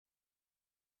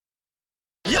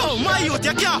Yo, my youth,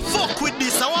 you can't fuck with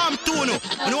this. I want to know.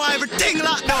 I know everything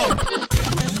locked down.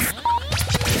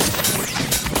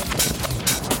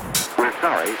 We're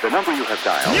sorry, the number you have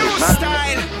dialed New is not...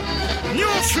 style, new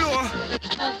flow.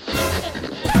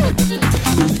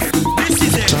 This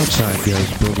is it. Southside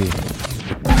goes Boogie.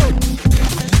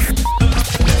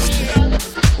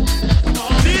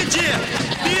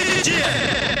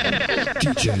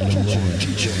 DJ Lamar.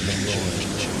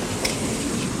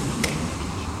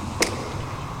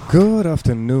 Good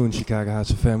afternoon, Chicago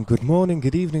House FM. Good morning,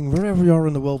 good evening, wherever you are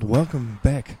in the world. Welcome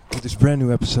back to this brand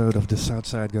new episode of the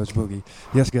Southside Goes Boogie.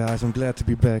 Yes, guys, I'm glad to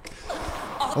be back.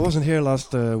 I wasn't here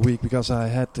last week because I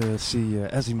had to see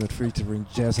Azimuth featuring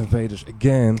Jazz Invaders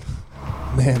again.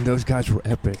 Man, those guys were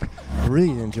epic. I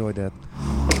really enjoyed that.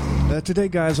 Today,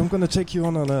 guys, I'm going to take you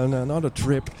on another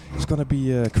trip. It's going to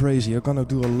be crazy. I'm going to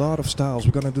do a lot of styles.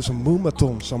 We're going to do some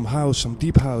moomaton, some house, some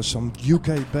deep house, some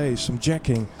UK bass, some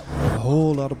jacking, a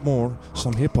whole lot of more,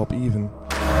 some hip-hop even.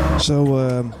 So,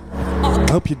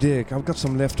 I hope you dig. I've got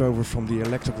some leftovers from the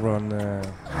electric run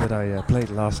that I played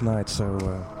last night, so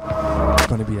it's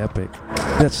going to be epic.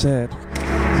 That said,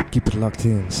 keep it locked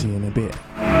in. See you in a bit.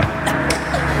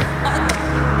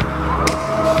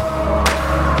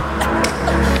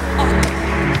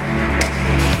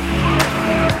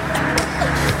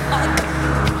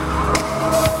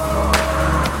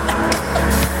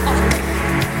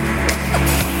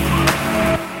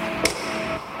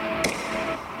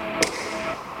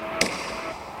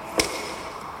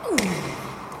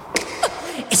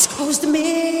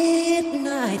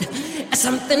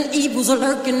 Something evil's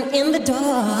lurking in the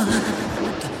dark.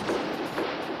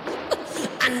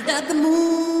 Under the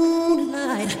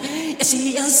moonlight, you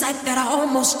see a sight that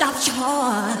almost stops your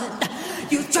heart.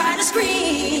 You try to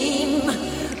scream,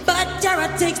 but terror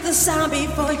takes the sound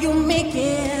before you make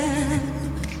it.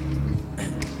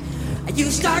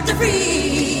 You start to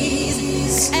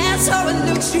freeze, and so it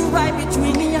looks you right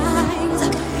between the eyes.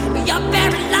 You're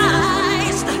paralyzed.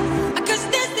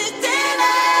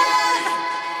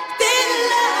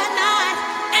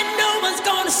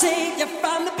 Save you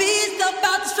from the beast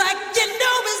about to strike. You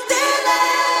know it's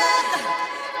daylight,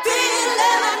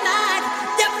 daylight night.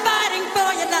 You're fighting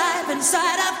for your life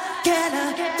inside of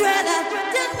Killer Thriller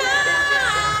tonight.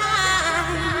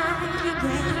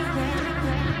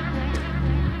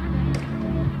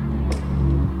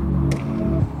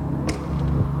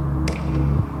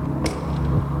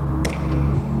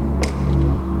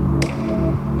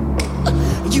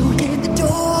 You hear the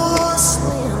door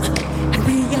slam and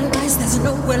realize there's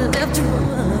nowhere left to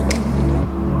run.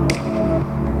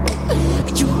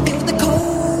 You feel the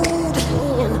cold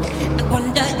hand and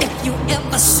wonder if you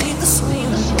ever see the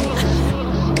swing.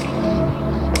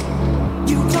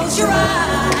 You close your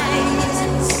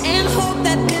eyes and hope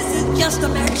that this is just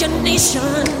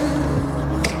imagination,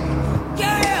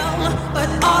 girl. But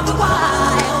all the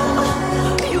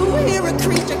while, you hear a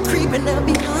creature creeping up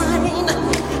behind.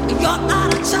 You're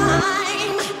out of time.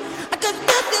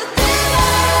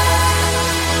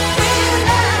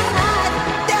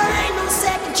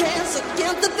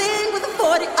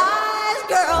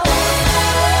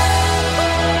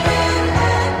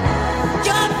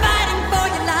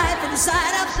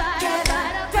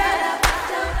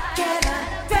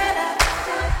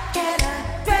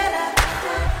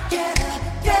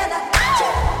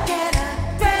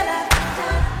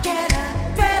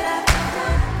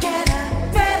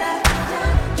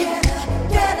 Yeah.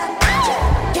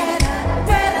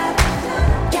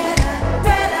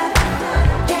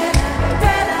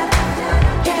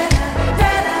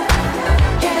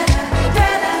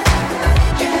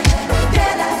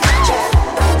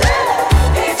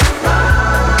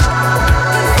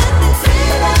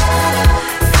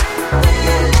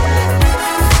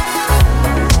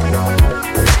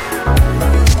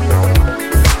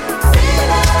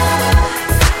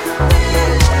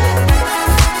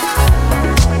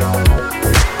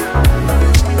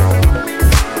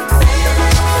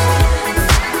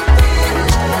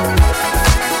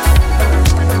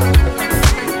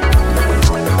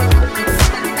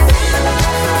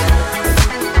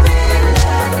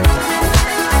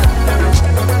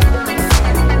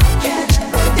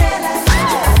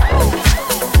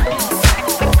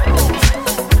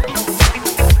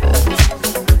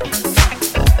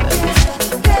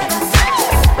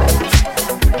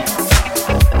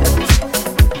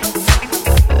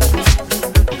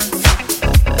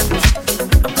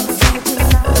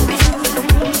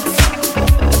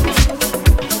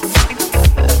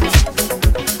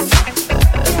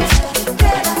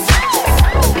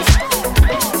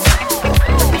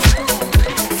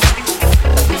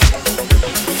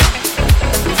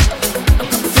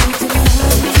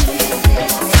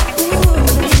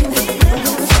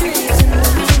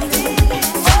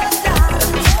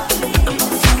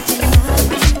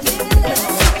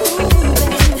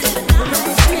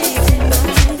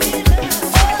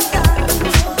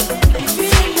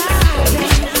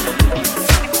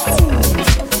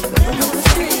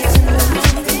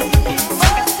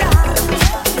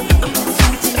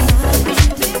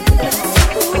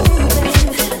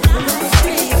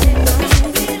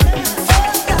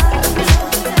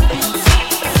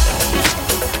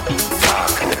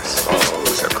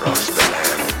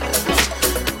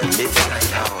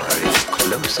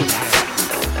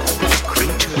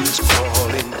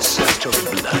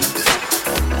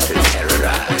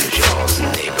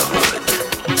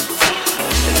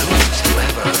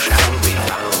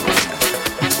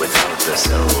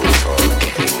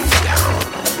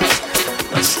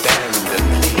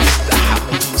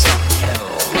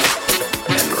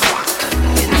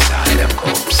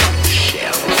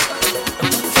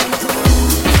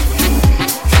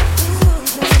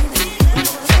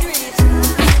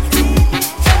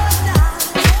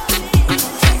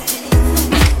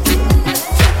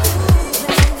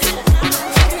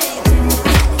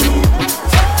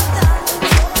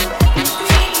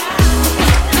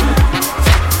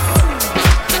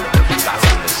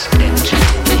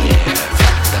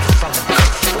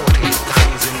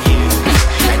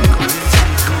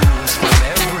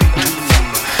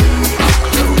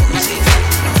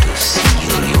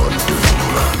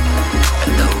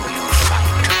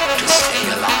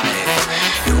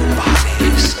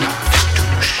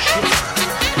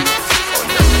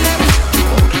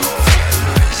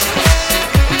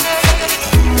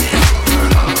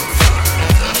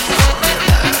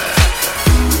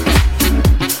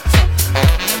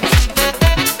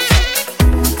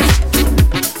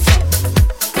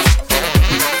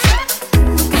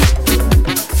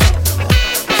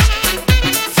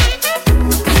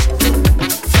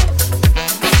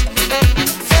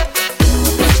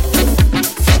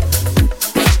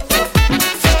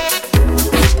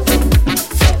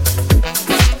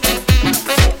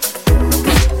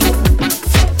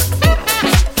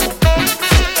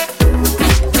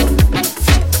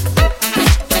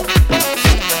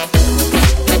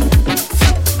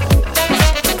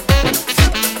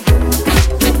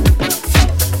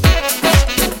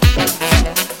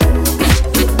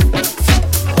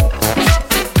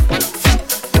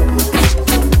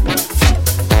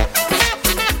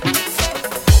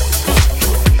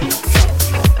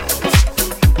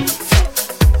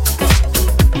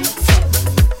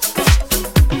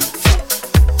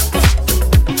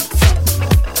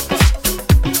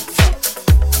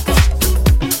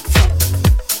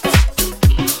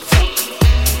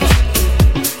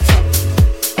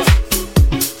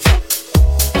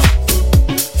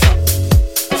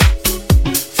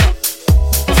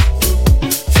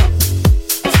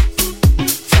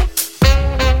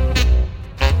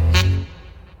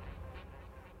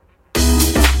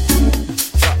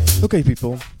 Okay,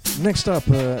 people. Next up,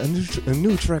 a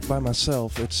new track by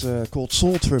myself. It's called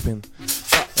Soul Trippin',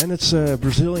 and it's a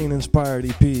Brazilian-inspired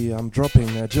EP I'm dropping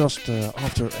just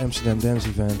after Amsterdam Dance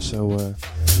Event. So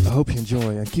I hope you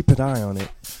enjoy and keep an eye on it.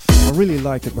 I really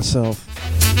like it myself.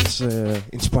 It's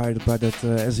inspired by that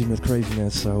Azimuth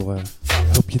craziness. So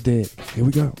I hope you dig. Here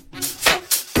we go.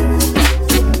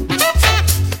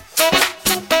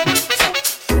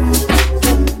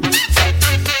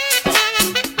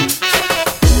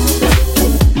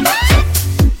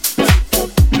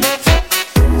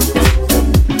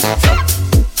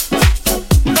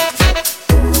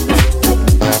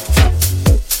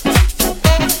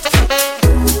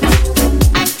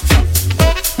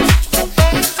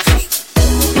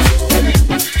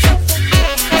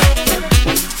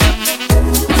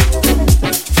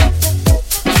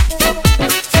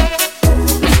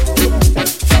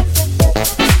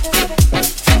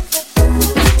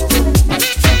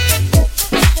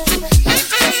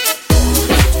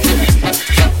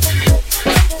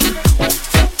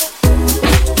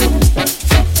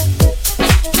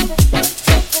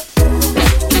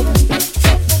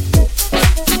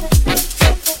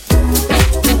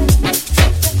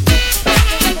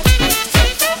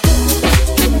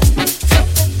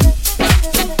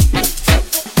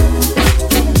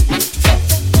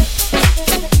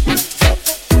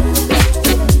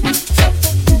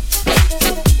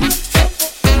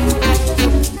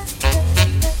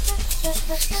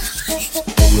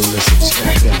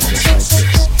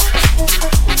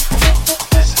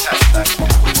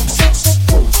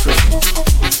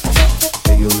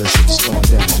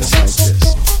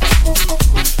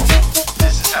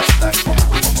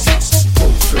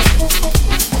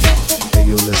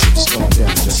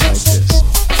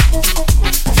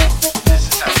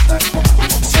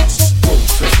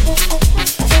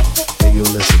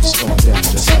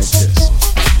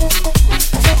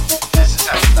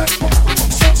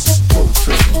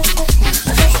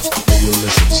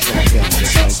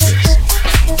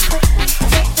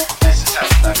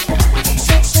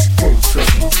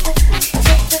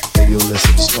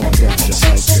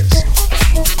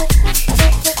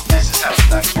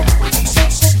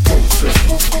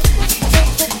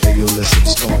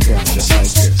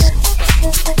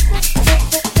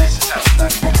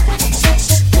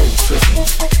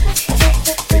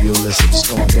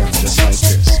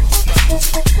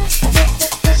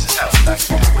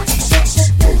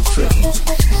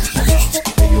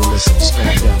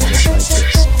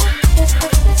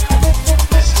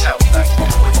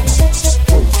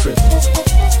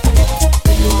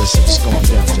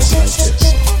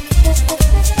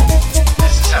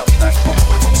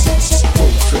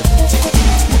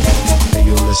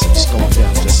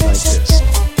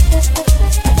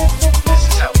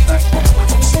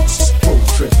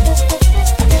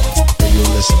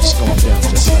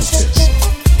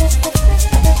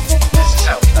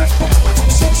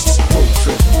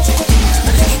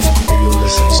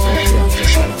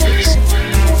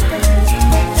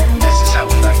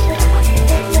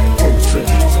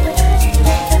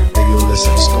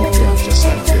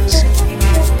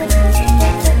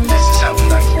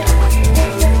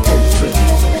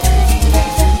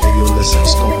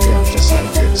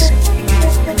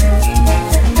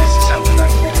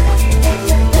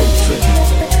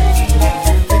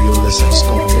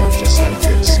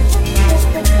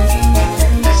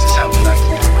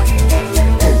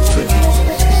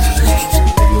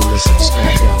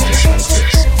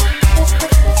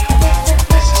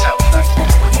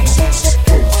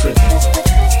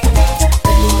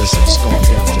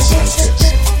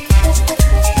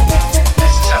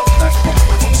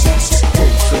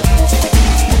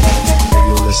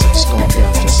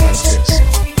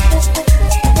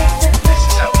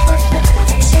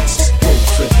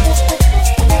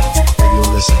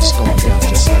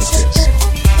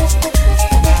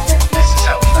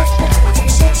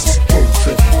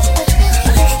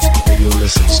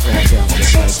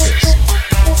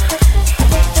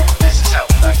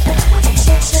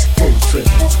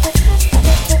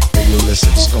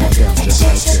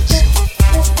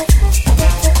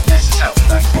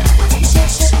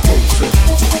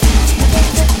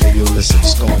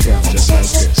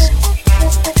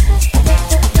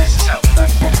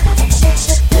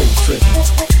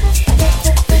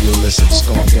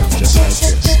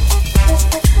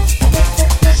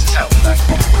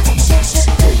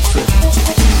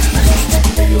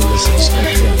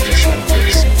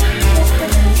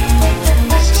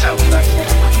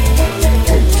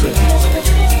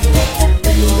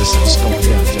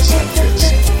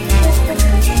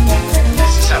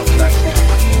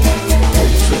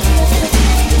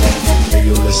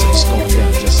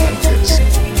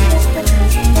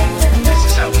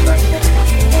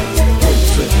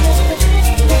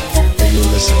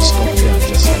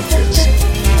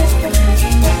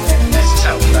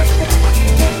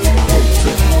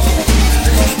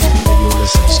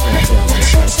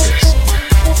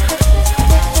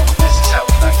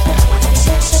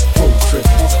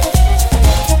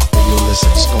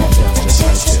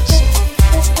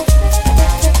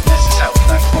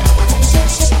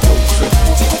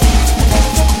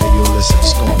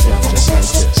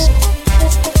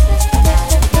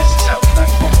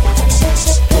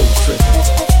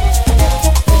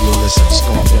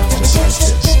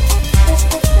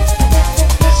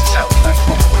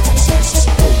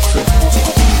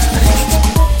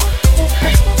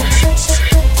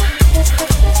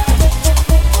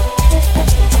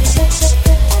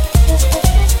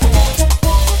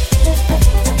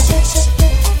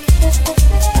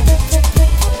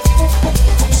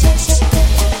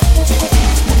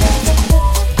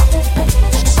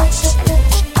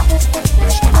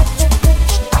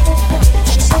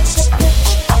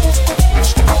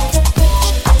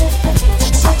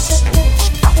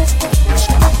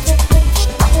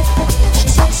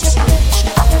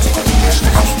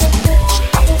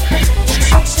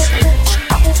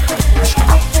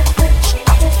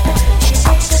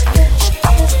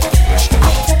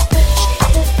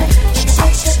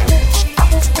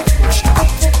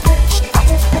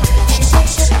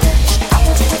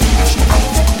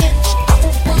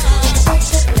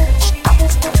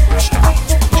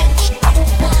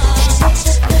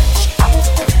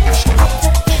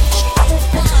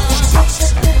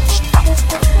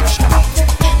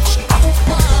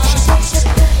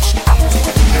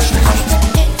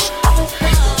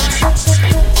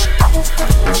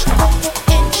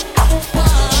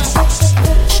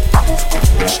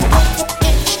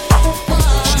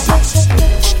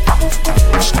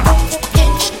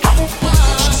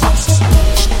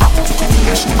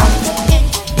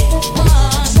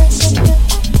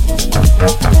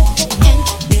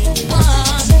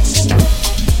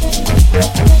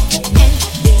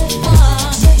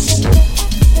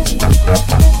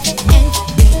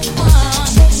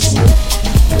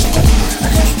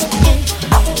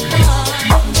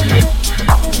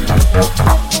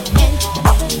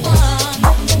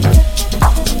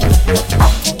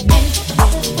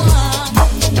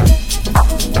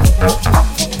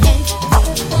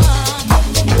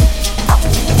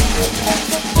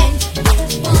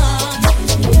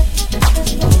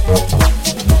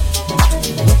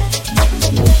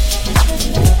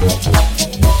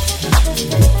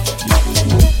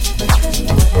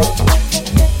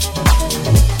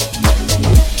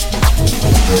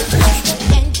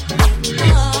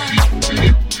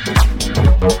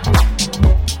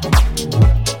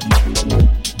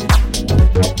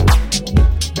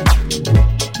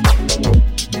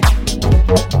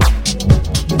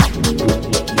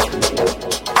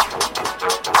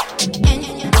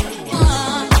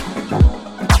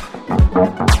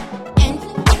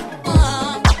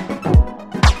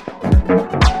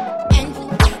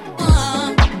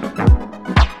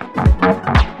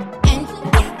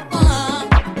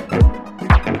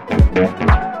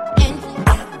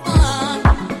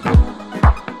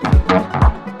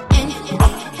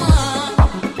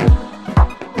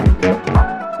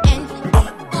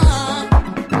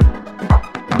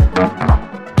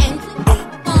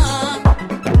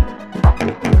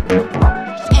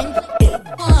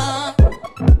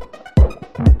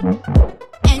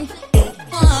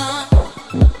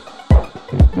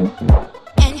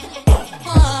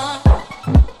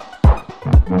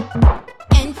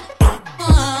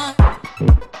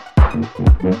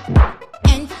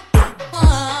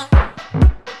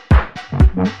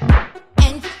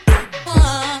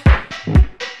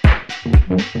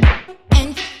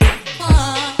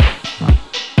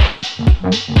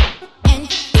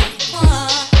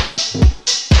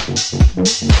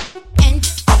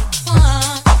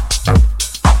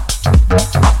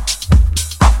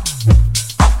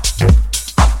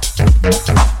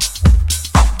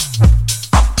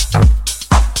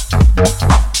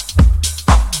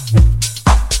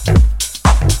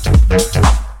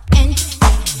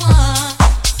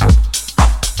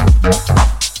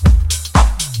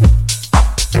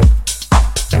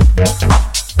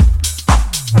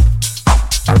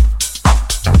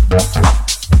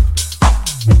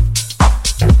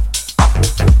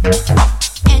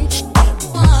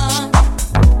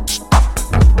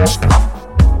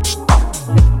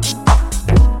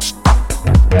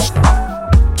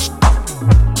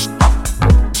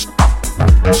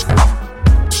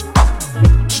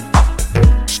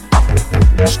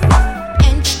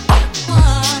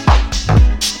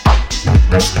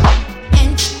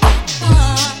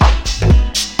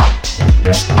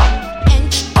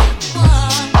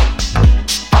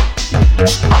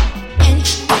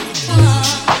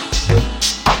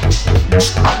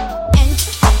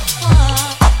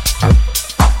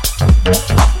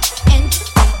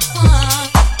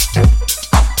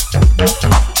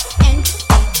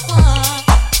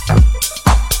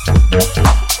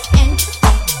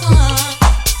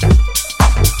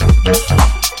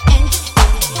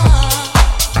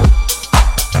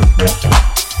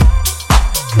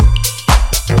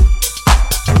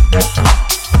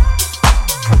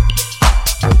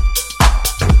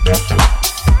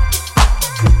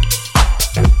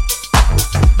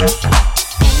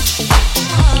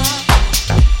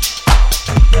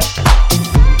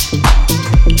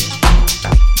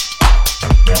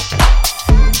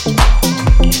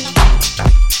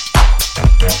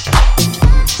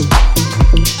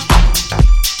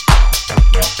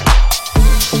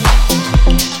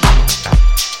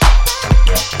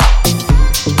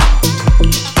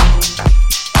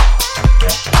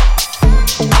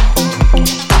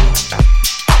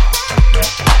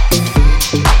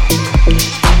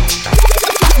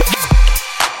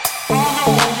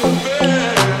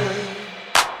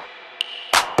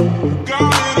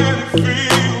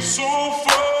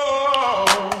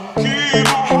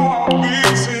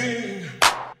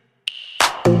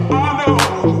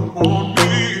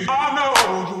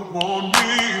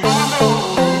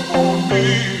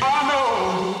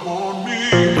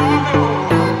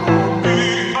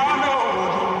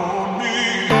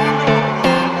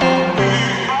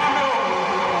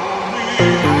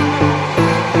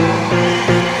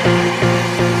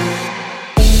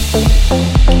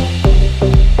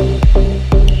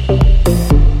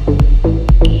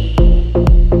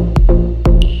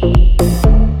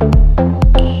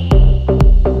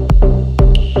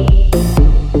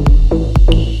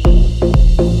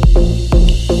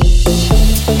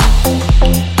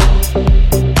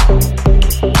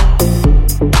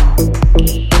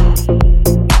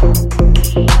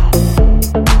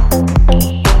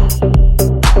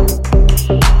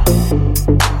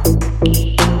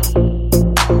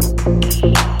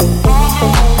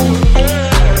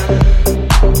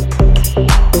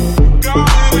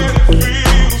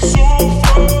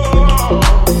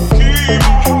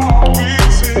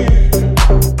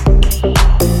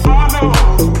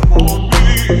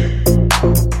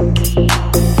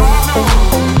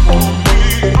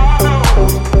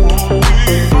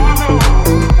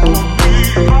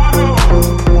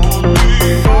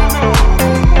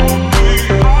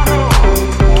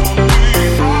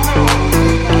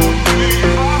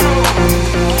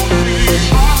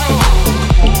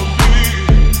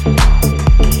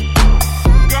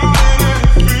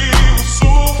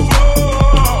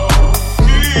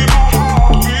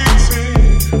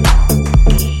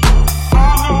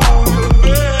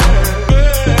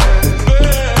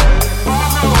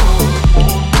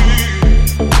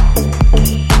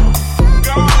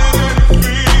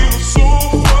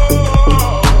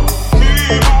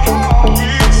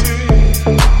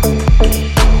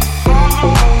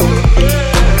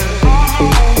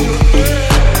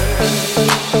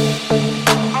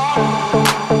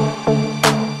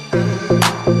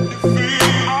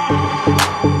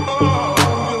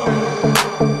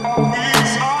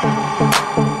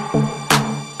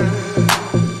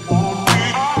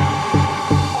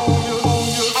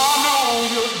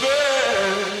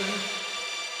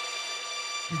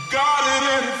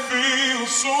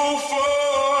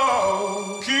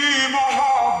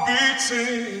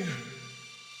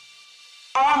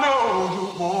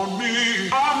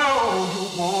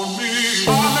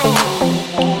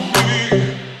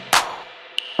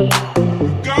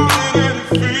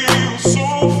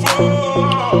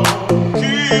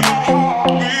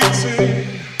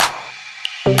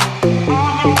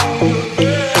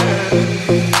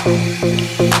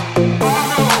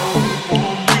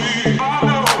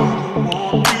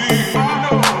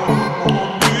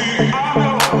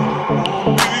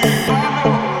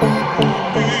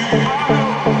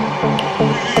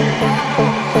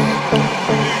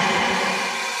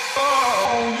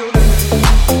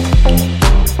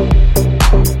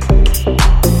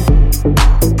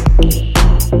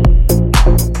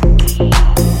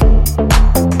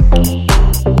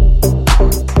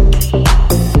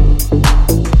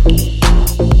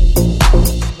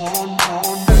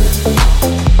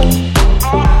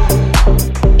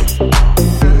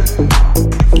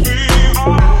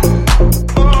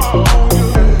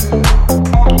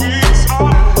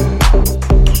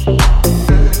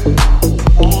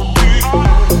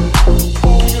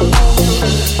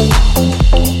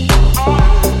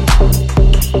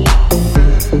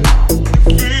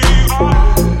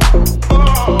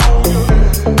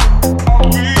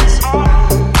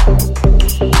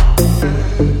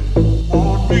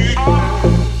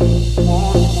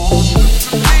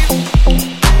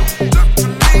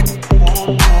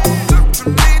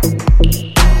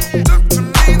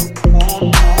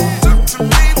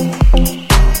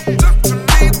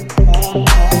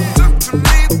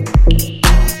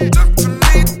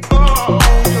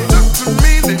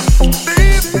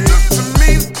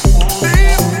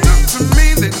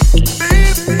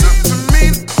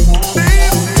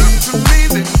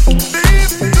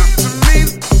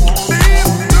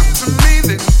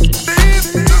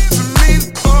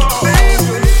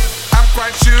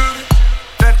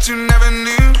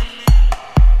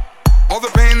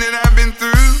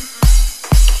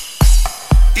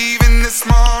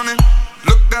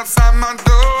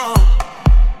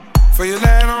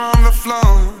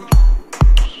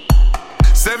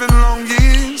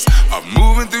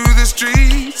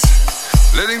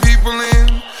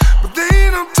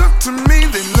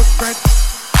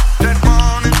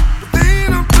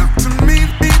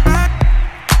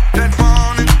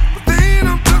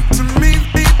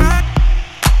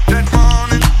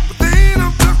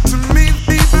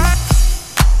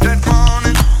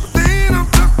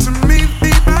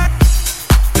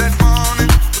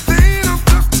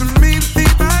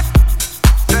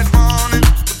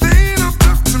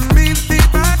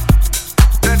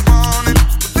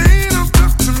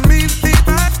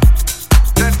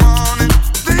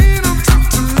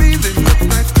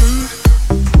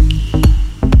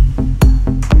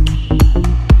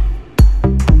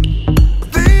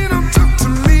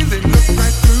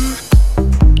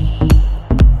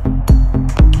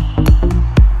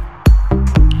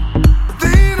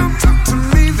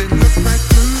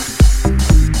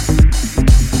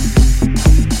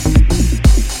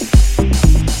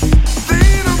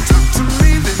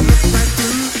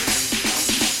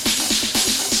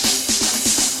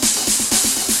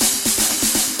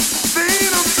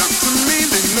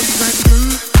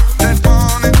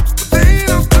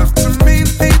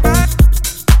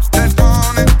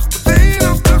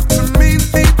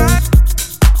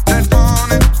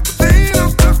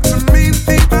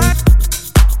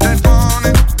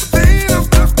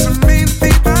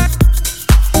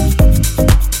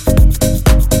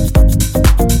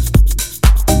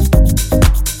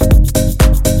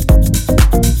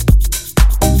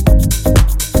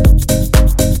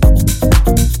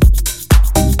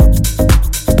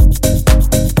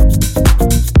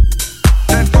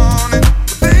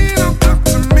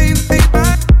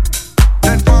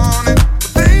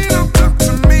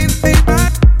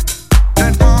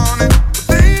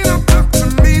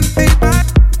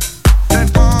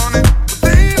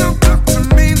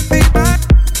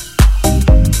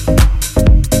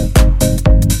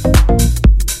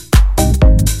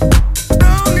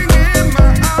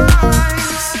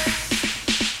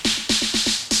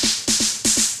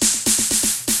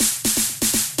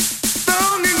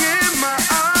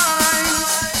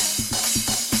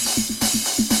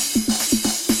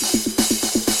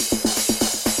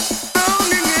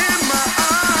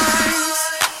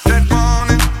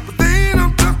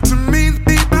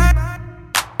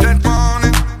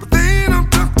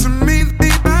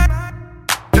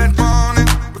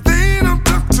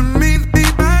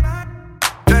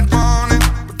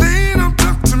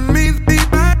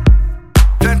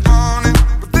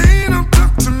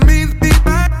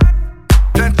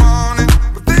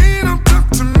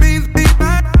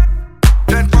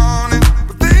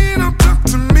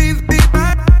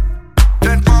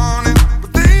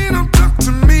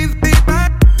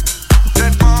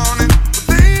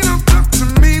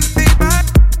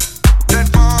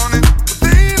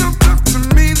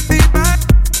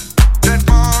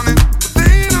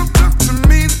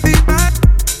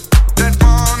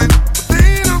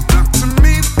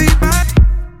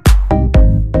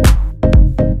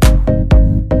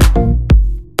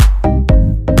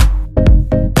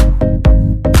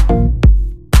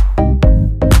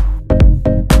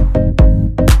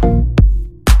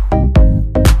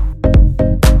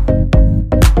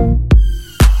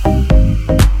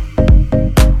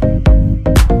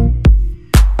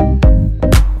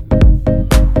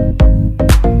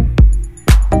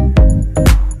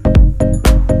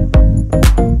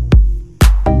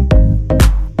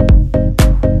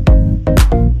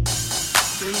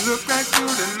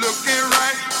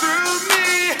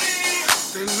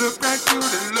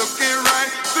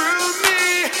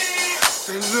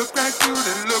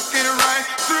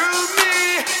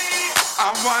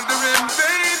 wondering,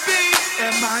 baby,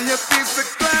 am I a piece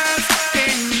of glass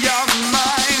in your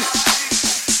mind?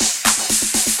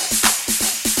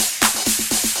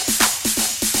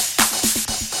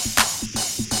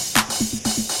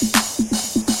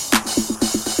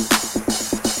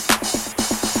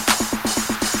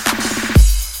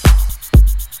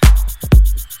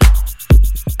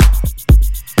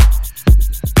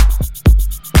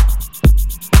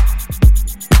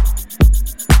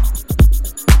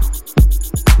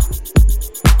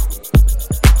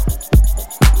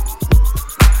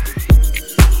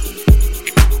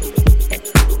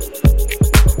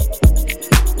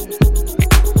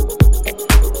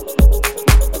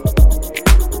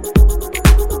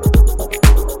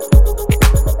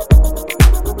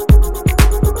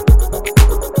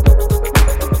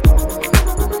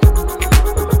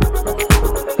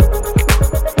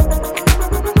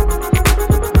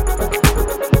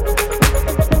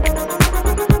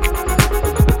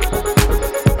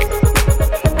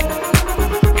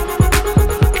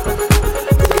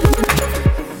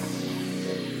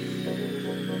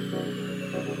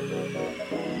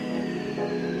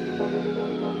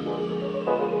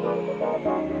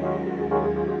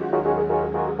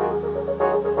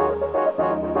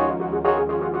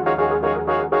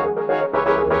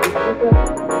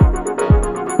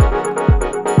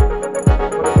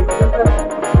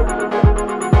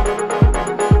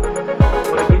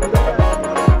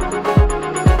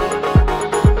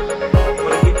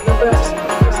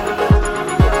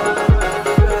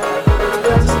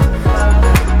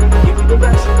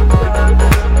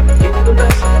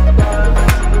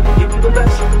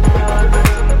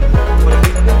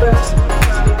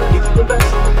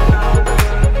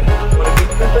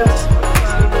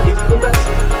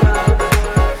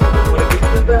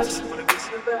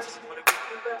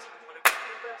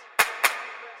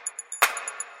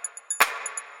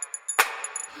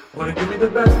 Wanna give me the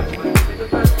best? Wanna give me the best? Wanna give me the best? Wanna give me the best?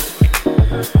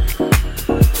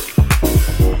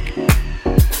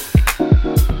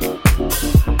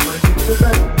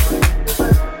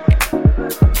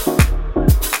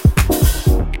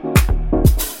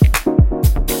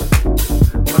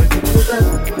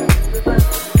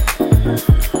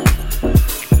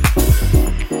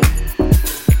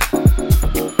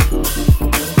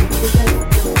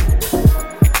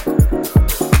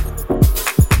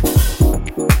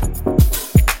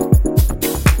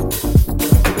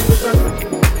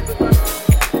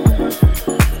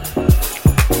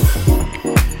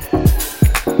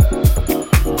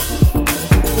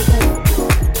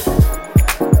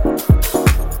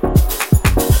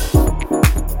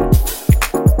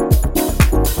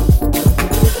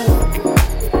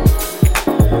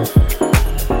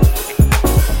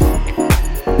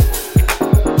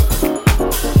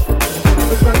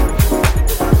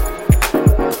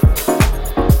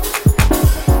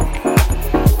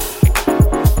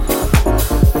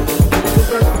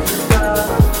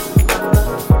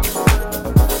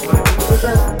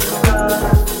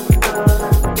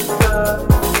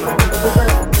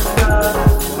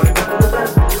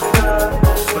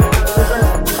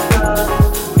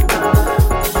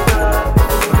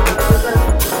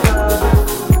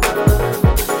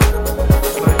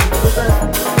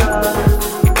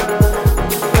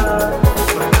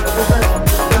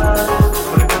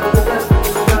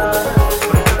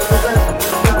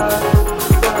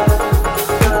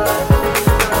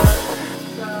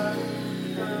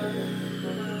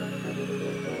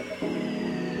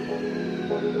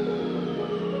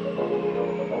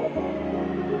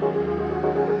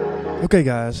 Okay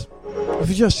guys, if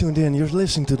you just tuned in, you're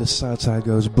listening to the Southside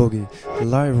Goes Boogie,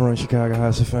 live on Chicago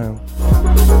House FM.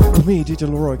 With me, DJ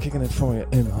Leroy, kicking it for you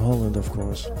in Holland, of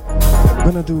course. I'm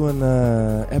gonna do an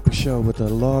epic show with a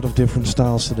lot of different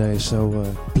styles today,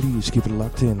 so please keep it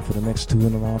locked in for the next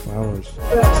 2.5 hours.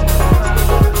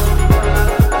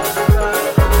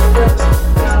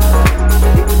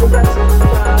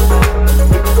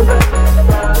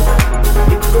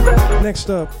 Next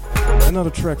up, another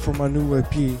track from my new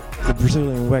EP, the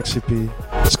Brazilian Wax EP.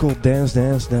 It's called Dance,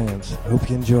 Dance, Dance. Hope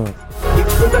you enjoy.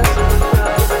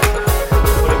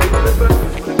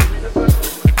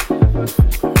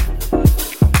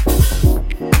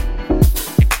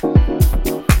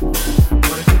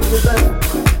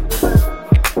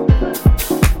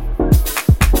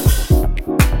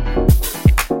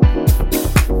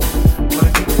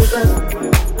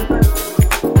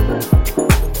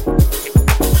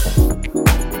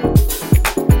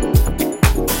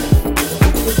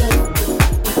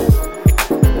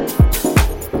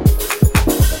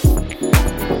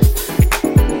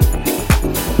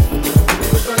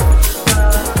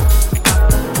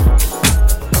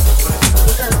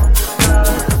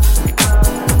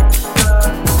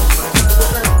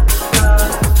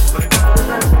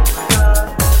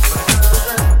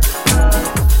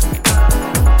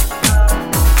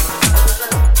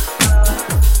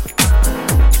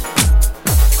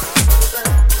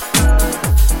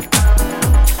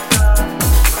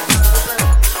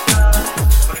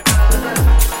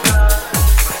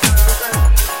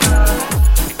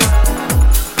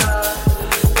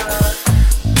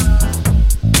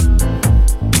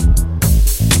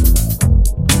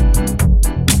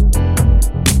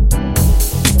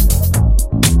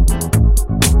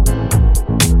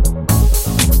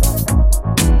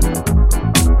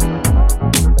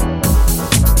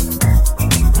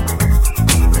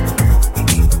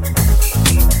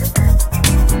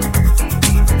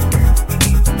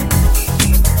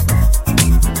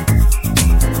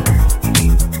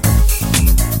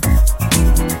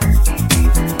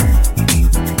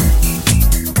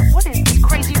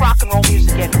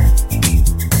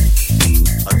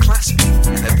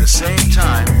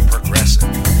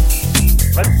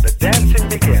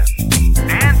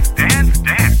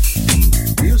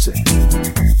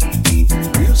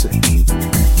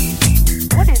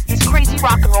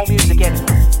 rock and roll music anyway?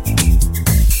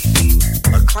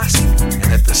 A classic,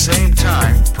 and at the same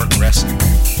time, progressive.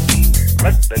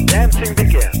 Let the dancing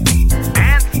begin.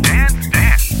 Dance, dance,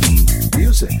 dance.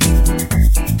 Music.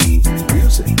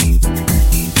 Music.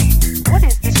 What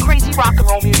is this crazy rock and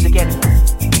roll music anyway?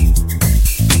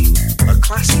 A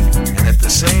classic, and at the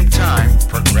same time,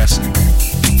 progressive.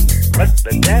 Let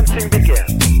the dancing begin.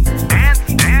 Dance,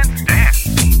 dance,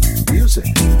 dance. Music.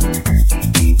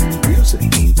 Music.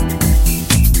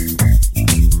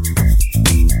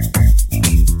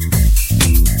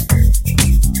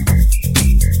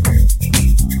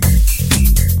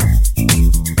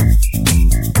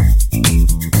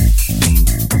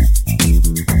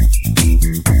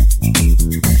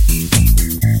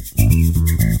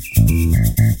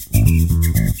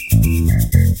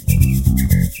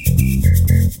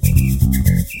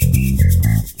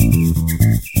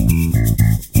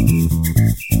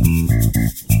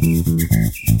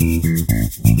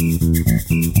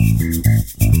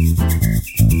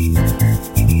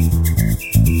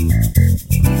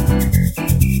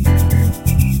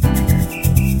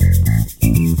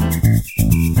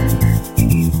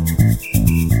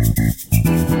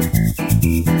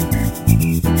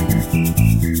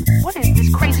 What is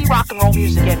this crazy rock and roll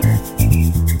music anyway?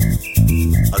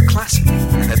 A classic,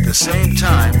 and at the same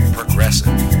time,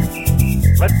 progressive.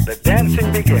 Let the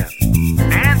dancing begin.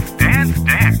 Dance, dance,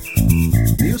 dance.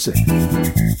 Music.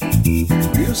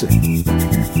 Music.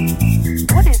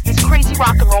 What is this crazy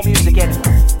rock and roll music anyway?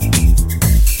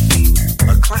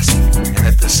 A classic, and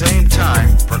at the same time,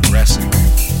 progressive.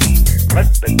 Let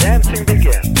the dancing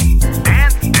begin.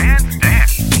 Dance, dance,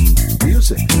 dance.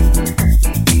 Music.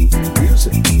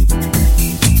 Music.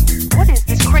 What is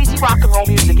this crazy rock and roll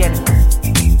music anyway?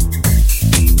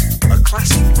 A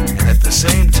classic, and at the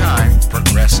same time,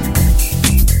 progressive.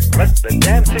 Let the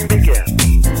dancing begin.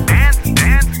 Dance,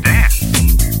 dance, dance.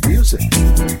 Music.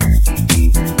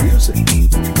 Music.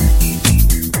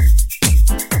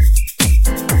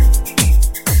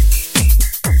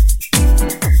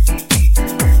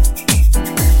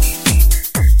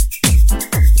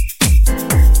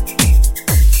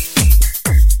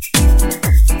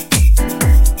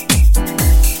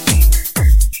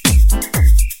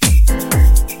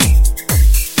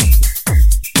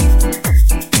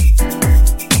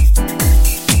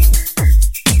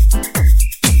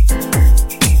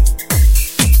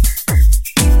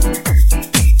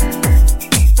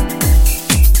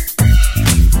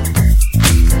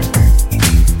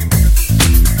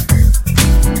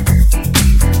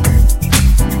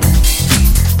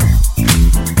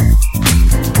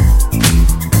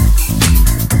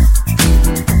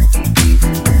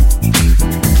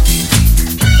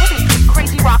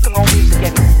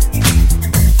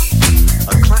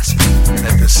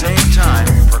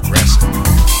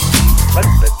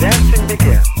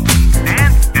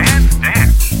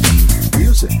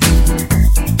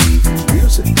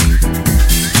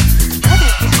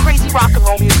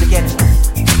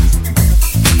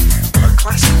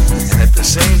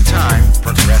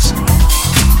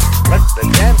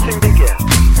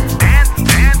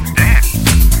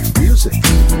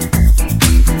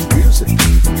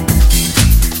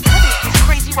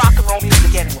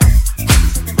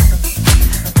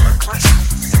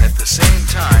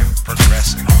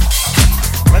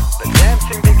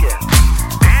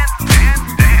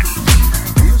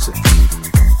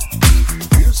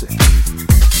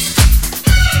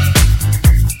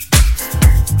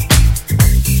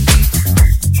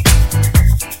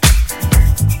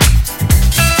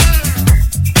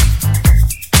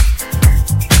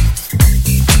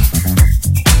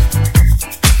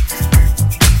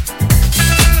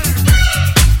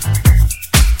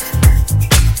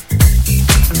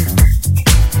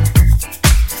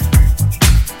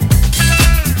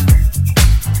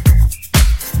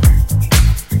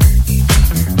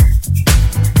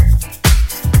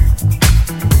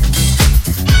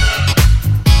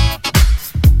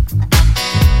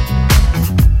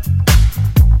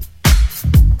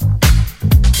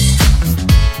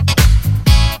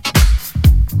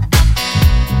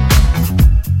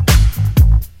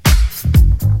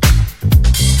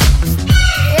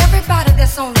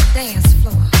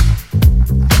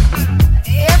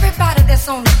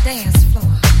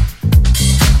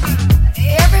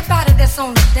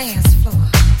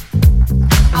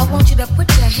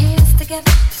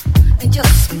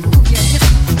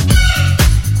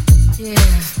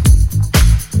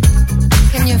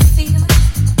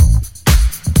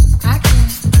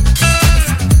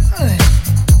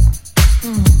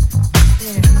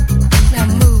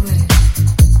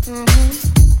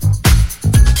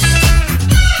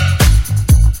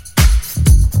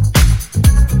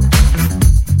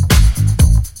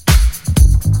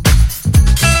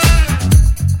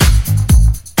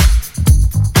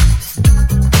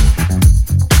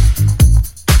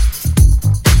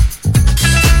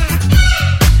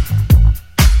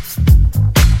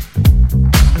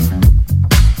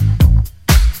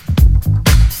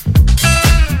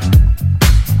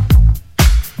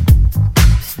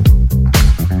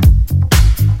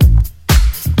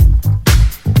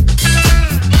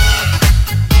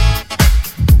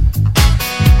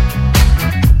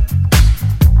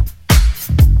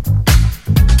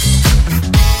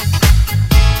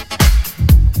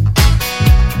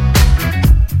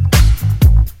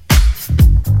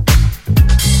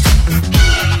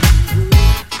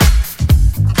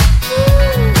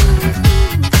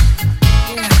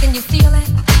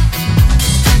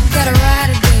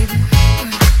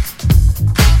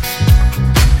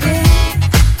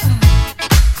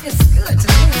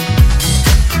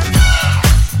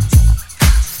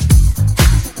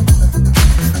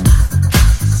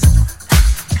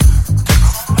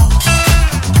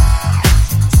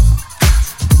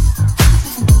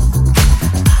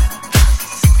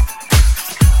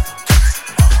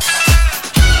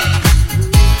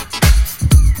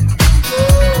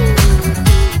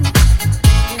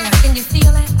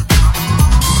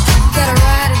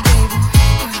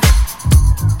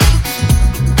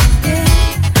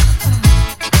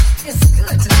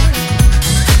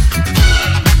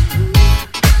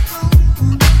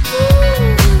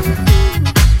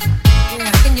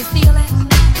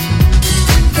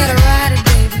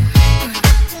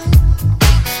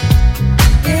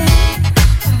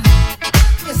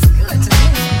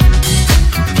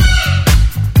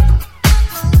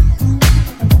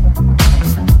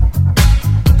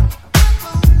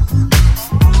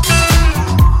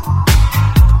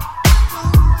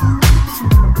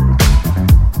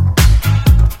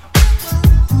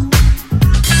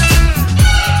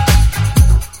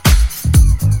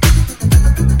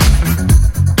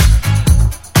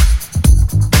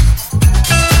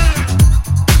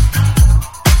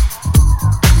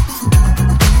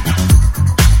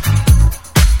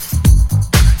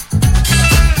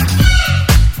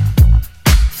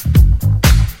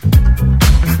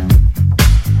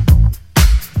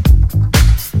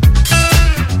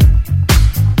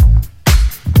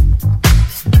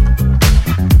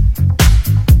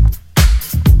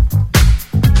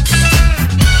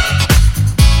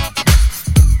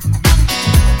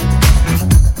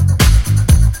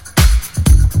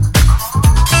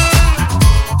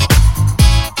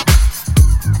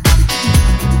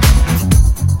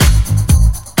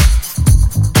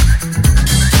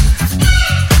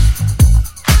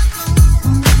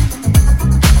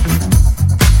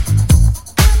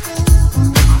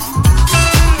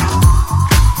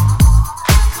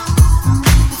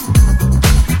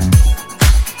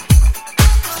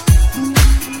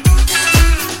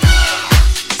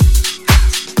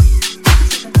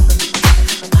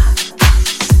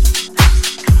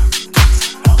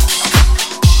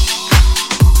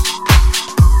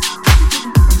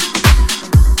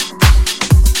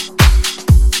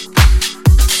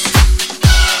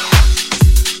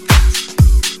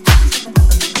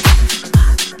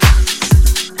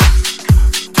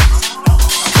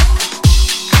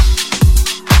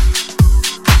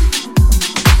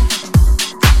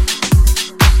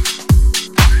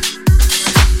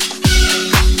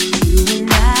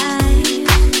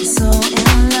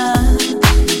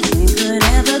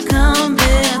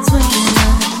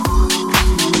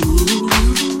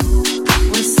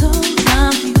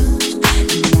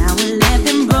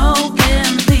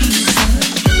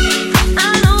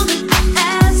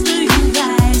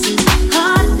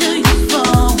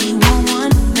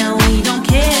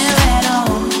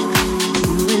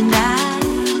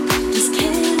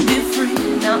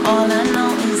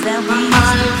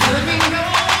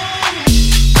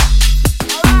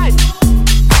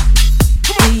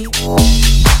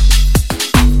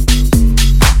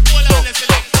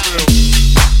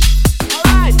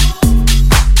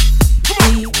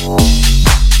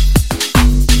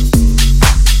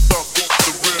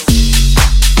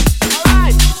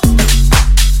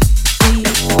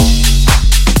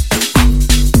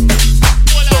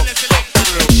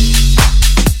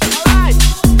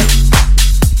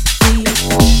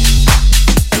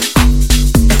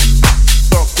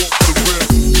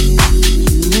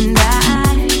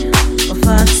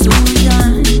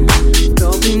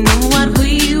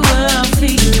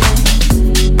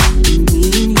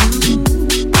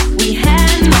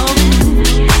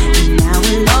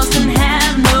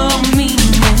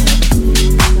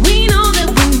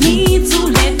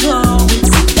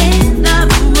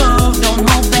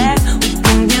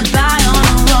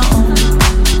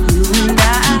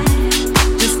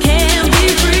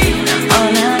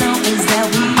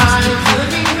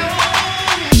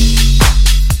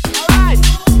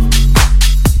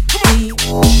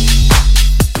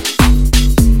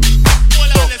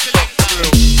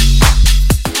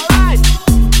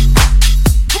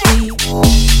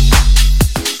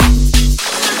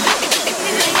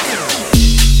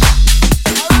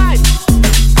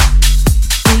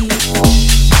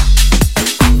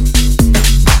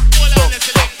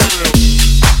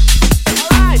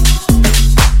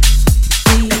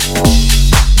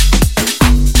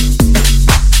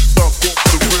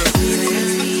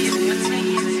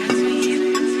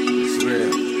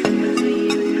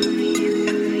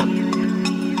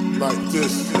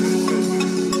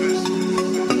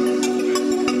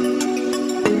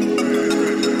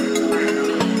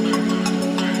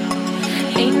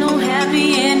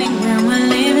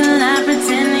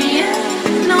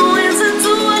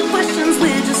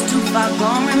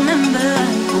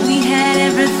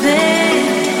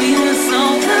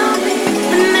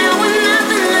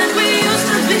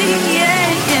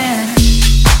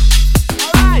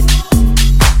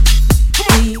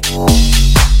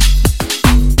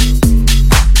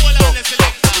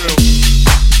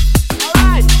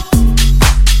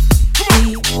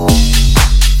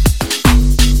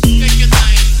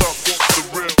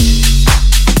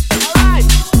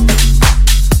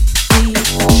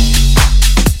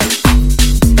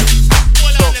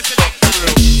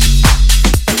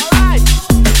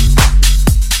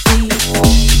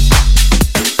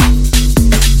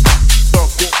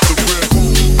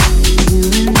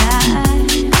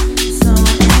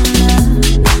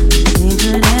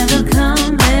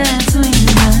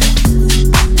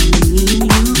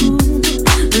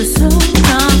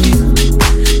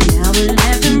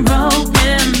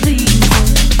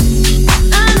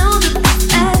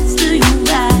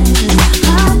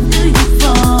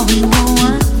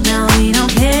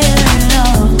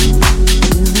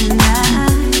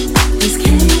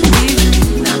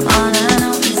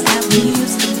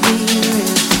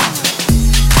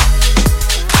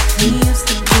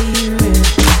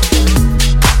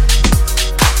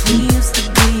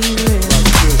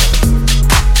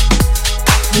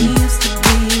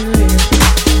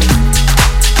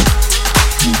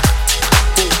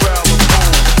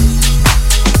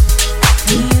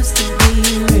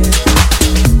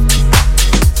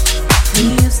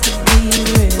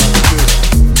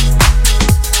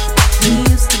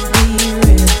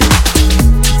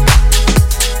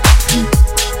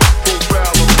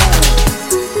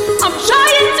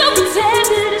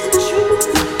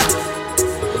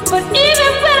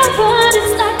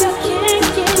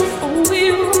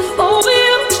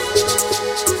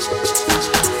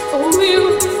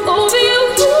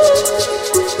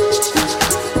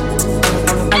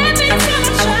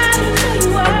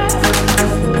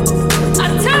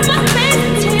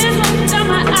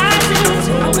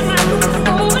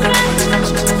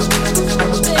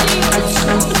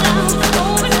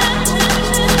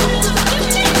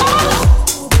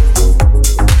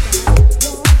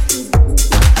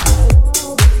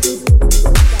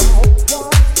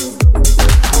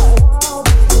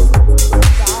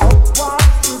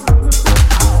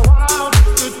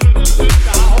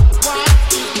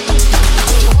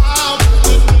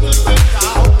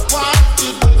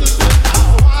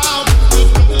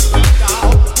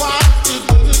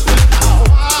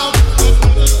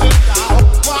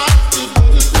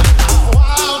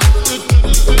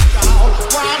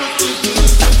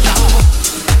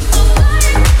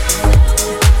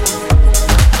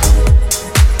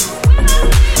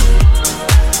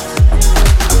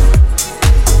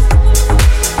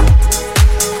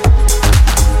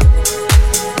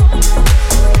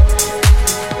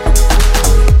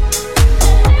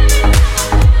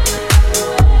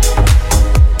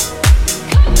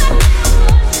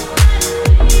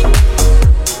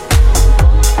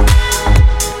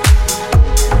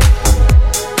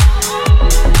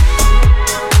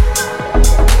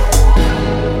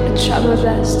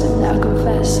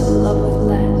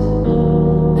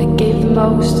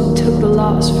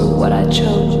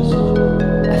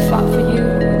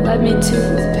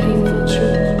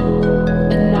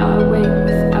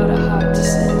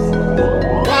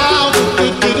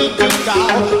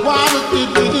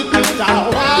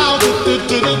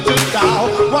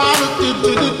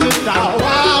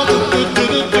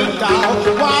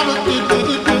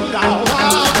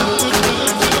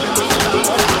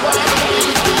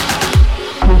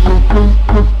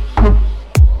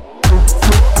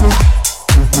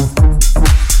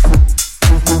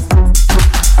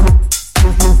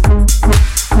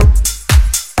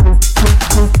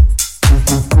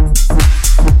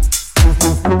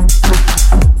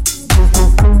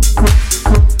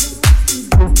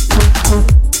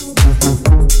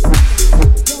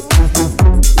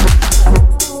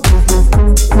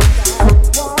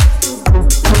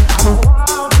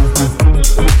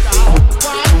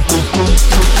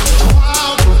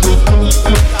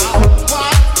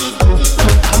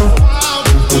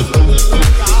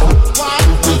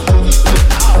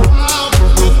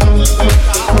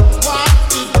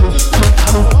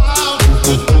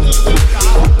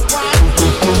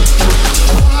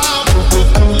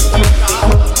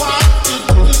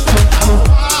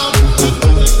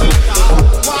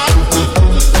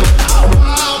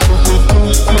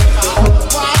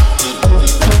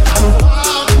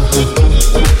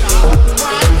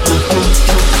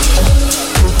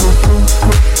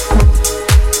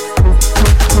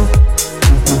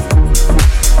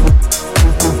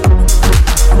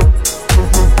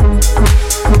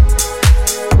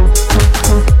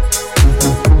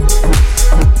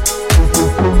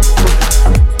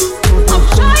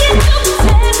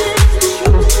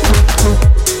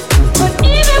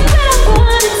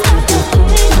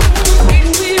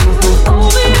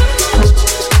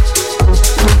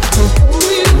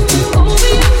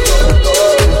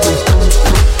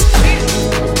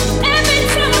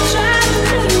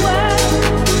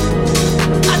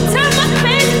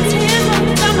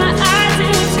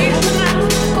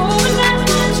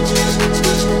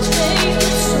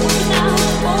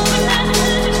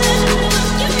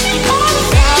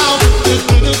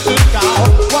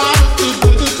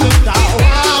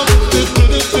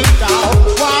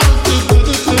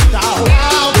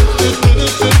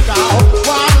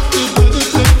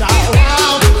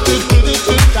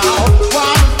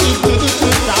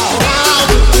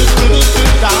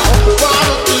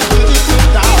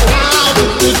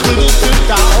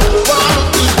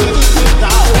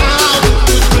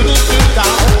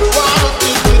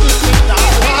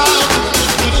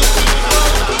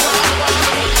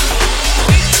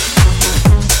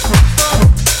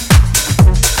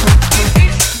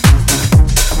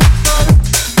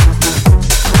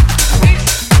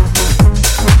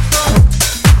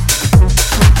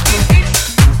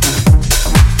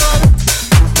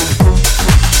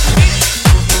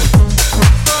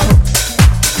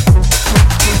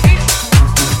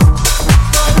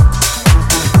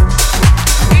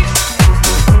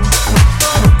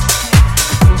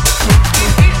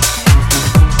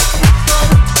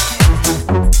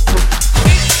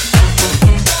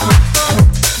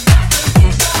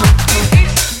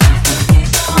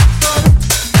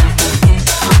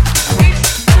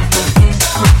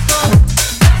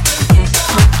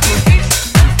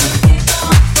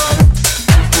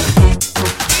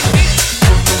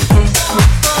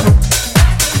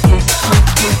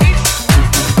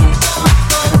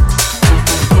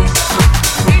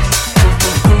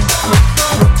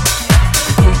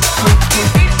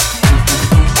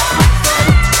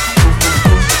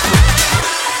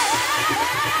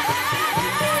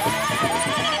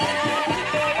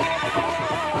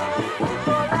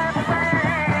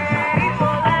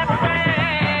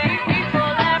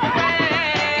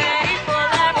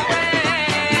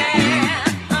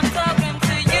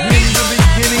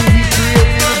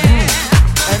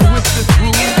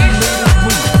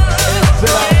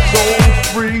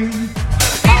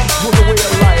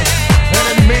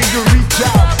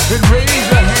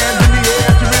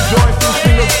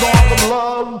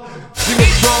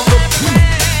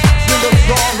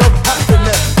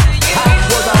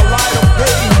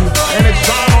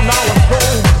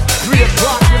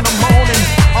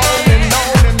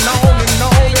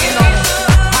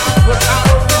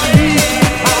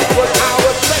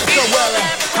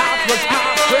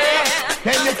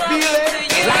 Can you feel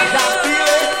it? Like I feel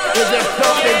it? Is there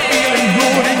something feeling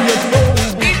good in your soul?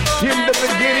 In the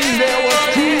beginning there was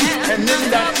truth, and in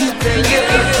that truth there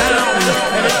lived a sound,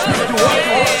 and it picked you up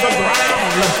off the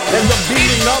ground. And the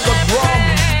beating of the drum,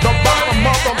 the bottom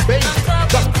of the bass,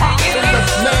 the pop and the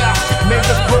snare, made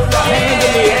you throw your hand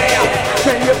in the air.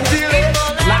 Can you feel it?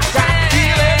 Like I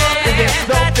feel it? Is there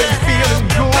something feeling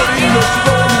good in your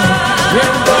soul? In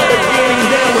the beginning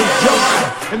there was joy,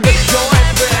 and the joy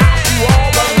spread out through all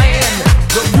the land.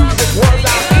 The music was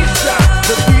our teacher,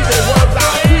 the DJ was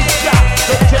our preacher.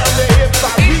 So tell me if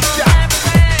I reach out.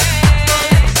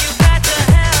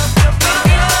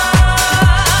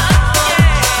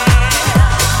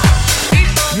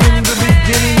 In the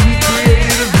beginning he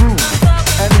created a groove,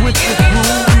 and with this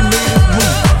groove he made us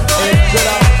move, and it set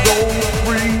our souls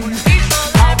free.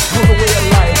 Out for the way of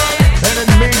life, and it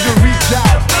made you reach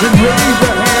out and raise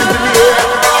your hands in the air.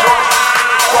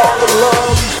 Song of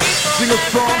love, sing a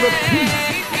song of peace,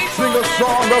 sing a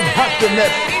song of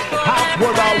happiness. House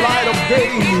was our light of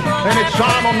day, and it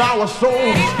shone on our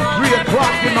souls. 3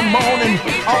 o'clock in the morning,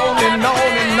 on and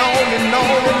on and on and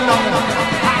on and on.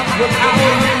 House was our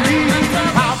release,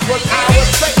 house was our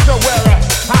sanctuary,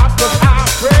 house was our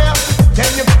prayer. Can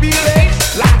you feel it?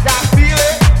 Like I feel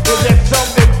it? Is there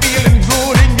something feeling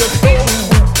good in your soul?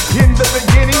 In the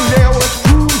beginning there was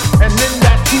truth, and in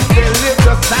that truth there lived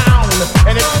a sound,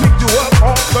 and it picked you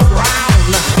up off the ground.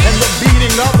 And the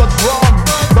beating of the drum,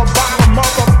 the bottom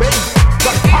of the bass,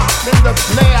 the pop and the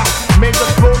snare, made you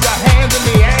throw your hands in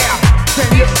the air. Can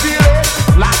you feel it?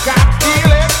 Like I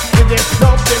feel it? Is there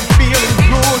something feeling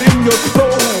good in your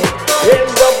soul? In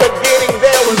the beginning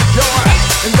there was joy,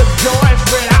 and the joy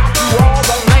spread out through all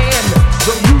the land.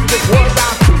 The music was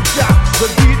our teacher, the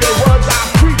DJ was our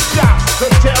preacher. So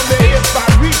tell me if I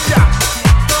reach out.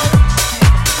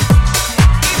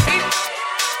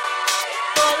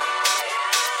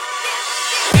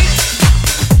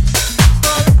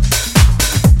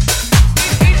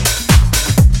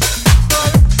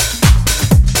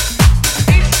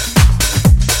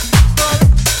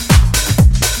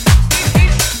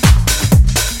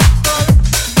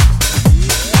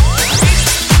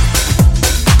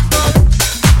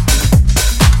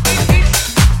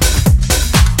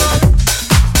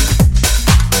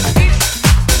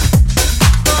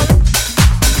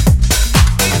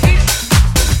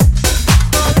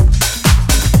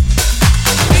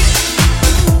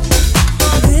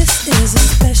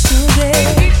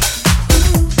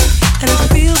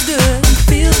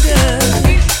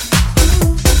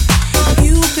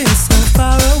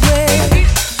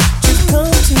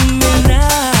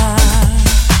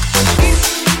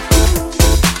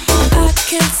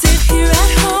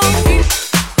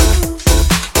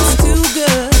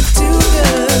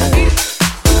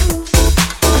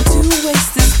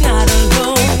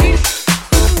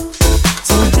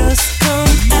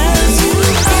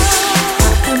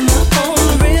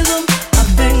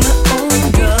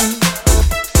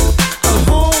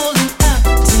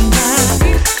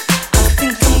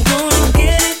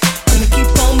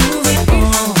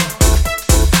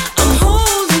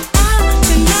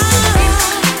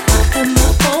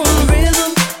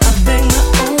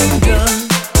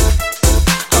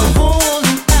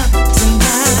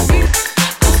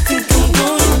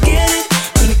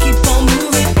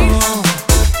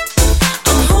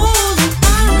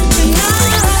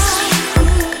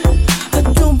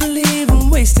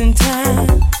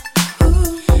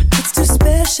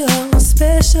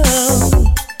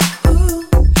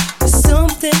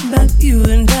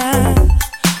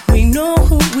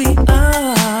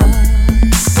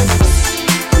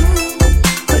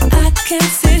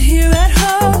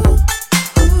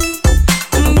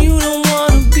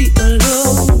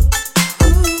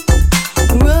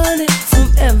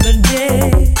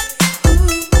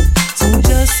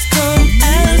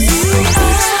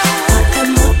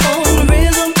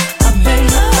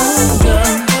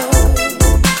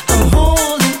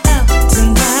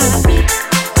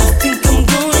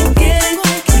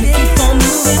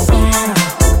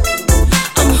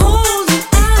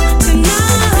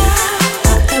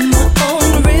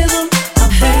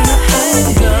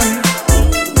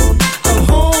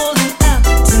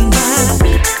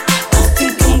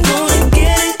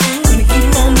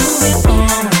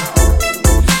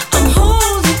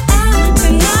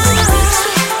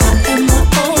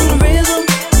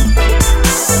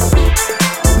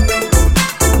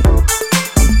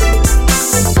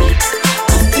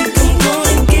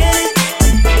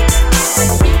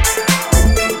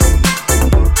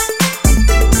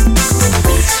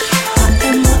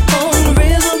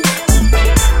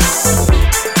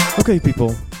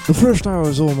 people. The first hour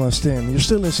is almost in. You're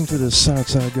still listening to the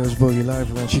Southside Goes Boogie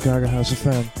live on Chicago House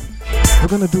FM. We're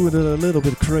gonna do it a little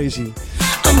bit crazy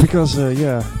because,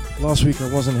 last week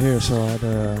I wasn't here, so I had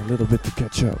a little bit to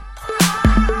catch up.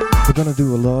 We're gonna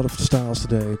do a lot of styles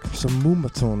today, some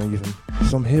moombahton even,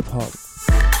 some hip hop.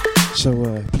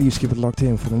 So please keep it locked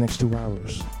in for the next 2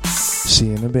 hours. See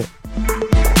you in a bit.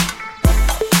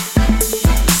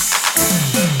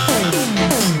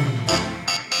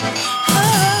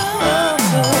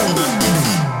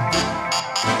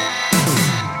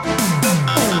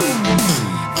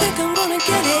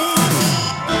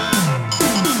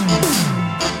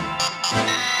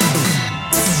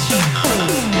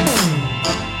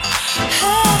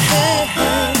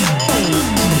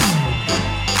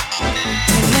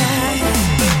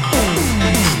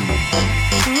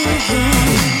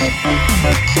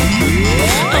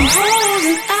 I'm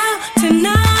holding out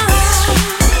tonight.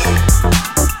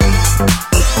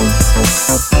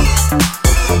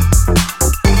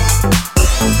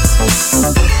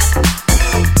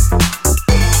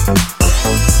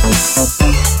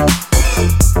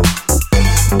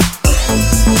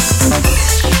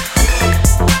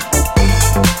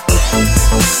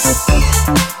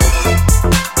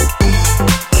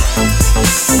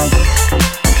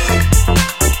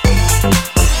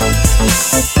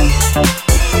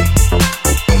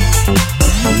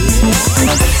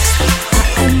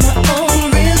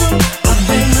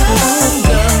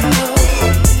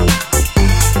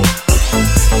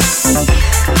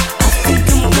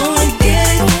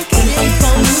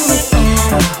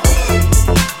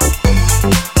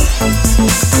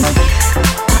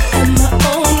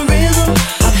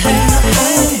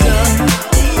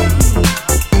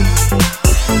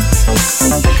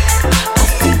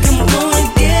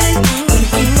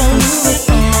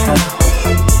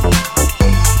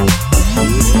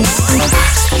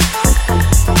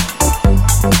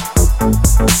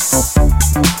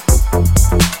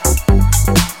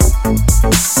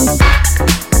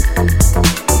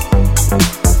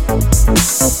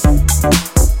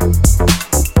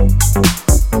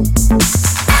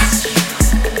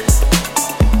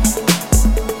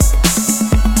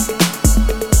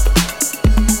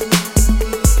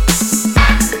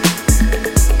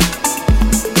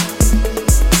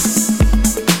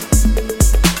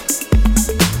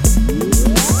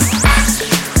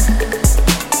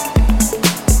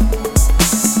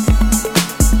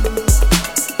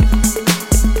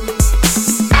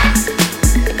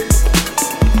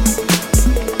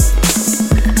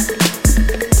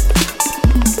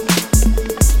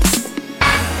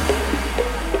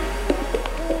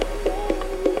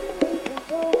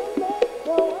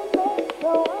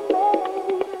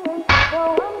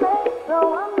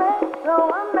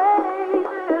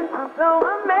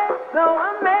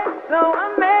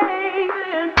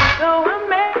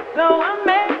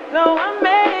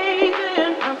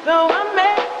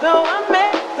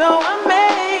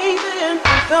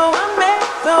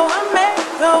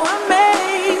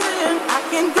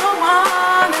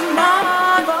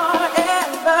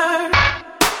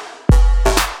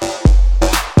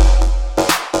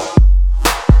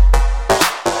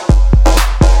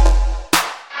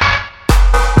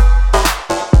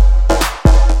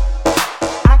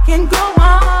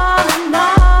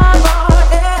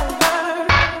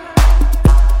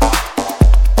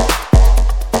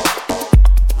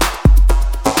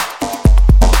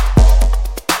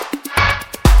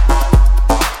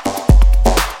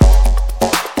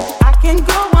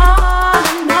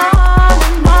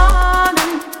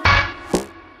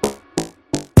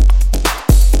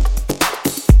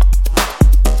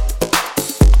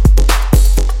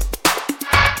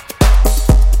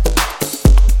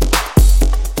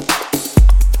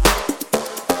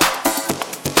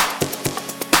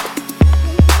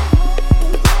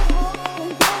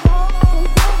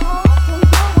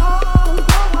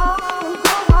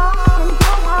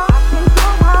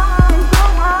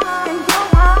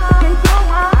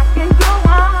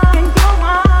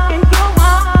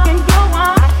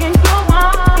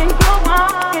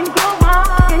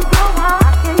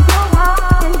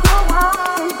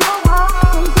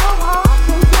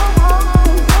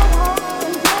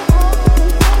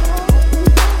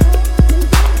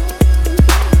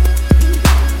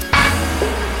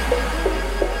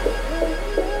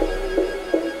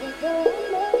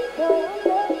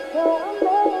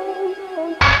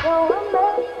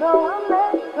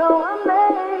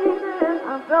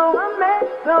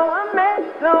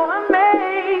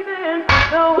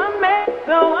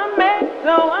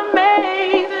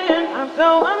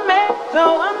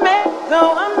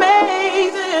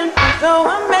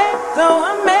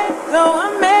 so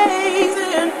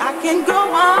amazing. I can go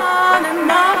on and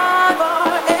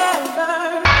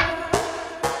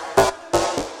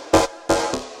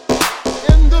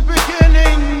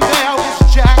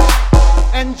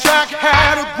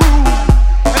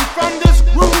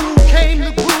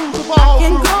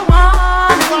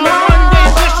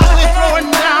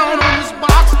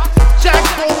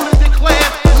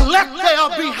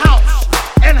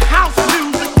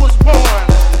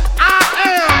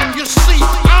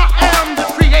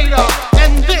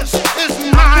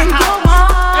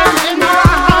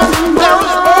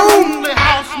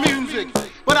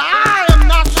But I am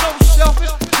not so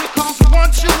selfish, because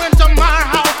once you enter my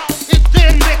house, it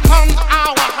then becomes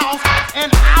our house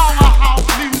and our house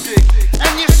music.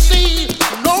 And you see,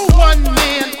 no one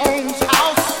man owns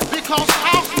house, because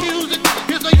house music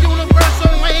is a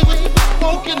universal language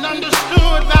spoken,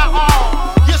 understood by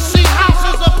all. You see, house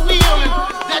is a feeling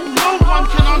that no one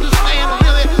can understand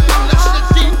really unless it's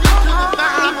deep into the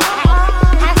vibe of house.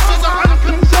 House is an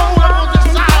uncontrollable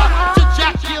desire to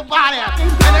jack your body.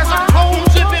 And as I told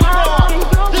you before,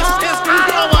 this is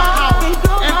our house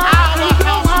and our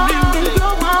house music.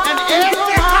 And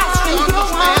every house you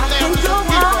understand there is a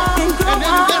keeper. And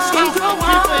in this house the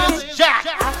keeper is Jack.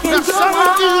 Now some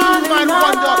of you might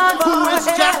wonder, who is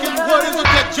Jack and what is it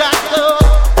that Jack does?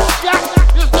 Jack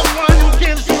is the one who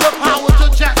gives you the power to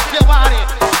jack your body.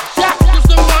 Jack is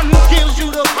the one who gives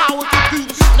you the power to do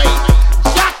the snake.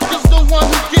 Jack is the one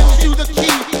who gives you the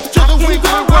key to the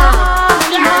wiggly worm.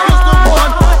 Jack is the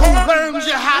one who learns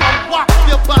you how to walk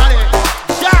your body.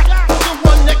 Jack is the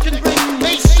one that can bring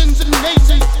nations and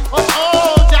nations of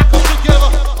all jackals together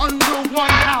under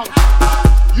one house.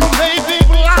 You may be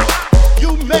black,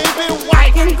 you may be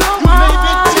white, you may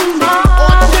be Jew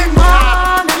or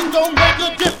Gentile. It don't make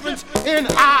a difference in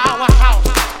our house.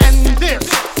 And this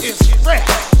is fresh.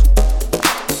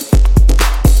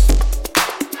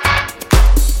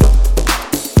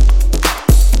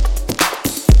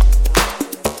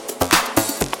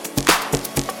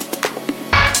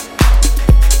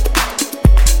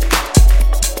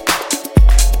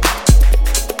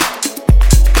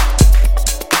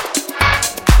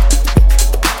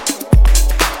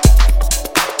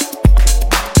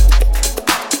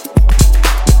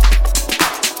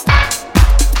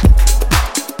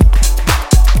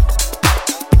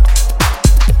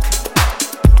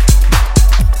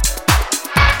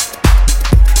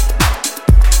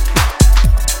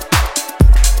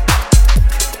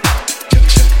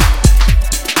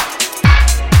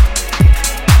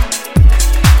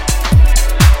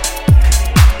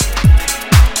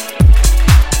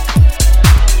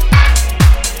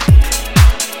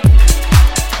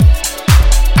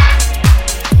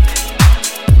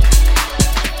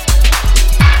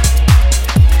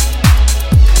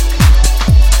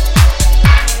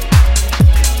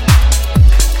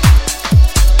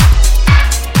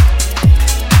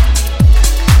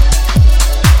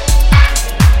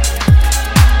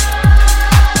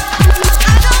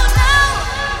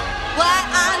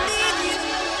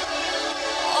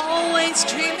 Always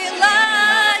treat me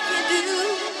like you do.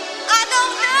 I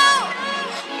don't know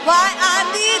why I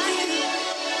need you.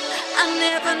 I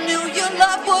never knew your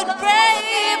love would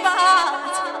break my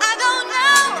heart. I don't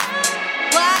know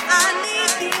why I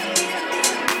need you.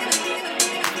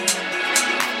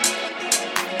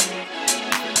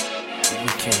 We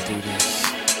can't do this.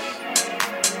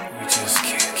 We just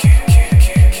can't.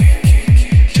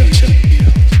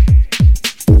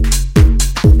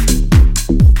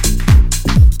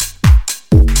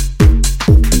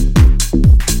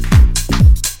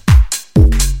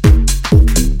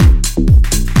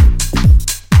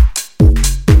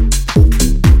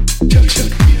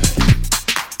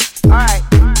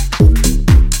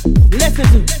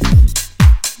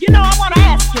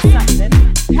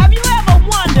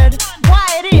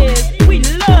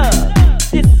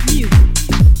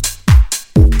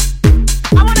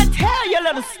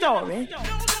 Story.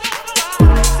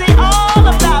 See, all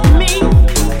about me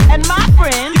and my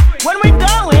friends when we're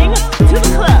going to the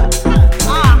club.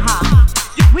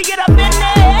 We get up in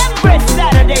there every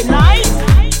Saturday night,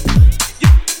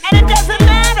 and it doesn't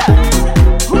matter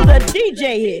who the DJ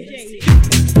is.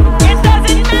 It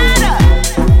doesn't matter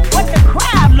what the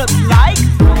crowd looks like.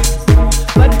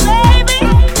 But baby,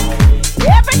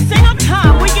 every single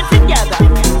time we get together,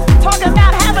 talking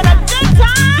about having a good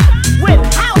time with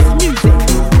house music.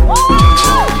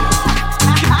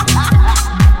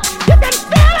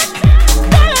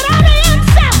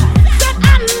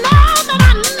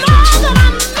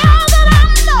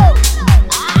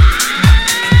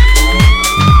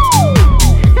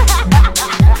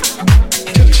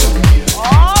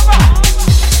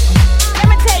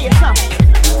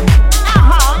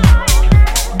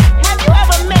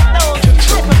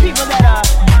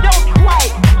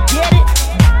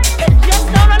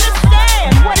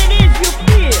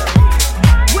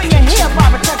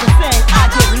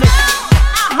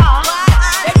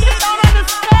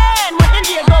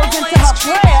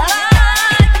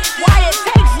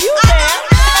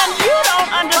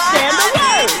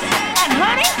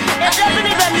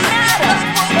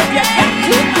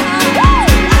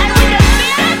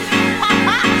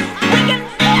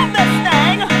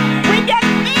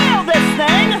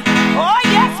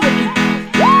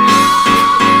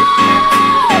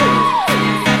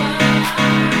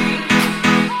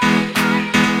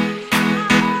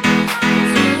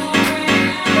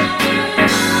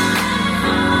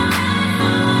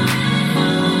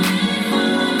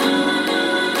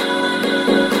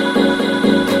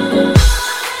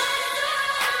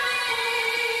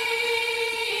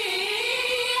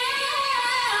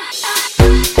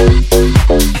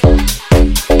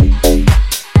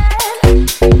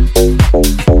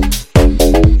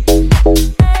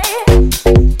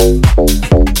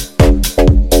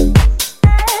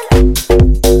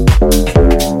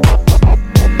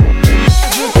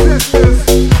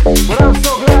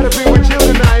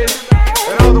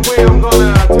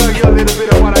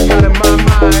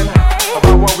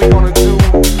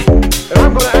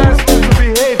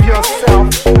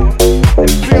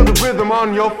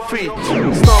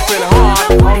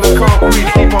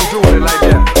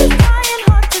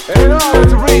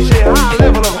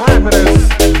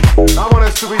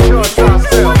 to rejoice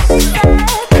ourselves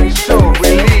and show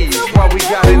release what we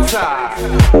got inside.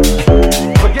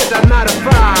 Forget that 9 to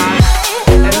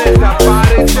 5 and let that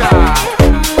body jive.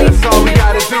 That's all we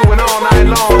gotta do and all night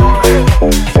long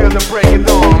till the break of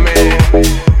dawn, man.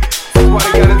 That's what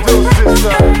you gotta do,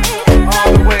 sister.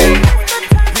 All the way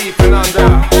deep and under,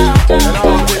 and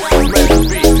all this is meant to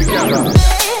be together.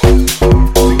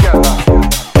 Together.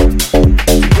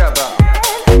 Together.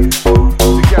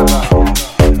 Together.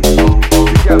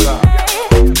 Together.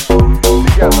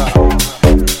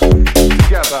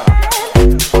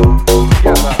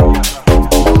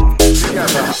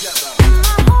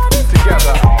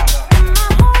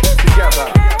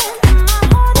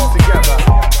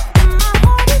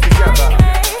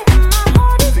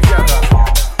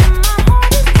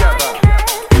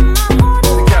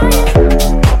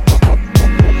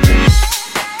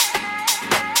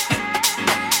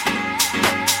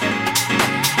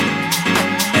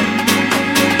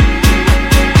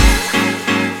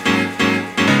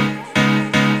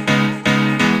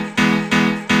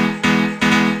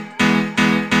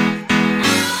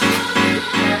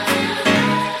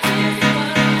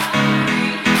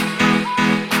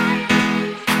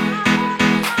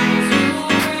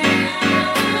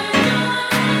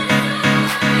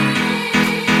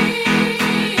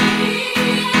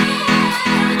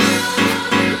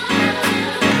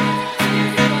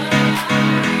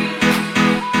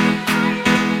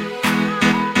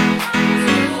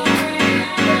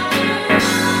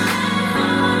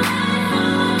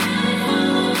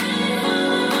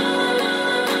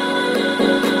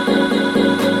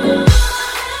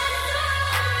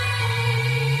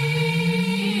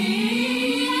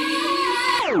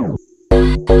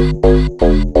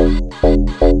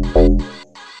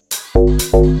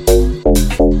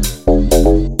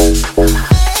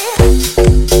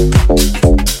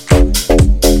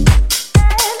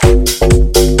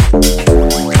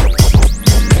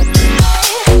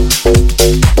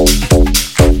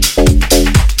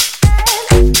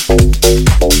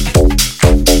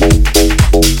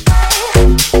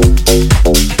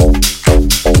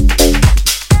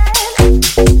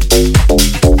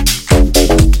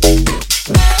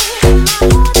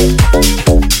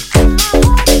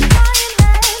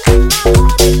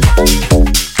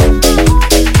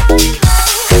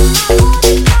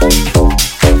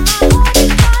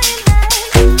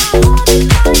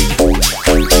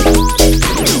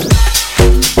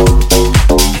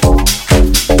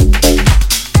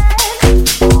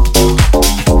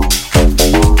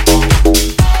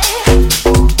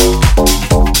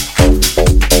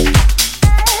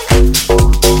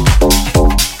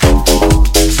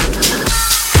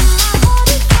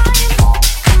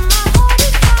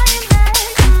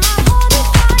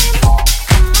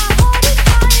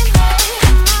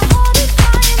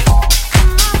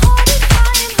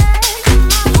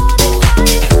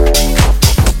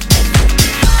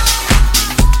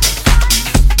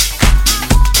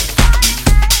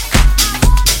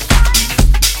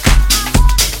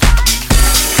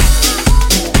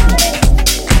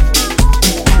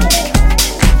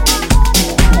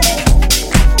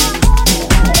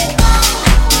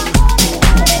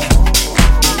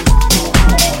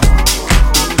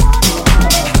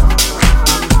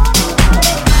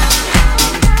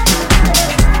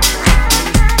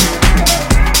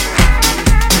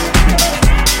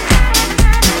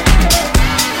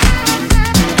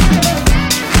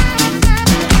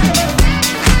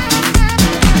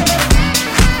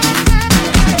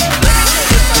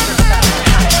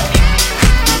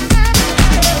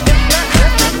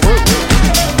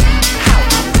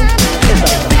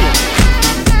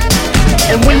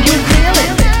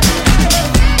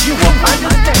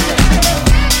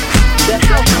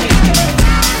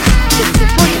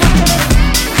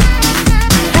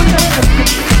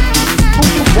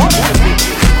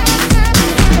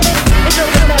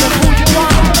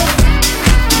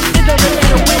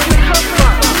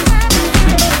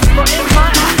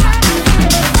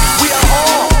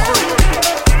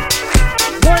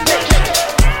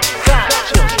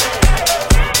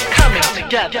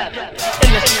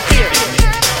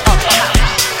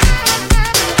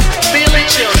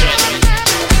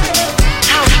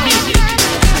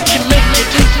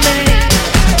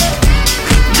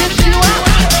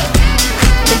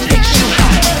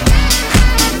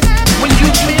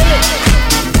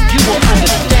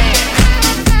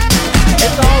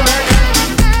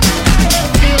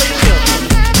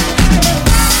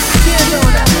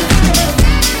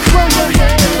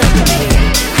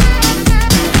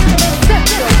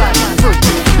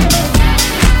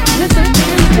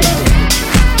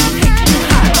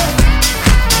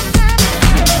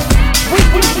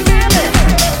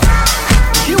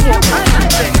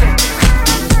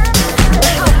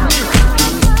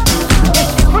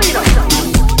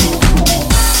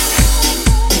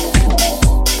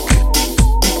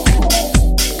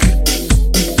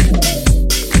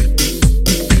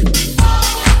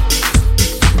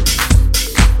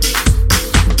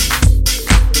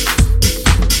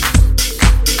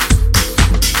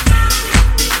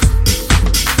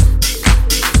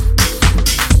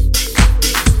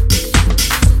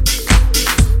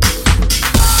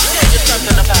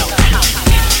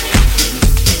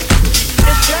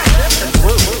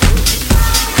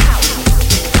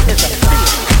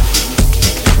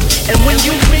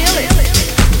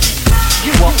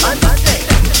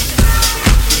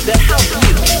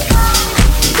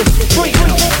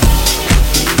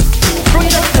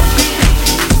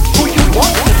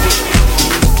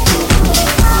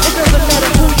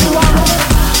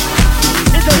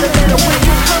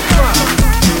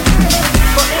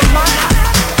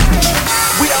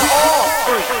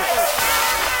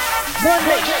 One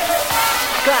nation,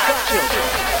 God's children,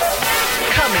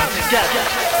 coming together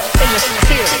in the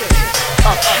spirit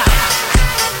of house.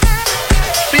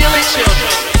 Feel it,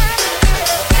 children.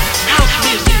 House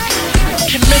music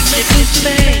can make you do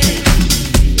things,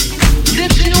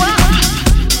 lifts you up,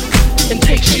 and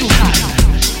takes you high.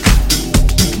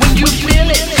 When you feel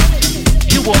it,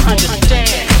 you will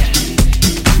understand.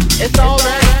 It's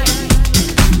alright.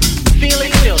 Feel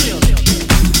it, children.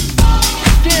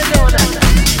 Stand on up.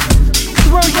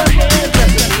 Throw your hands up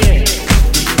in the air.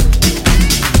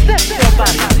 Set your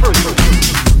body free.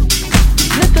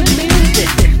 Let the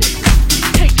music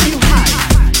take you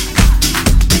high.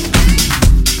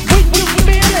 When you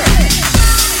feel it,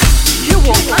 you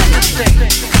will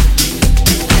understand.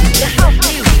 The house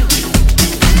music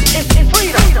is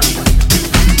freedom.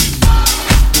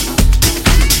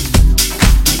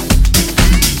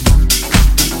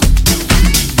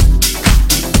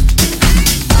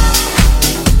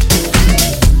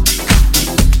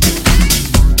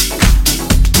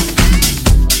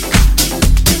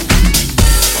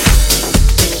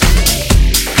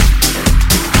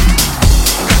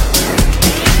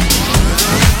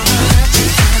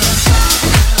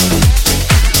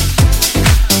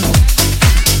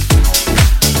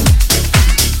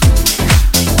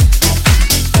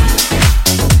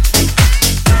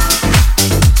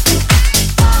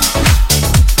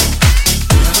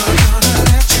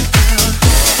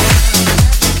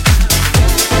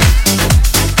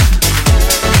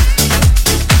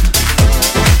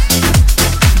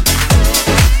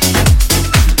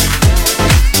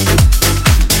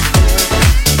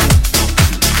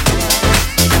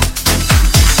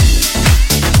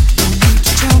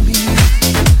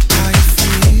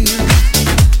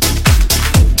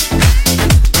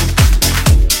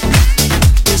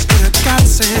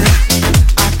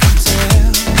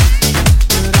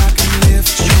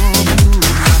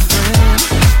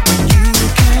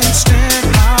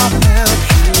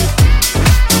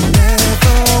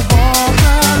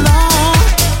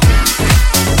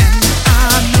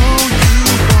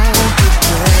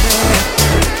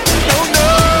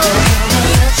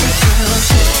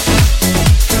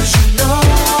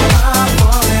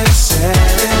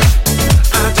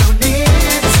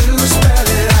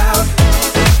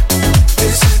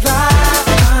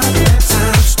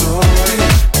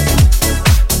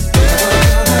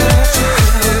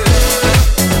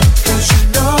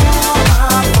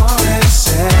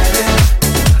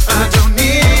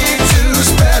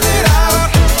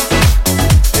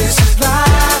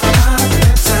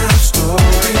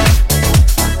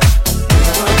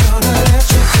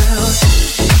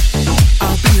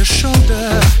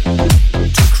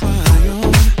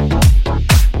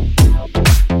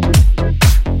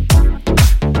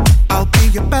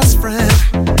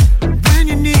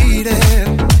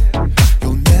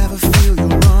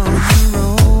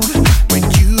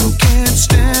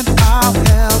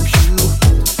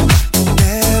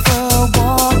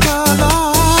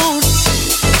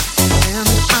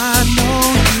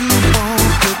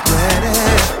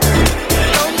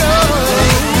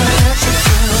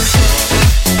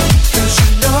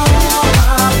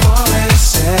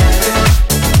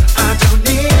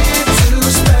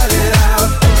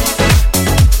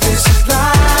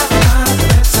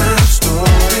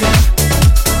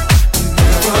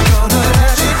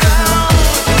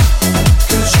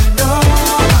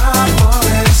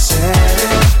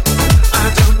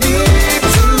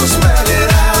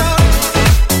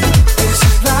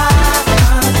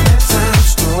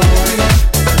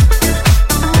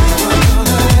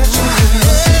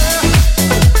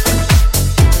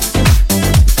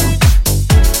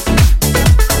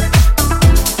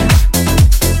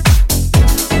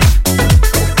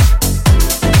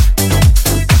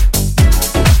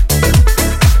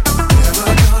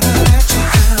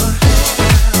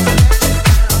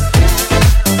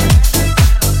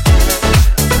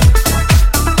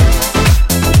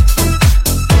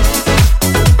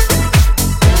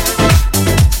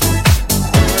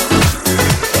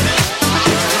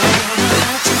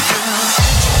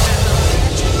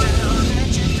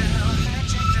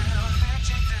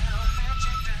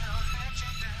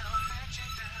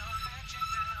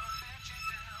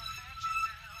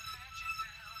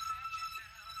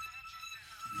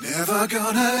 Never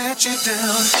gonna let you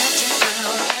down.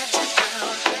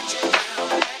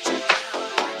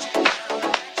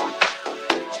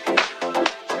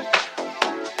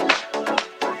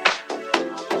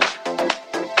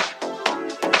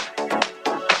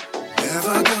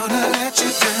 Never gonna let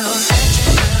you down.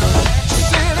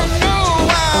 Said I know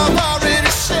I've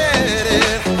already said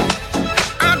it.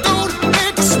 I don't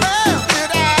need to spell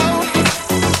it out.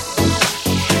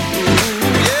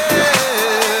 Yeah.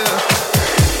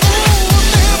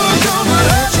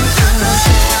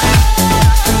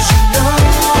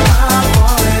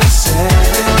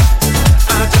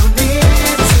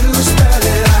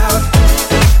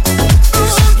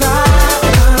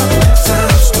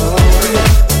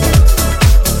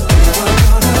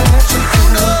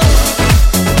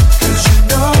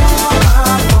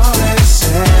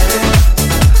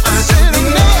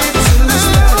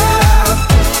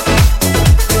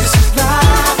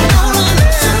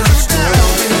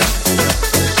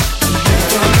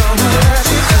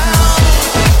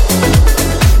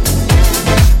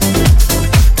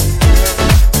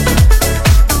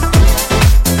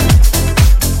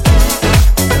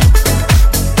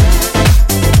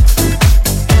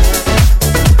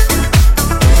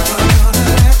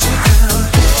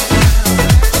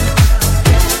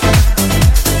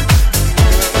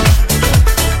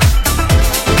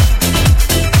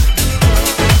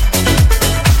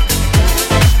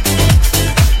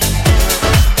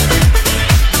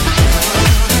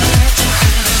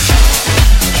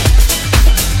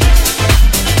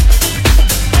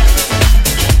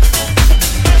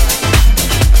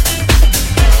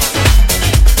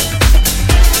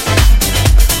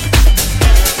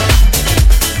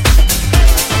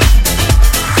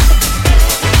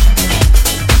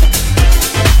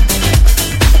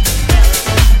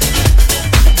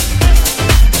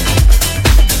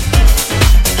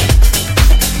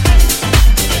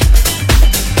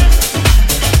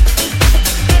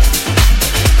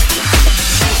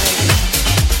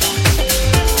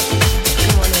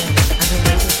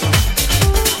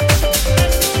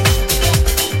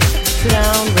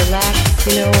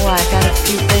 You know, I got a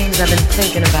few things I've been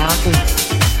thinking about, and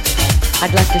I'd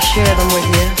like to share them with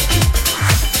you.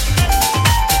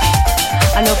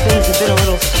 I know things have been a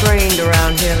little strained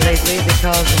around here lately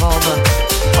because of all the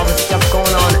stuff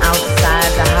going on outside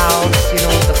the house, you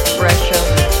know, the pressure,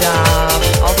 the job,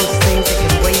 all those things that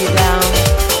can weigh you down.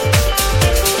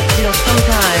 You know,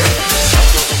 sometimes,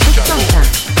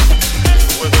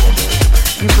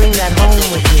 you bring that home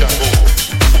with you.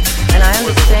 And I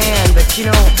understand, but you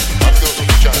know,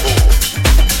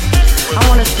 I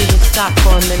want us to just stop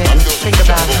for a minute and think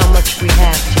about how much we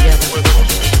have together.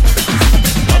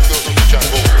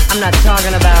 I'm not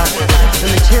talking about the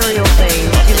material things,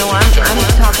 you know, I'm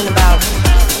talking about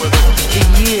the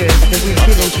years that we've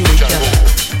given to each other.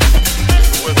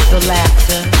 The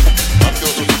laughter,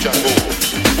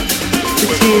 the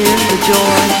tears, the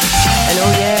joy, and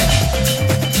oh yeah,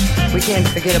 we can't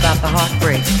forget about the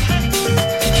heartbreak.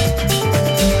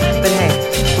 But hey,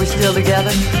 we're still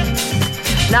together.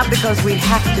 Not because we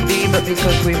have to be, but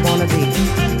because we want to be.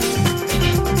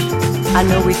 I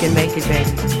know we can make it, baby.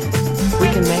 We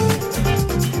can make it.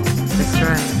 That's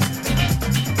right.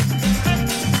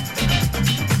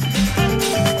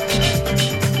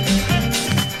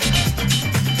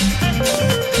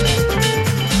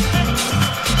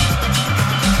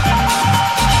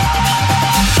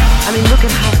 I mean, look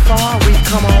at how far we've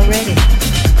come already.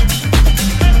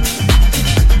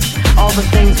 All the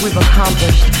things we've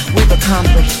accomplished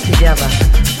together.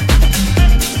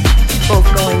 Both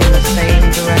going in the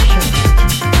same direction,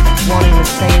 wanting the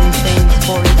same things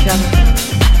for each other.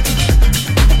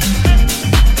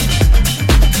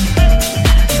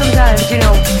 Sometimes, you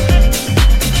know,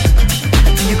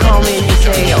 you call me and you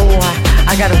say, oh,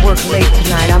 I gotta work late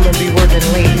tonight, I'm gonna be working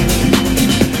late.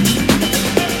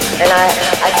 And I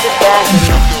sit back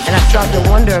and I start to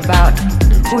wonder about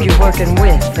who you're working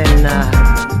with and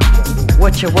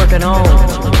what you're working on.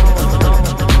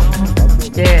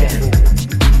 Yeah.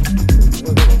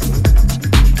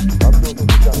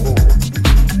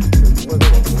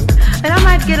 And I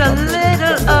might get a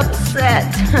little upset,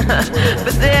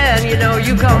 but then, you know,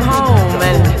 you come home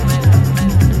and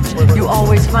you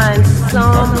always find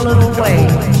some little way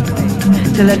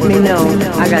to let me know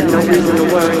I got no reason to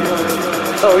worry.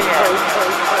 Oh yeah.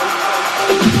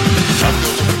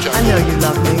 I know you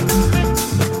love me.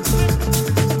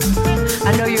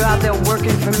 I know you're out there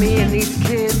working for me and these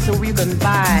kids so we can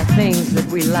buy things that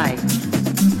we like.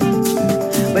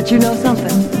 But you know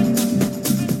something?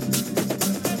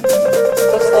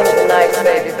 Those things are nice,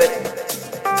 baby, but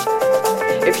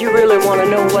if you really want to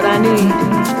know what I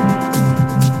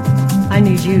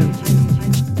need you.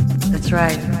 That's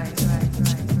right.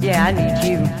 Yeah, I need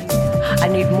you. I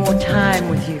need more time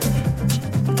with you.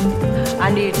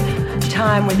 I need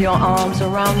time with your arms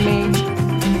around me.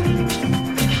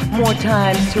 More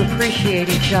times to appreciate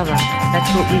each other. That's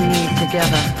what we need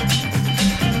together.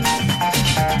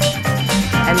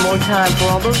 And more time for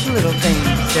all those little things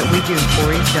that we do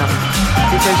for each other.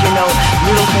 Because you know,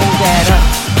 little things add up.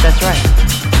 That's right.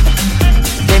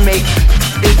 They make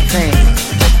big things.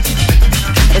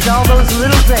 It's all those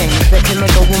little things that can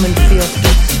make a woman feel so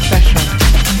special,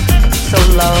 so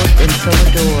loved and so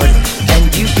adored. And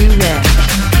you do that.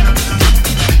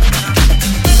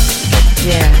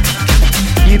 Yeah.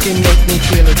 You can make me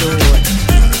feel adored.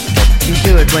 You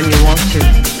do it when you want to.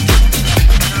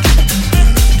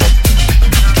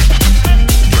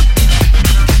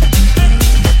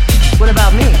 What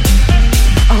about me?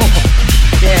 Oh,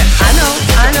 yeah, I know,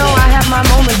 I have my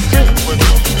moments too.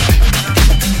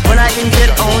 When I can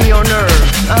get on your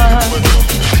nerves.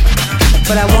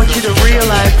 But I want you to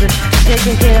realize that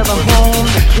taking care of the home,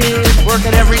 the kids,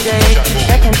 working every day,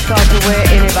 that can start to wear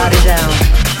anybody down.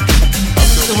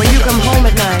 So when you come home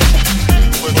at night,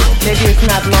 maybe it's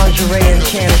not lingerie and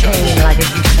champagne like it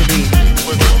used to be.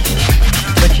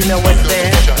 But you know what's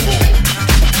there?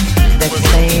 That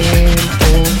same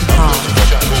old heart,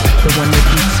 the one that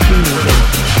keeps feeling.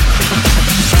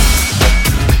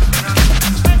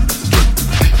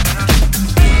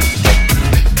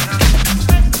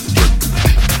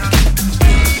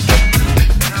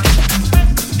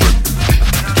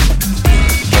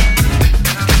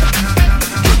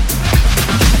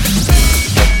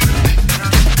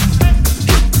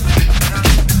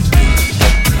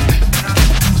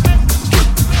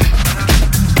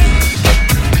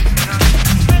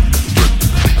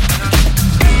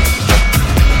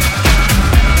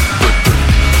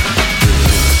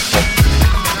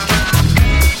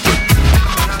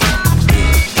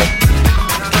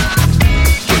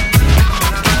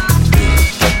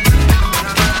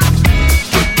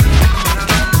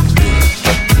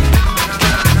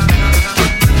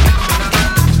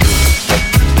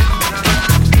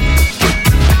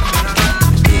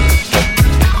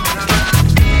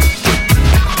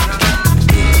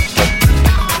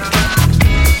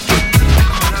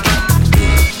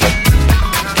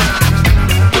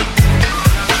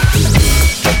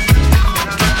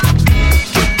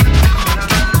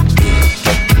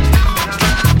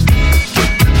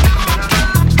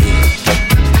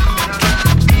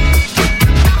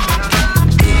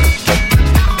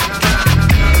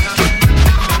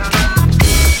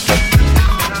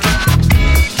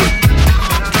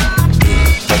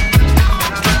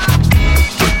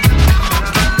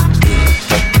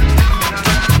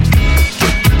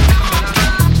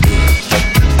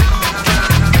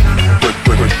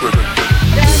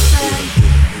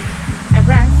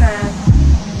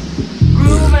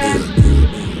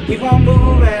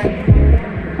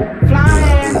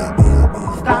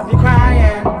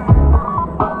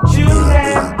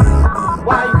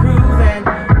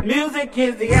 Music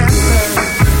is the answer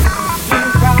to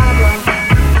the problem.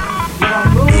 Keep on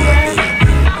moving,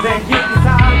 then keep the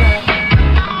silence.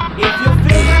 If you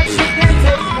feel that you can't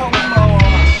take no more,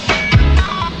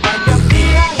 and your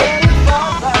feet are headed for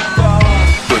the door,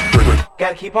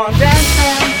 gotta keep on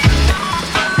dancing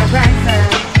and prancing,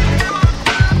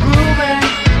 grooving,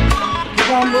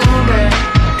 keep on moving,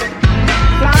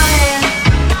 flying,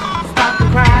 stop the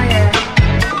crying,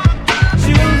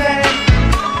 choosing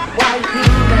while you're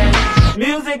grooving.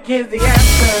 Music is the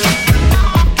answer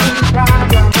to the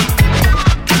problem.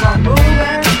 Keep on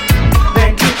moving,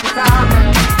 then keep the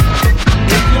silence.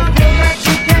 If you feel that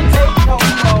you can't take no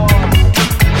more,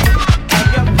 and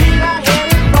your feet are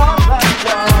headed for the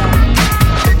door,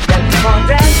 gotta keep on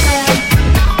dancing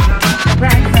and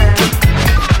prancing,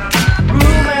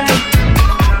 grooving,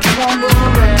 keep on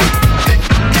moving,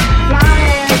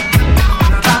 flying,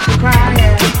 stop the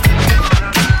crying,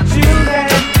 choosing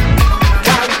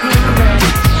while you're grooving.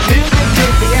 Music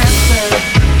is the answer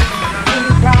to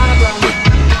the problem.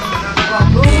 Keep on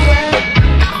moving,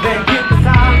 then keep the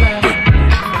silence.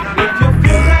 If you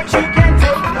feel that you can't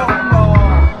take no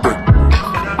more,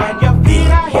 and your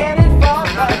feet are headed for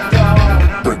the door,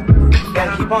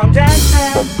 gotta keep on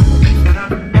dancing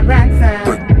and prancing,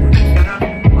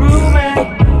 grooving,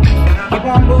 keep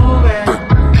on moving,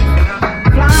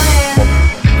 flying,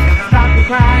 stop the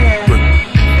crying,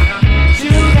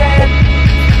 choosing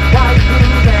while you're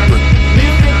grooving.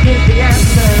 Music is the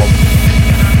answer.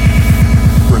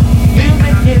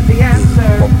 Music is the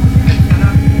answer.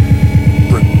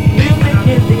 Music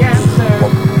is the answer.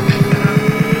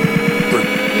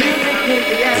 Music is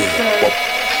the answer.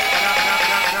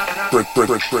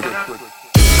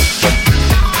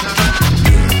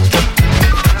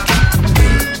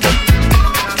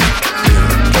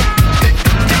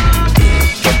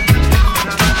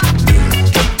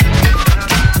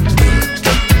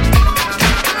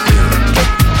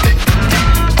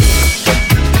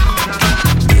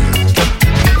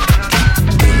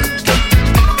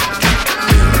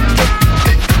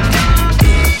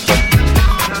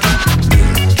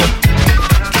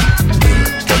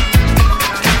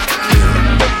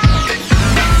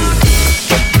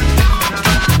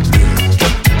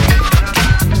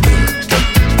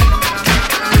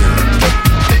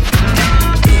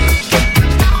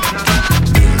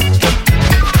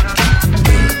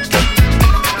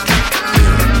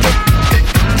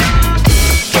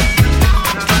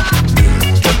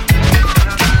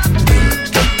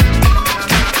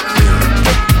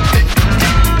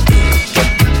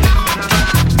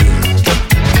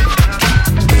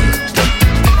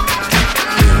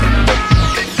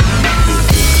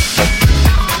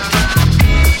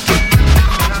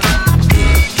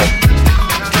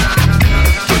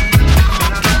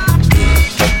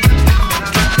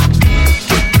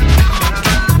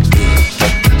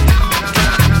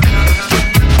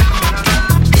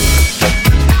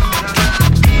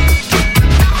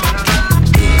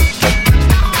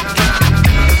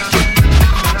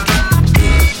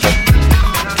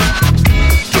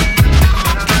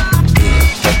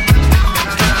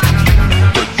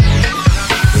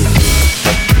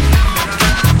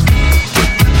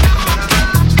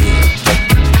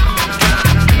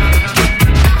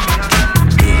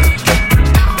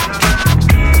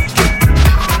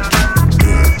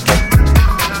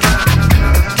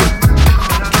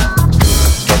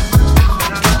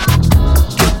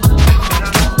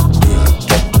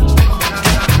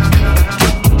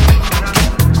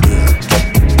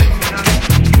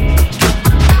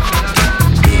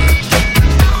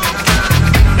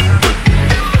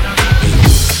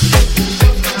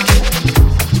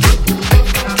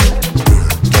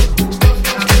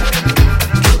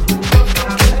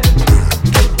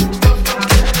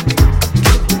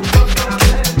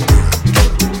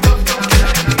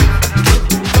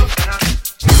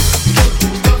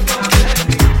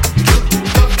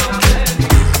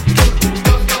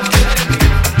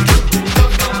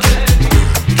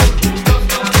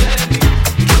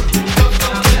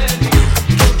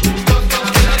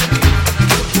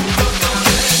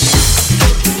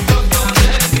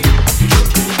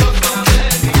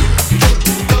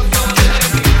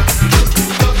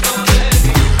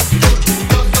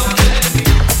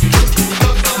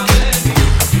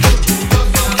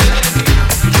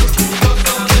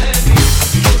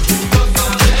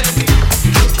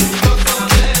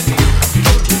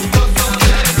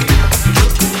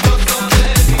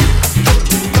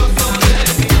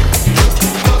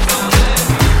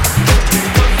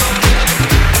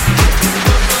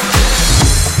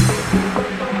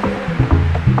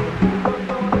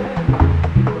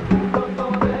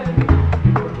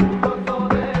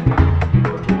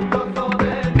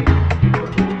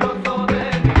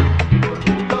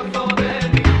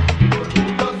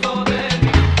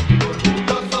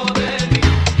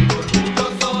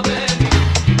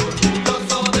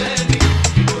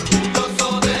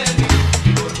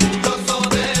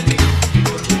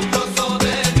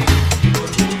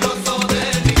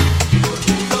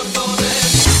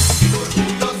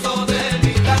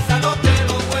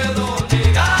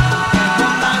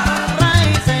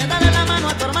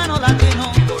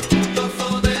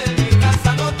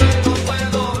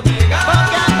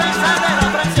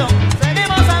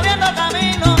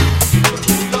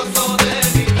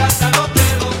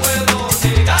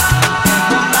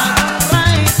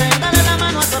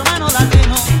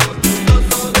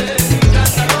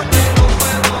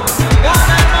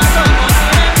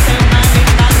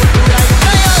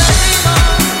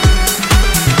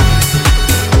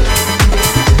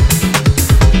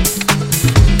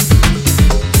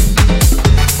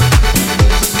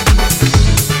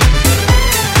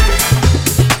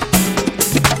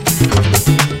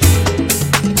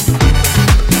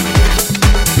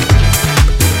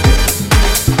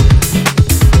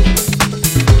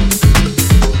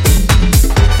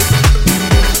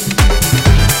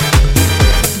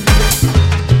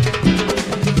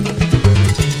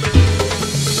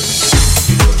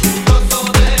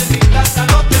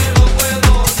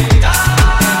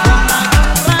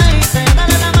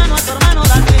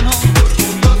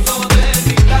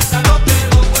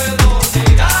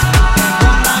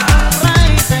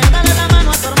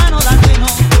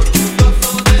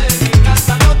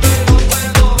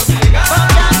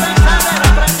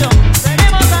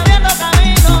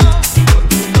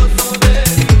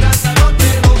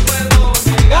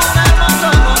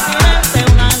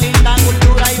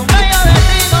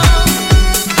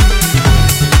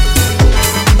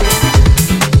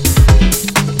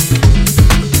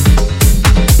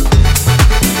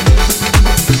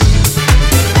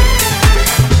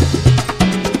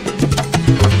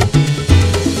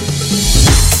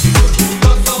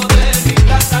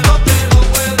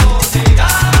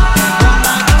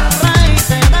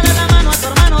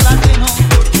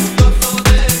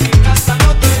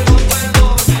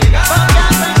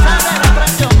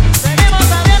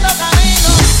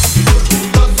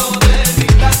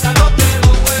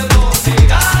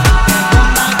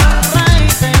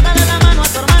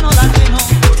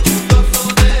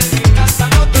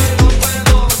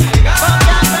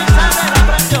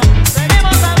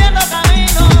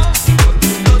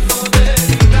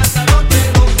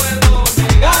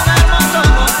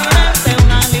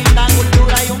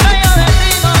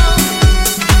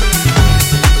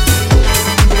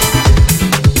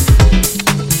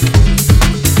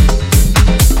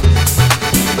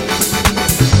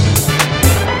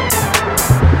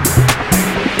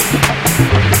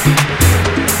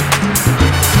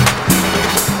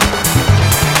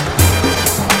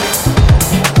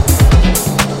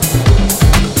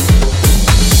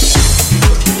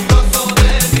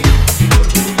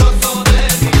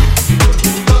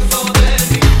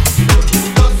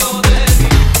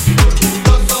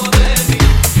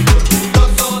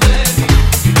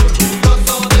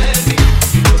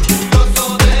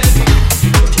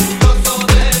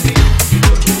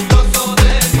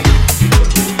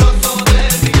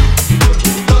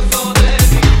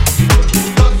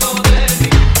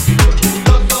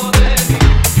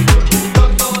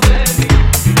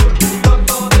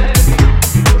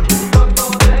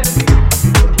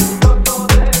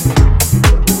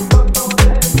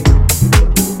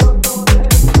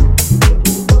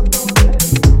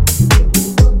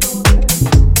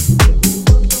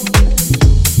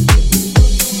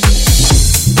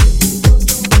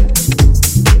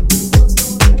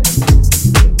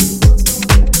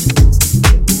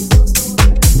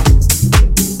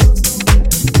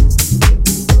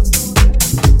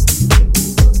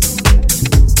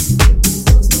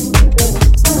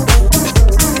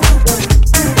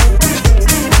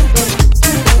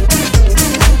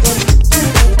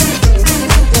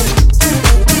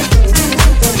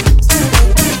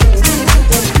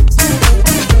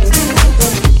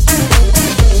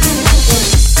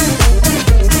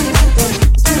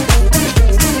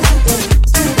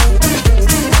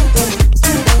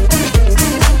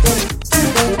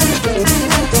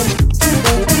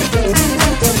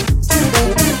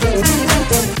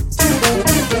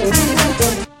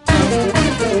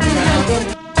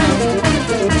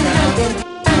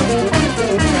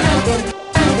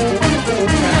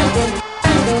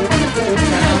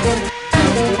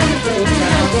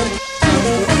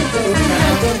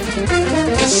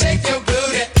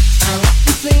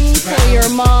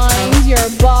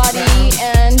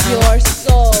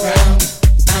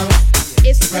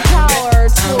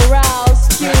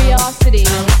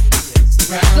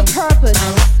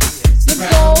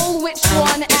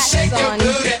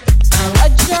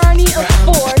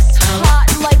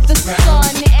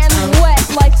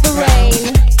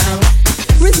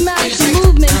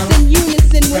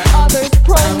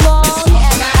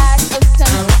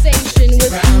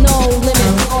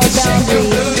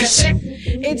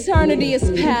 Eternity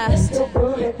is past,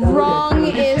 wrong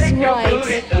is right.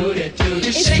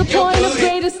 It's the point of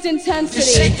greatest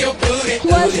intensity,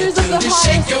 pleasures of the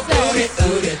highest sense,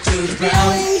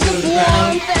 feelings of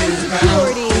warmth and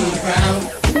security,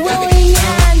 willing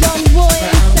and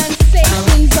unwilling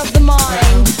sensations of the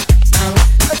mind,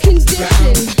 a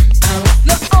condition,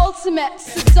 the ultimate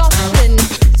seduction,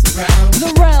 the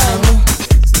realm.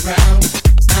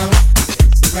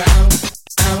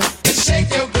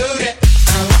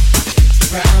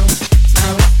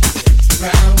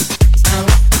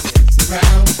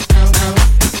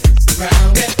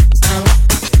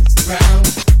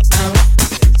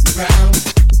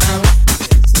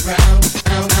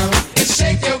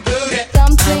 Shake your booty.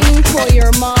 Something for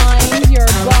your mind, your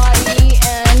body,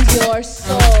 and your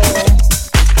soul.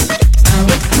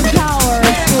 It's the power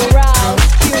to arouse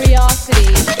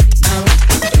curiosity,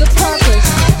 the purpose,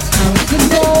 the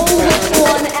goal which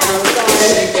one acts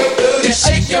on.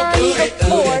 A journey of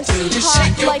force,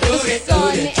 hot like the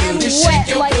sun and wet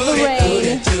like the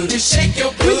rain.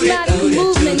 Rhythmic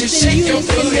movements in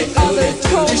unison with others,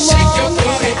 prolong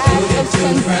an act of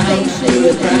sensation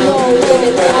with no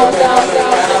limits or bounds.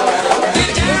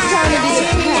 Eternity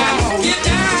is past,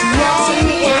 wrong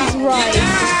is right.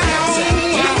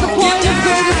 It's the point of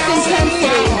greatest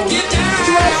intensity,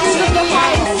 pleasures of the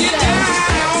highest sense,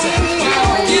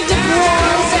 feelings of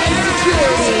warmth and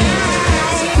security,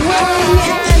 willing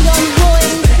and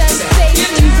unwilling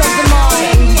sensations of the mind,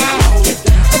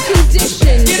 a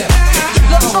condition,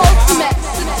 the ultimate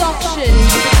seduction,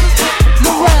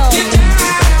 the realm.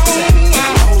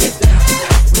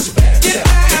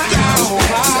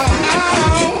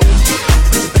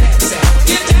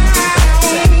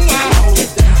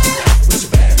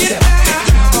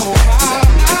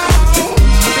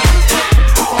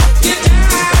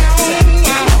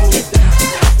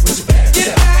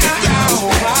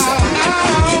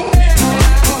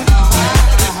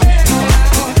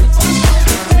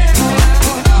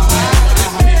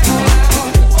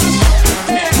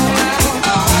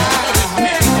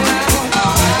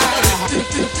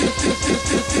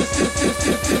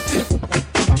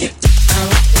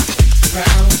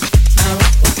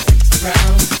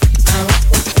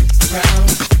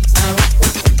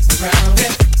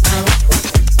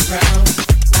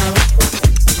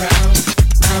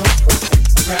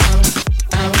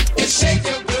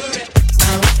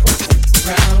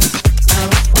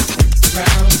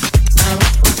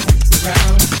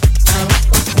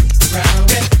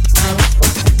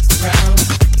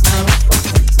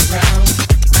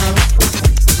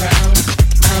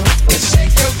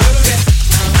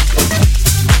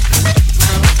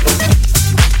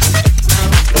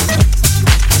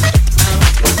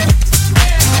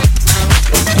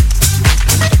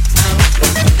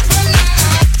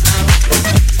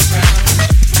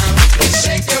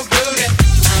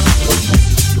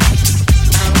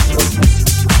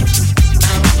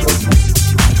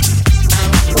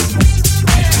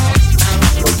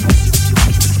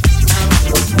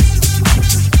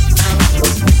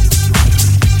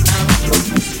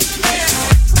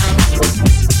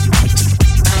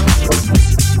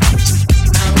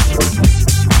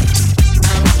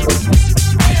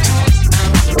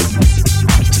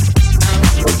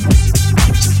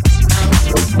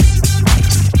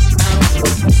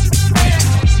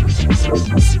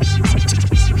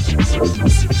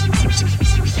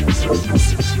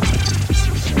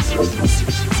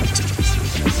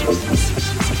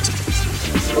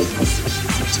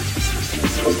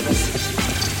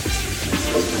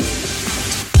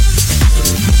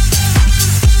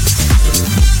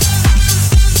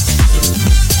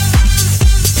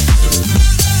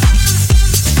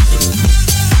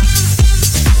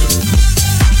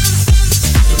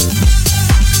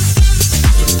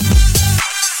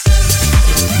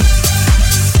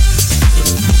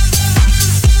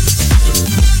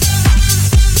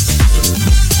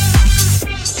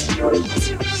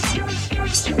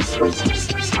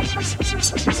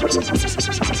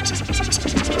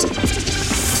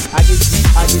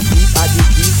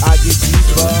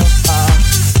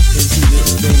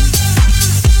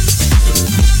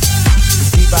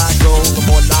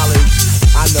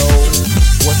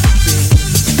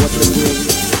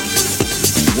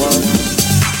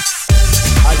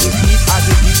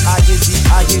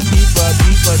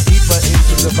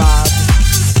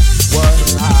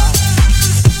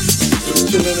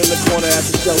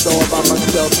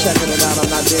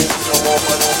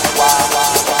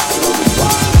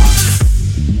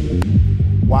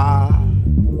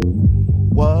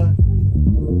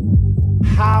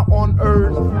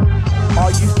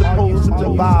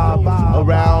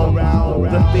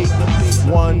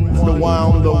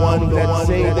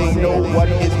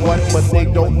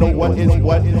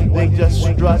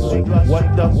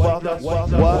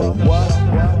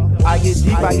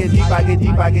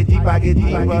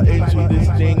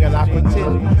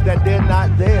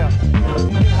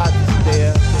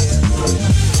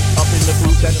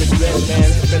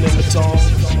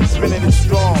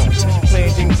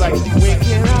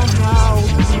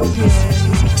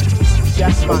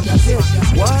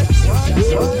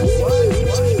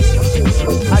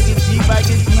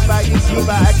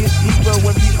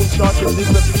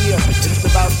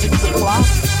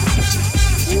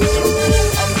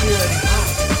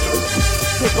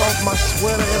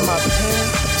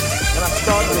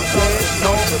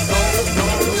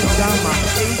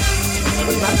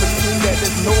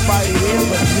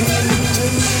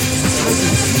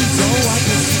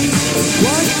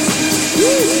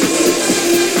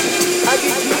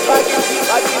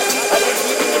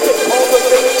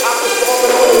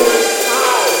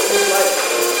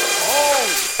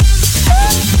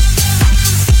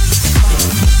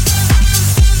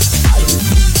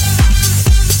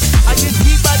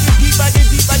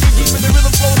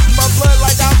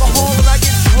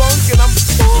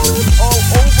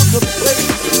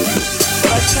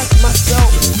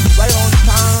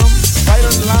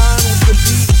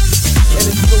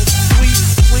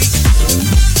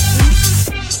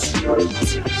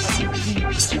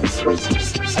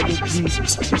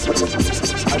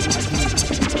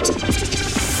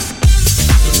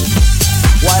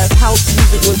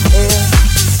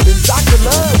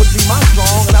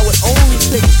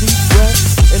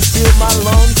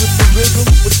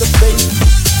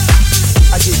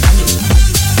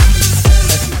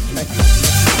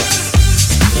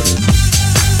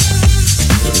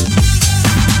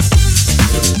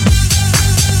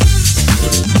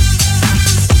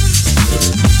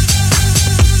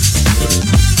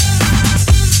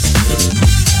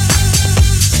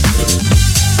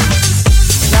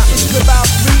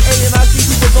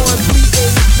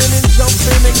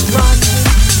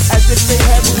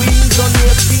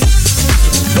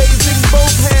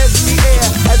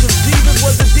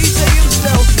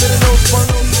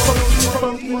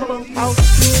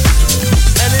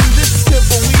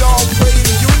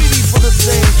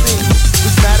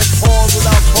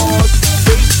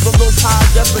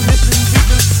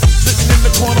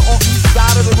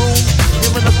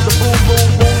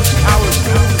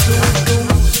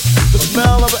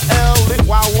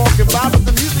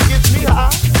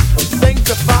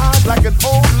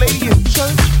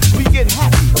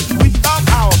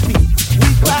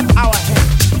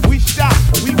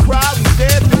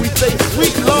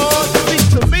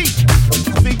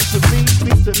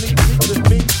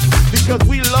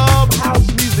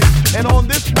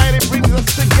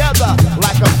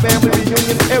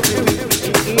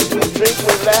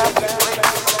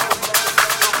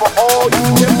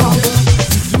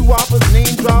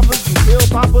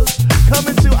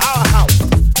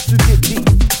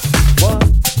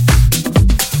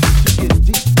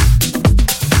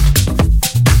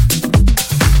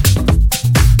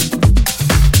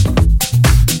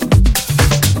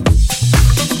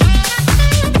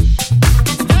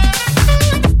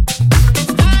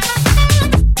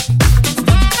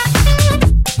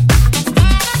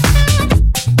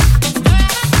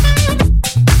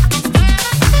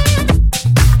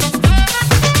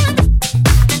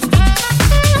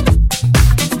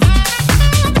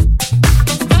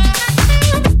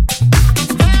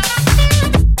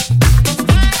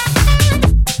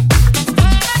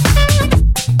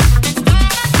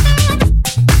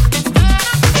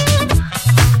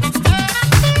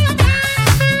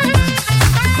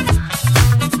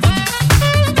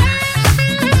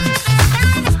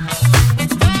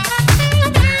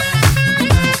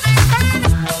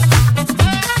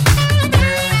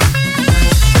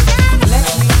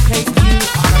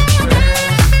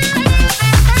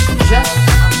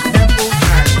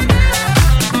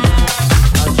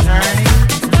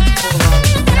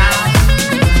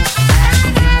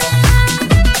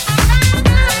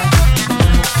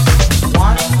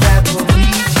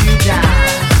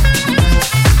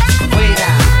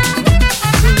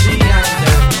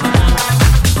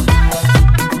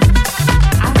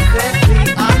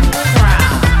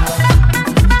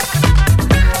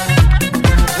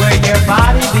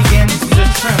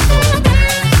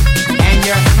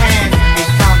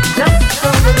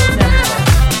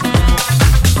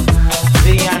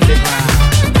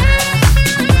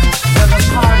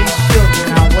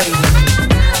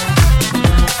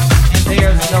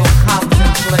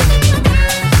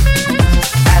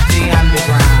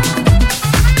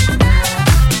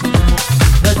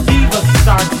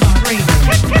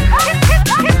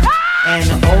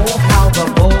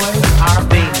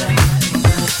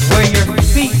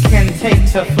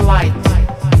 into flight,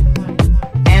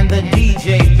 and the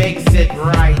DJ makes it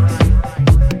right.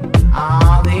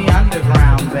 Ah, the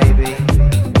underground, baby.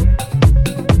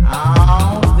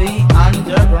 Ah, the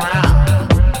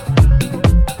underground.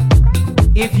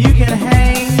 If you can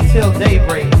hang till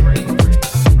daybreak,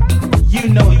 you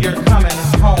know you're coming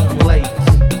home late.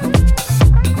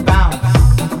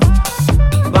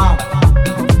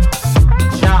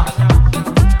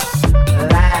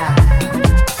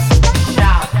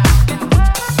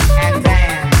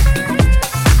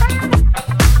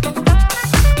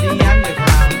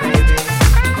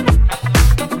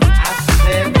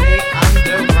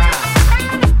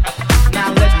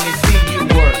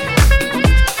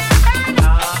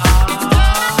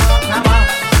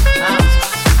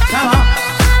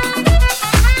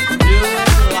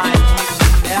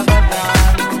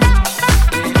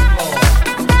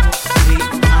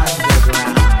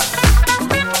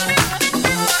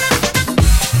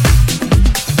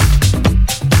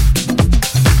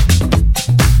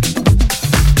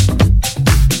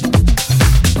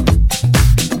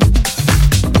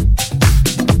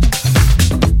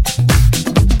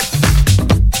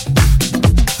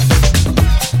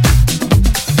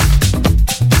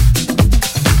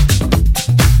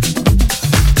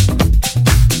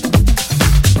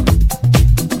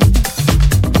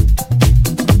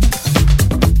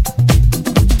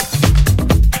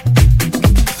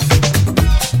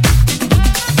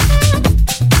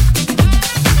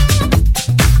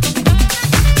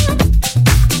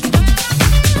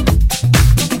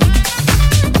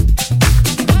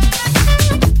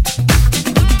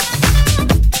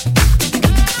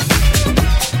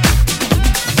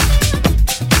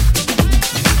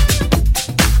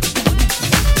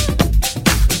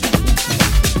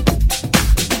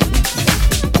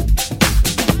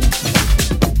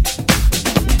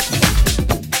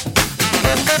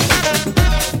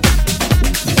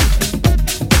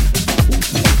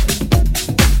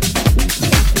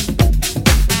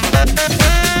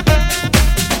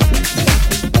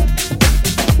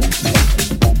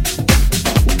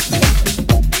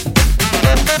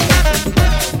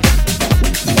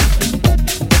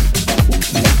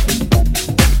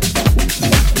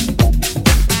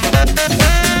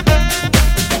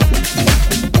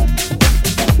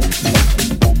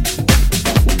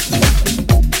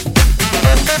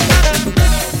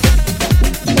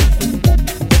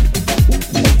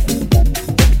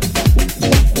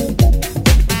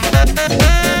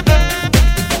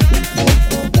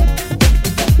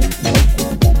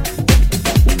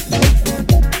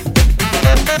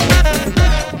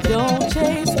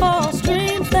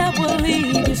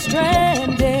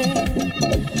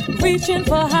 Reaching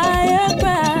for higher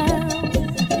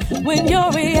ground. When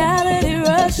your reality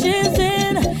rushes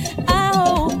in, I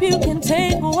hope you can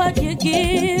take what you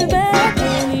give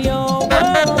and your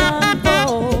world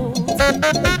unfolds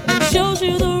and shows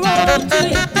you the road to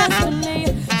your destiny,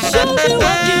 shows you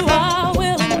what you are,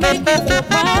 will it make you feel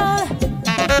proud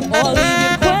or leave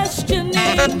you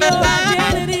questioning your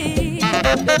identity?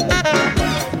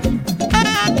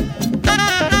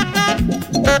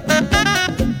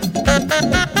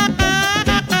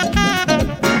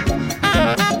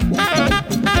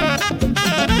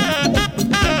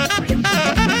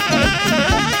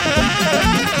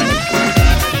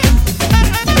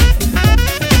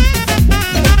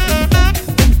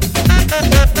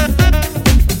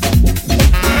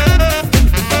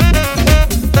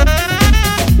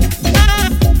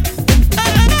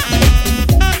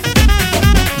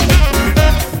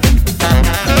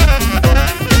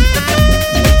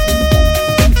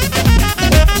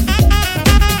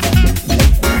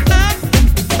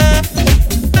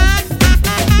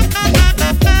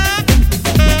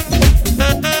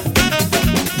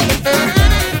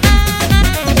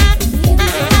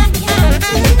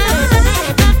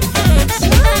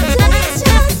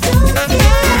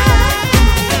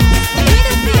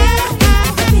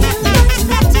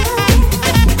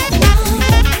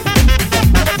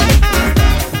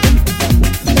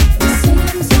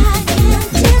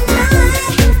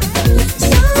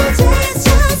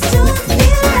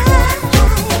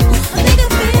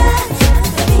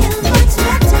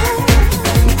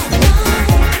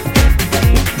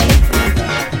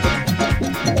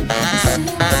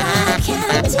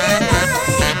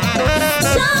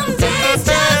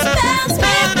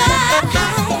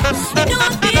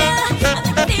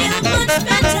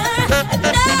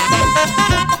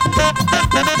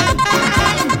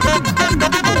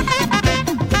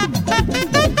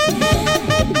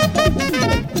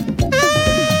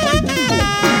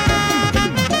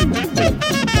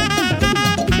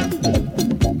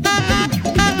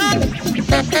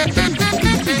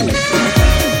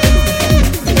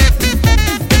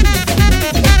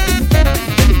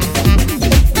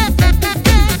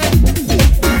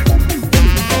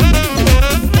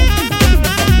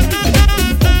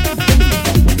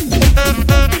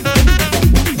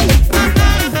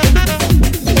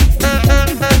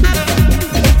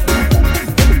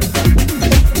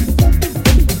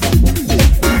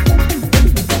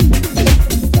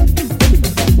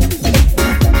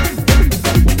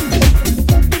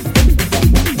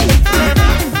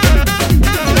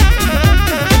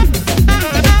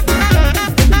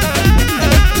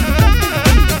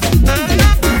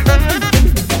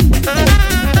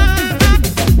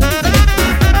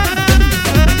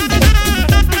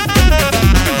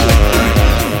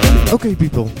 Okay,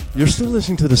 people, you're still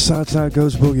listening to the Southside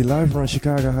Goes Boogie live on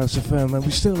Chicago House FM, and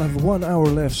we still have 1 hour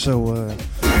left, so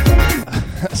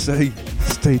say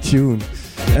stay tuned.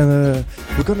 And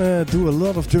we're gonna do a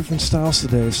lot of different styles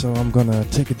today, so I'm gonna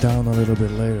take it down a little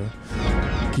bit later.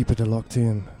 Keep it locked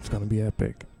in. It's gonna be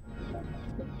epic.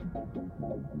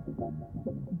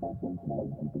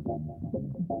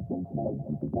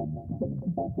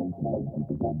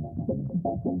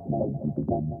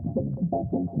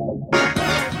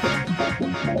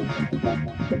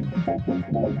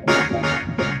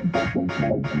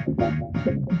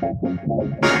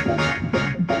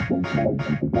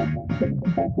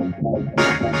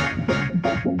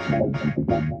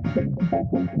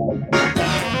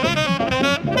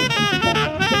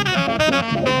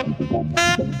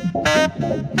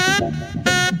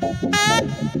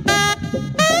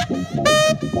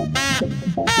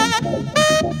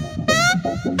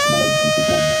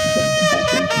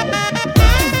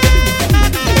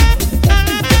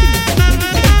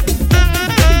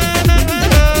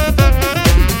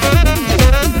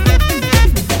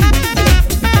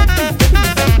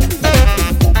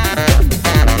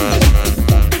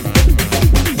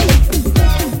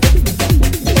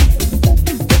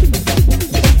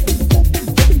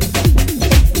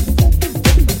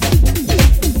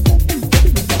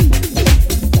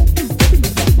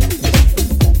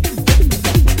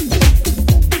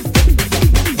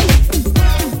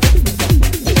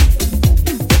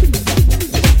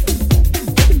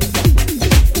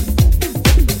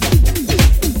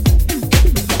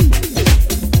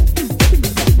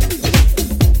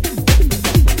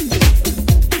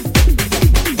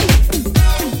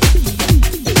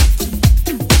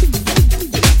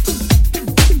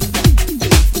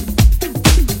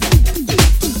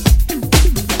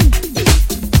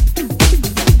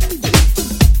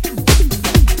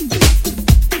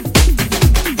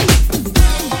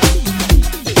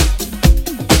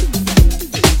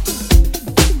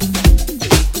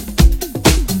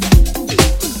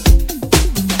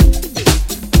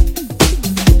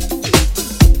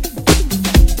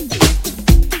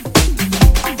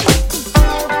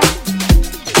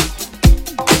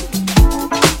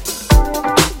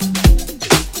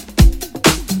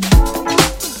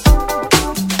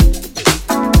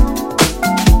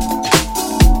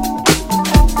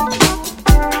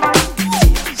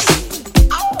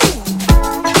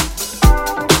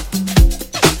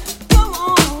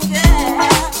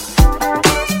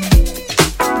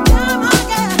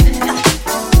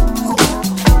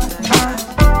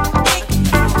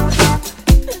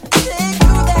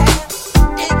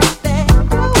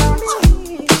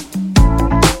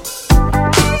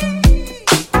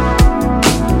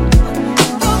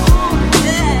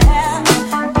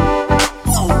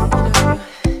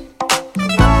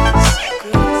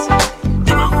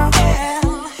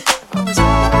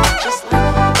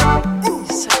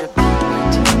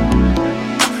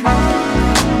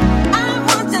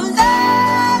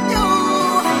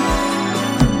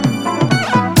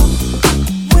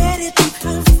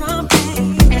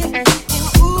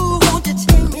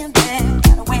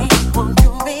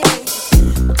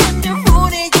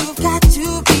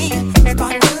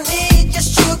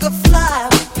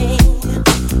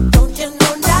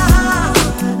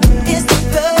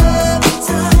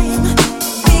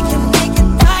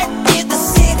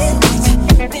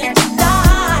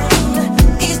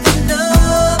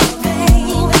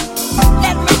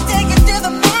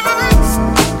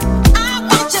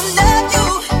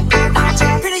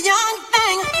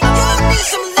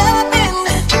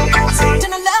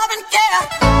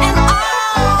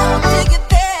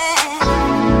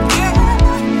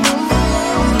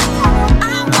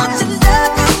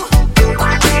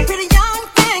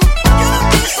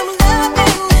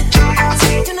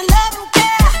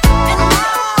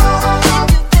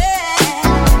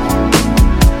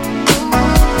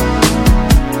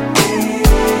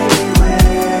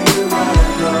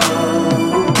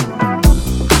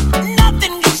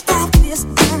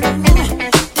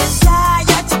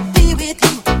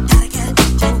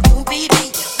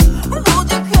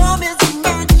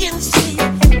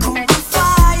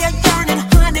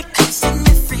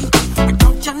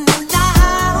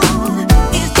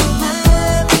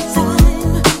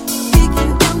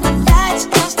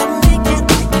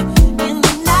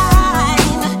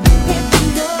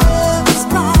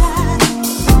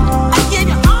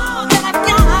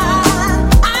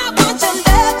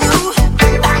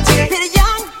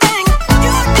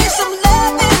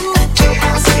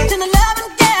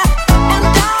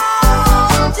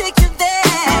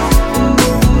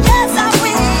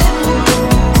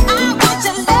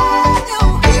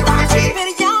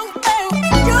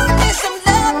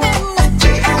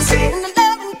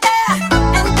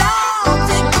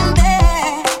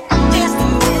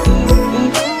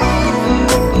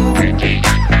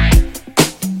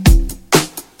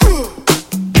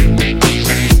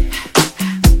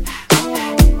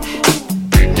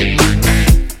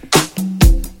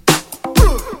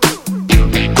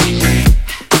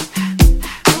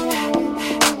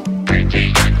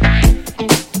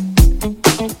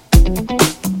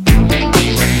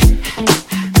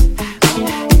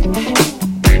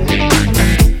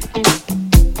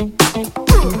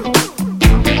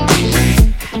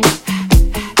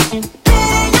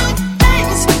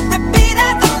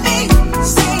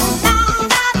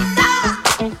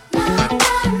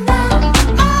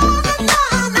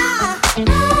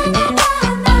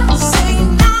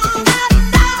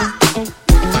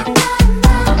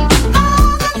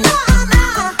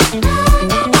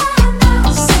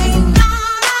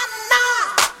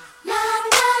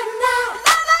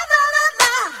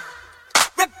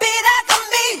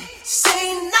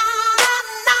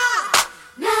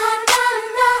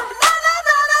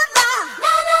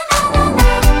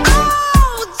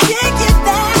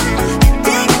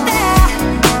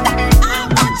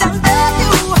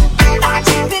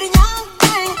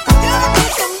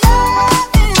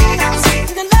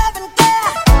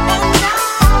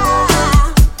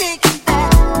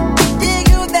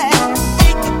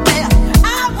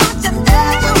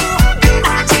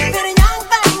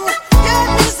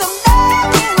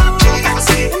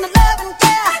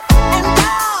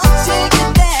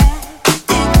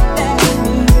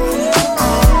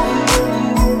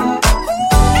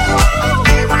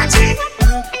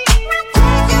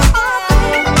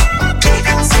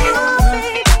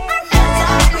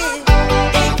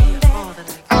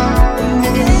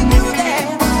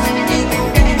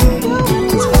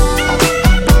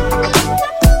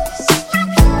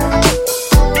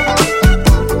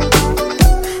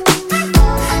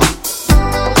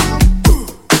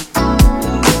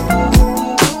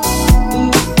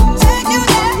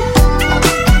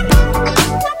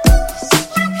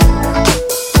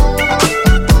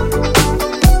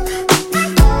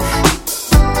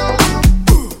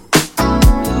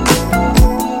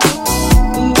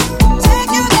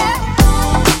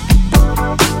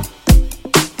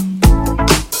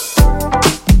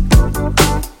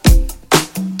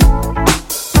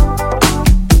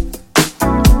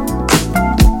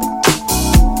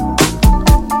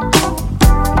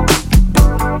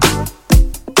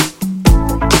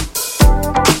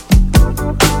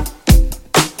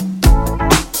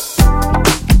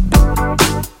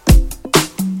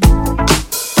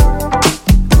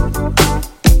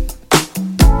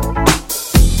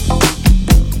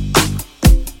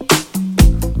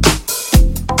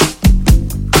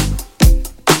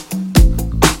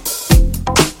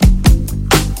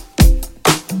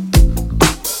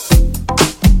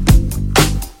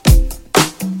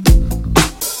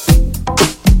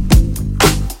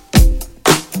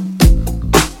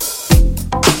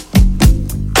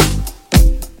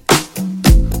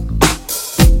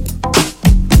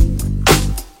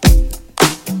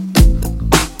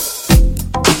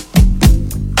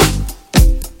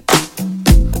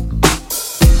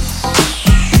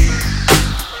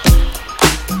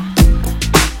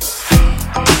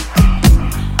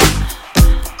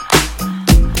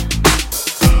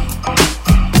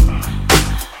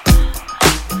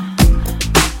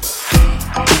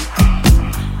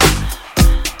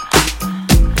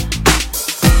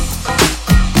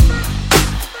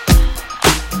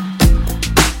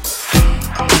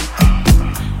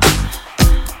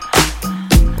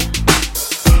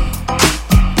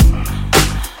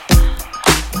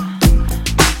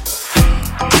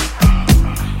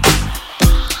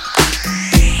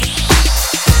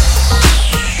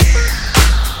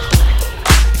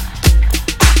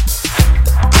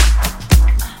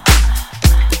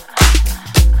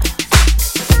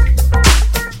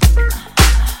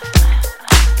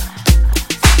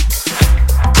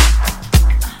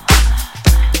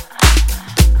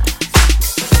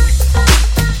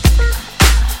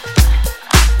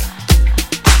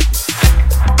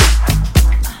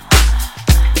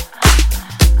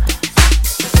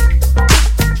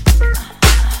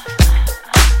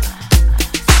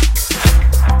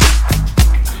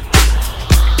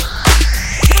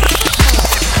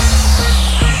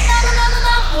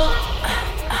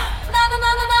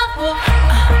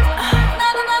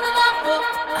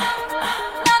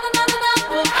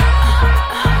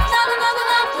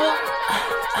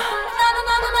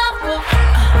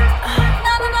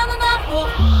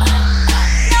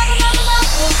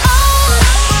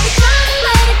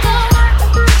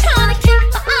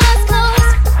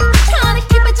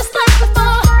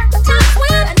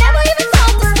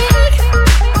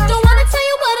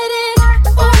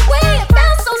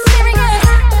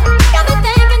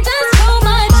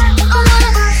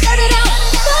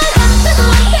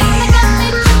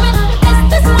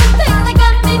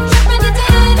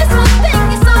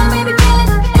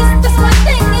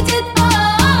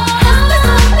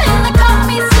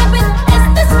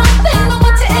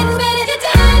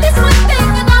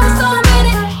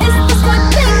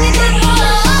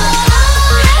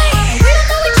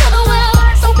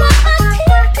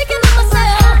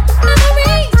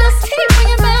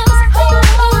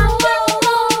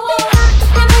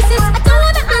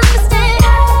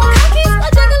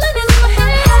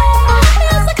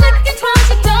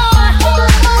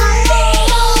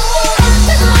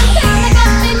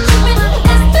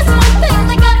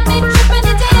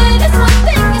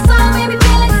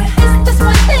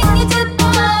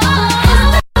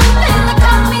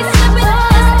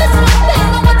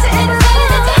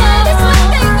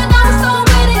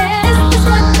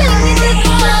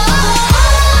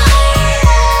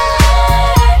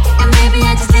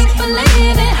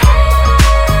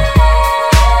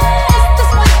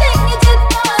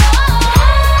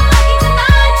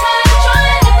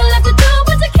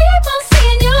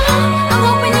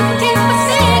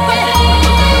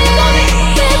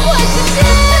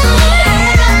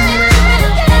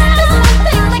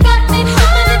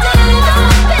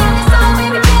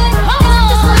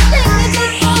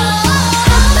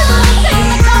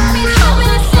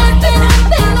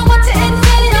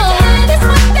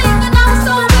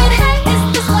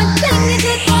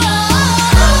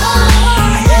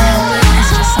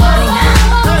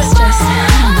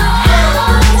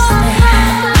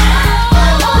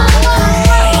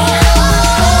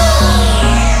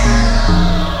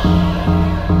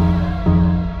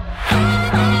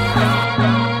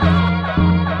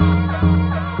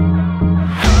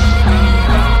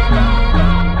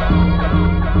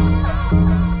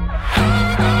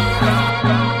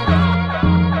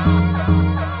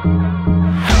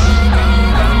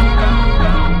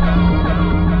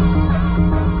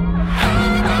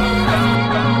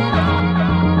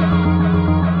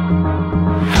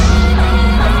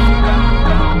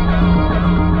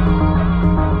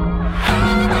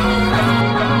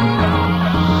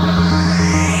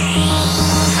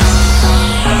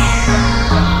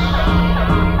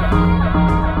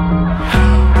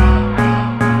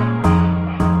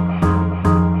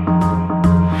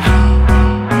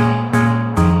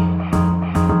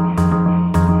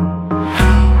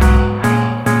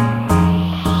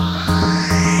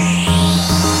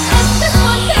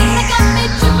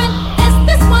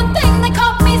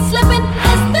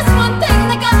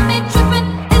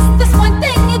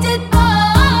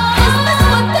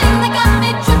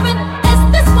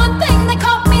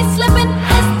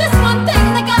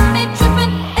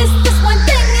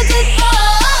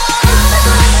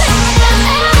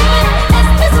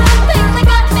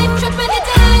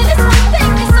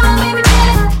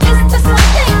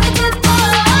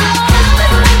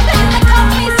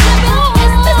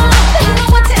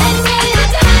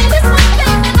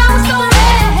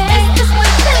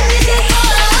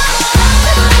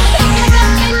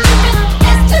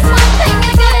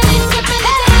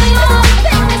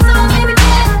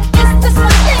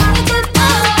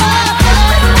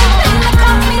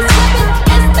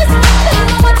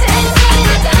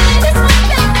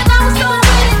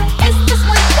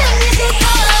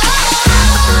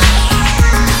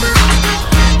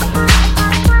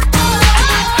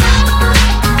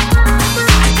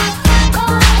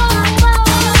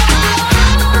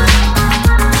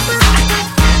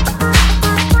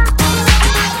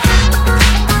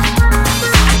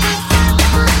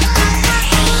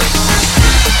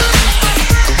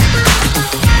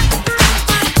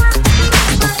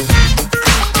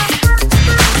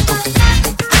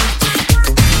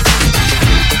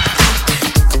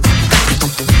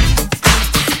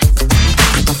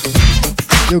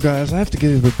 Yo guys, I have to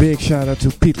give a big shout out to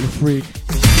Pete LaFreak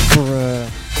for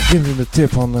giving the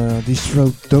tip on these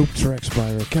dope tracks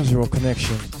by Casual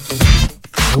Connection.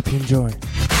 Hope you enjoy.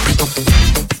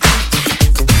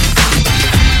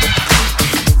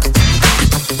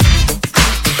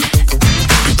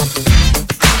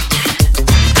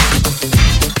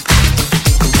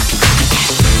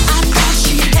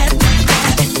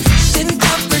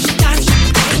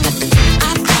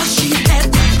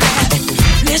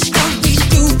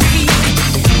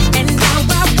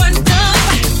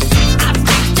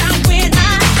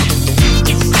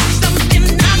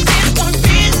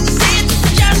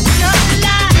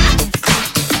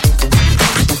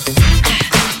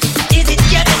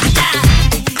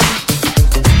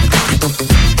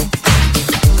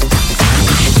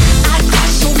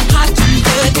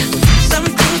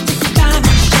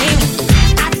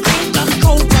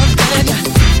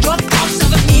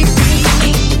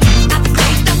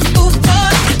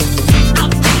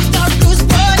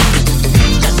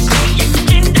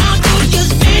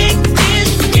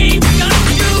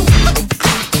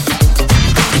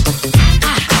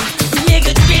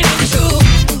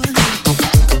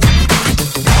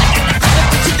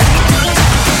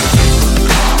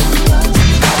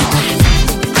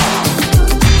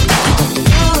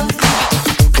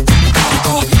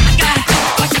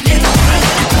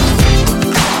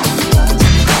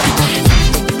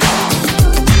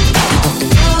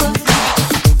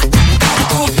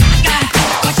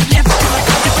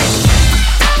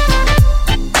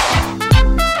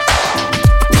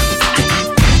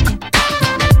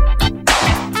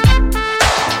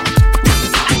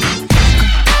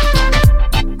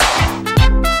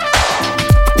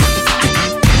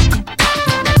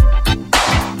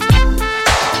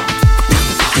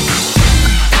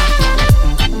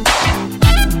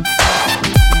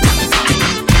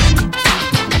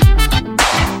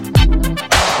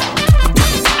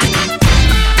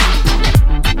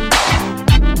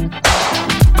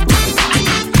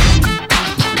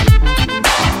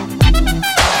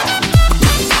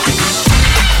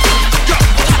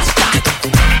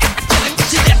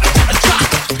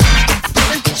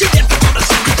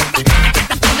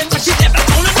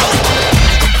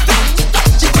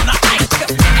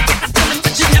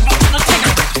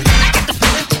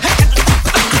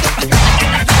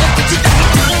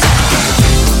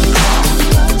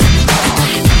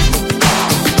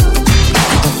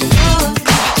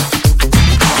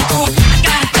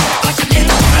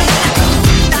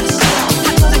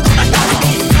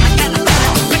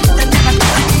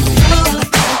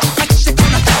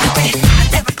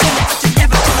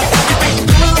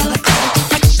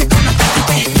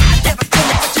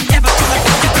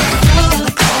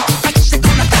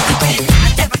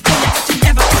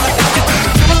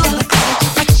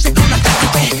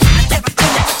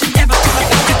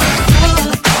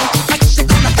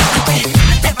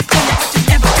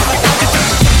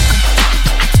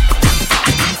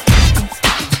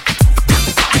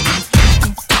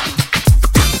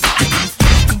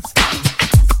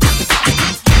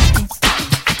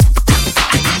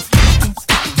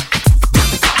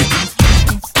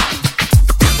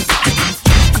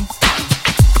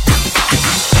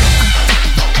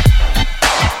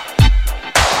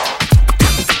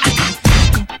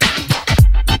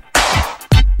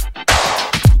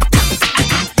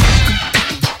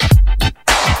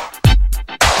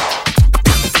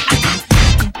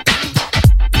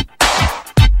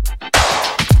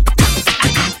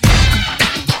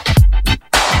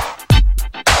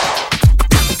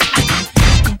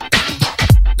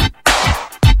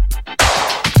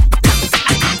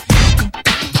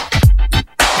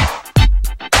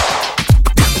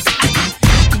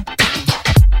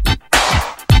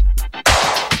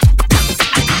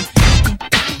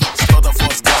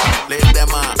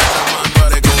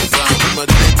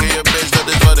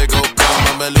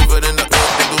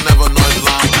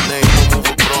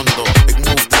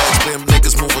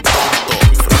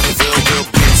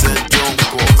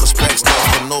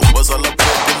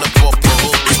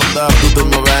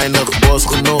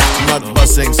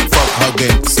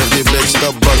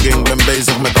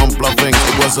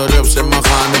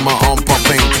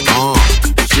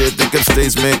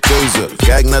 Steeds meer keuze.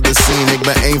 Kijk naar de scene, ik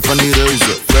ben één van die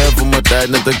reuzen. Ver voor mijn tijd,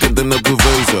 net een kind in de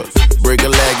couveuse. Break a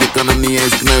leg, je kan hem niet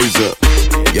eens kneuzen.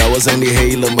 Ja, we zijn die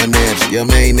hele meneer. Je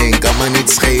mening kan me niet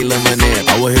schelen, meneer.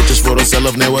 Oude hitjes voor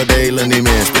onszelf, nee, we delen niet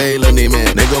meer. Spelen niet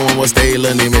meer, nigga, we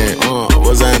stelen niet meer.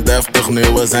 We zijn deftig nu,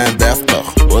 we zijn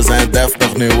deftig. We zijn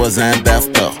deftig nu, we zijn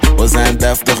deftig. We zijn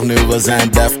deftig nu, we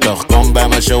zijn deftig. Kom bij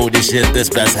mijn show, die shit is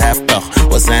best heftig.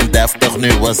 We zijn deftig nu,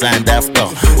 we zijn deftig.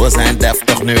 We zijn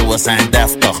deftig nu, we zijn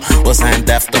deftig. We zijn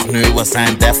deftig nu, we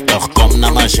zijn deftig. Kom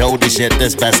naar mijn show, die shit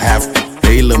is best heftig.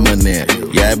 Hele meneer,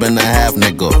 jij bent een half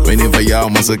nigga. Weet niet van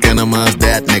jou, maar ze kennen me als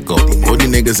that nigga. Hoor die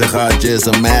niggas zeggen hartje is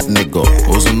een mad nigga.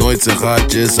 Hoor ze nooit zeggen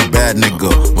hartje is een bad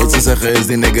nigga. Wat ze zeggen is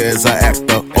die nigga is een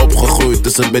echte. Opgegroeid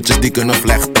tussen bitches die kunnen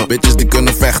vlechten. Bitches die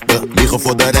kunnen vechten, liegen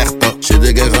voor de rechter. Shit,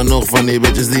 ik heb genoeg van die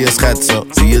bitches die je schetsen.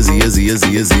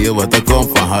 Zie je wat er komt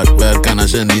van hard werken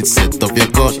als je niet zit op je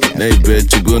kot. Nee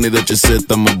bitch, ik wil niet dat je zit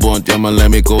aan mijn bond. Ja, maar let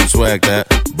me cold swag that.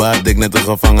 Baard ik net een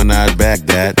gevangene uit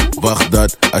Baghdad. Wacht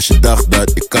dat, als je dacht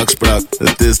dat ik kak sprak,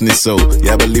 het is niet zo.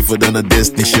 Jij bent liever dan een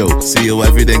Disney show. Zie je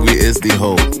wifey, denk wie is die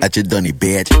hoe? Had je dan niet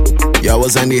bitch? Ja, we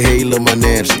zijn die hele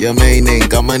meneers. Je mening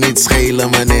kan me niet schelen,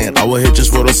 meneer. Oude hitjes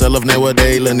voor onszelf, nee, we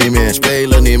delen niet meer.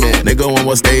 Spelen niet meer, nigga,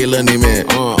 we stelen niet meer.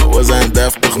 We zijn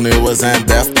deftig nu, we zijn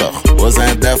deftig. We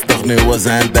zijn deftig nu, we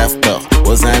zijn deftig.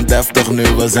 We zijn deftig nu,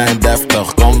 we zijn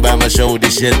deftig. Kom bij mijn show,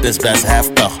 die shit is best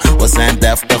heftig. We zijn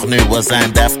deftig nu, we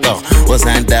zijn deftig. We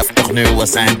zijn deftig nu, we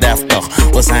zijn deftig.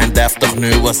 We zijn deftig nu,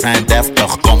 we zijn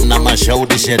deftig. Kom naar mijn show,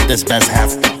 die shit is best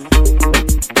heftig.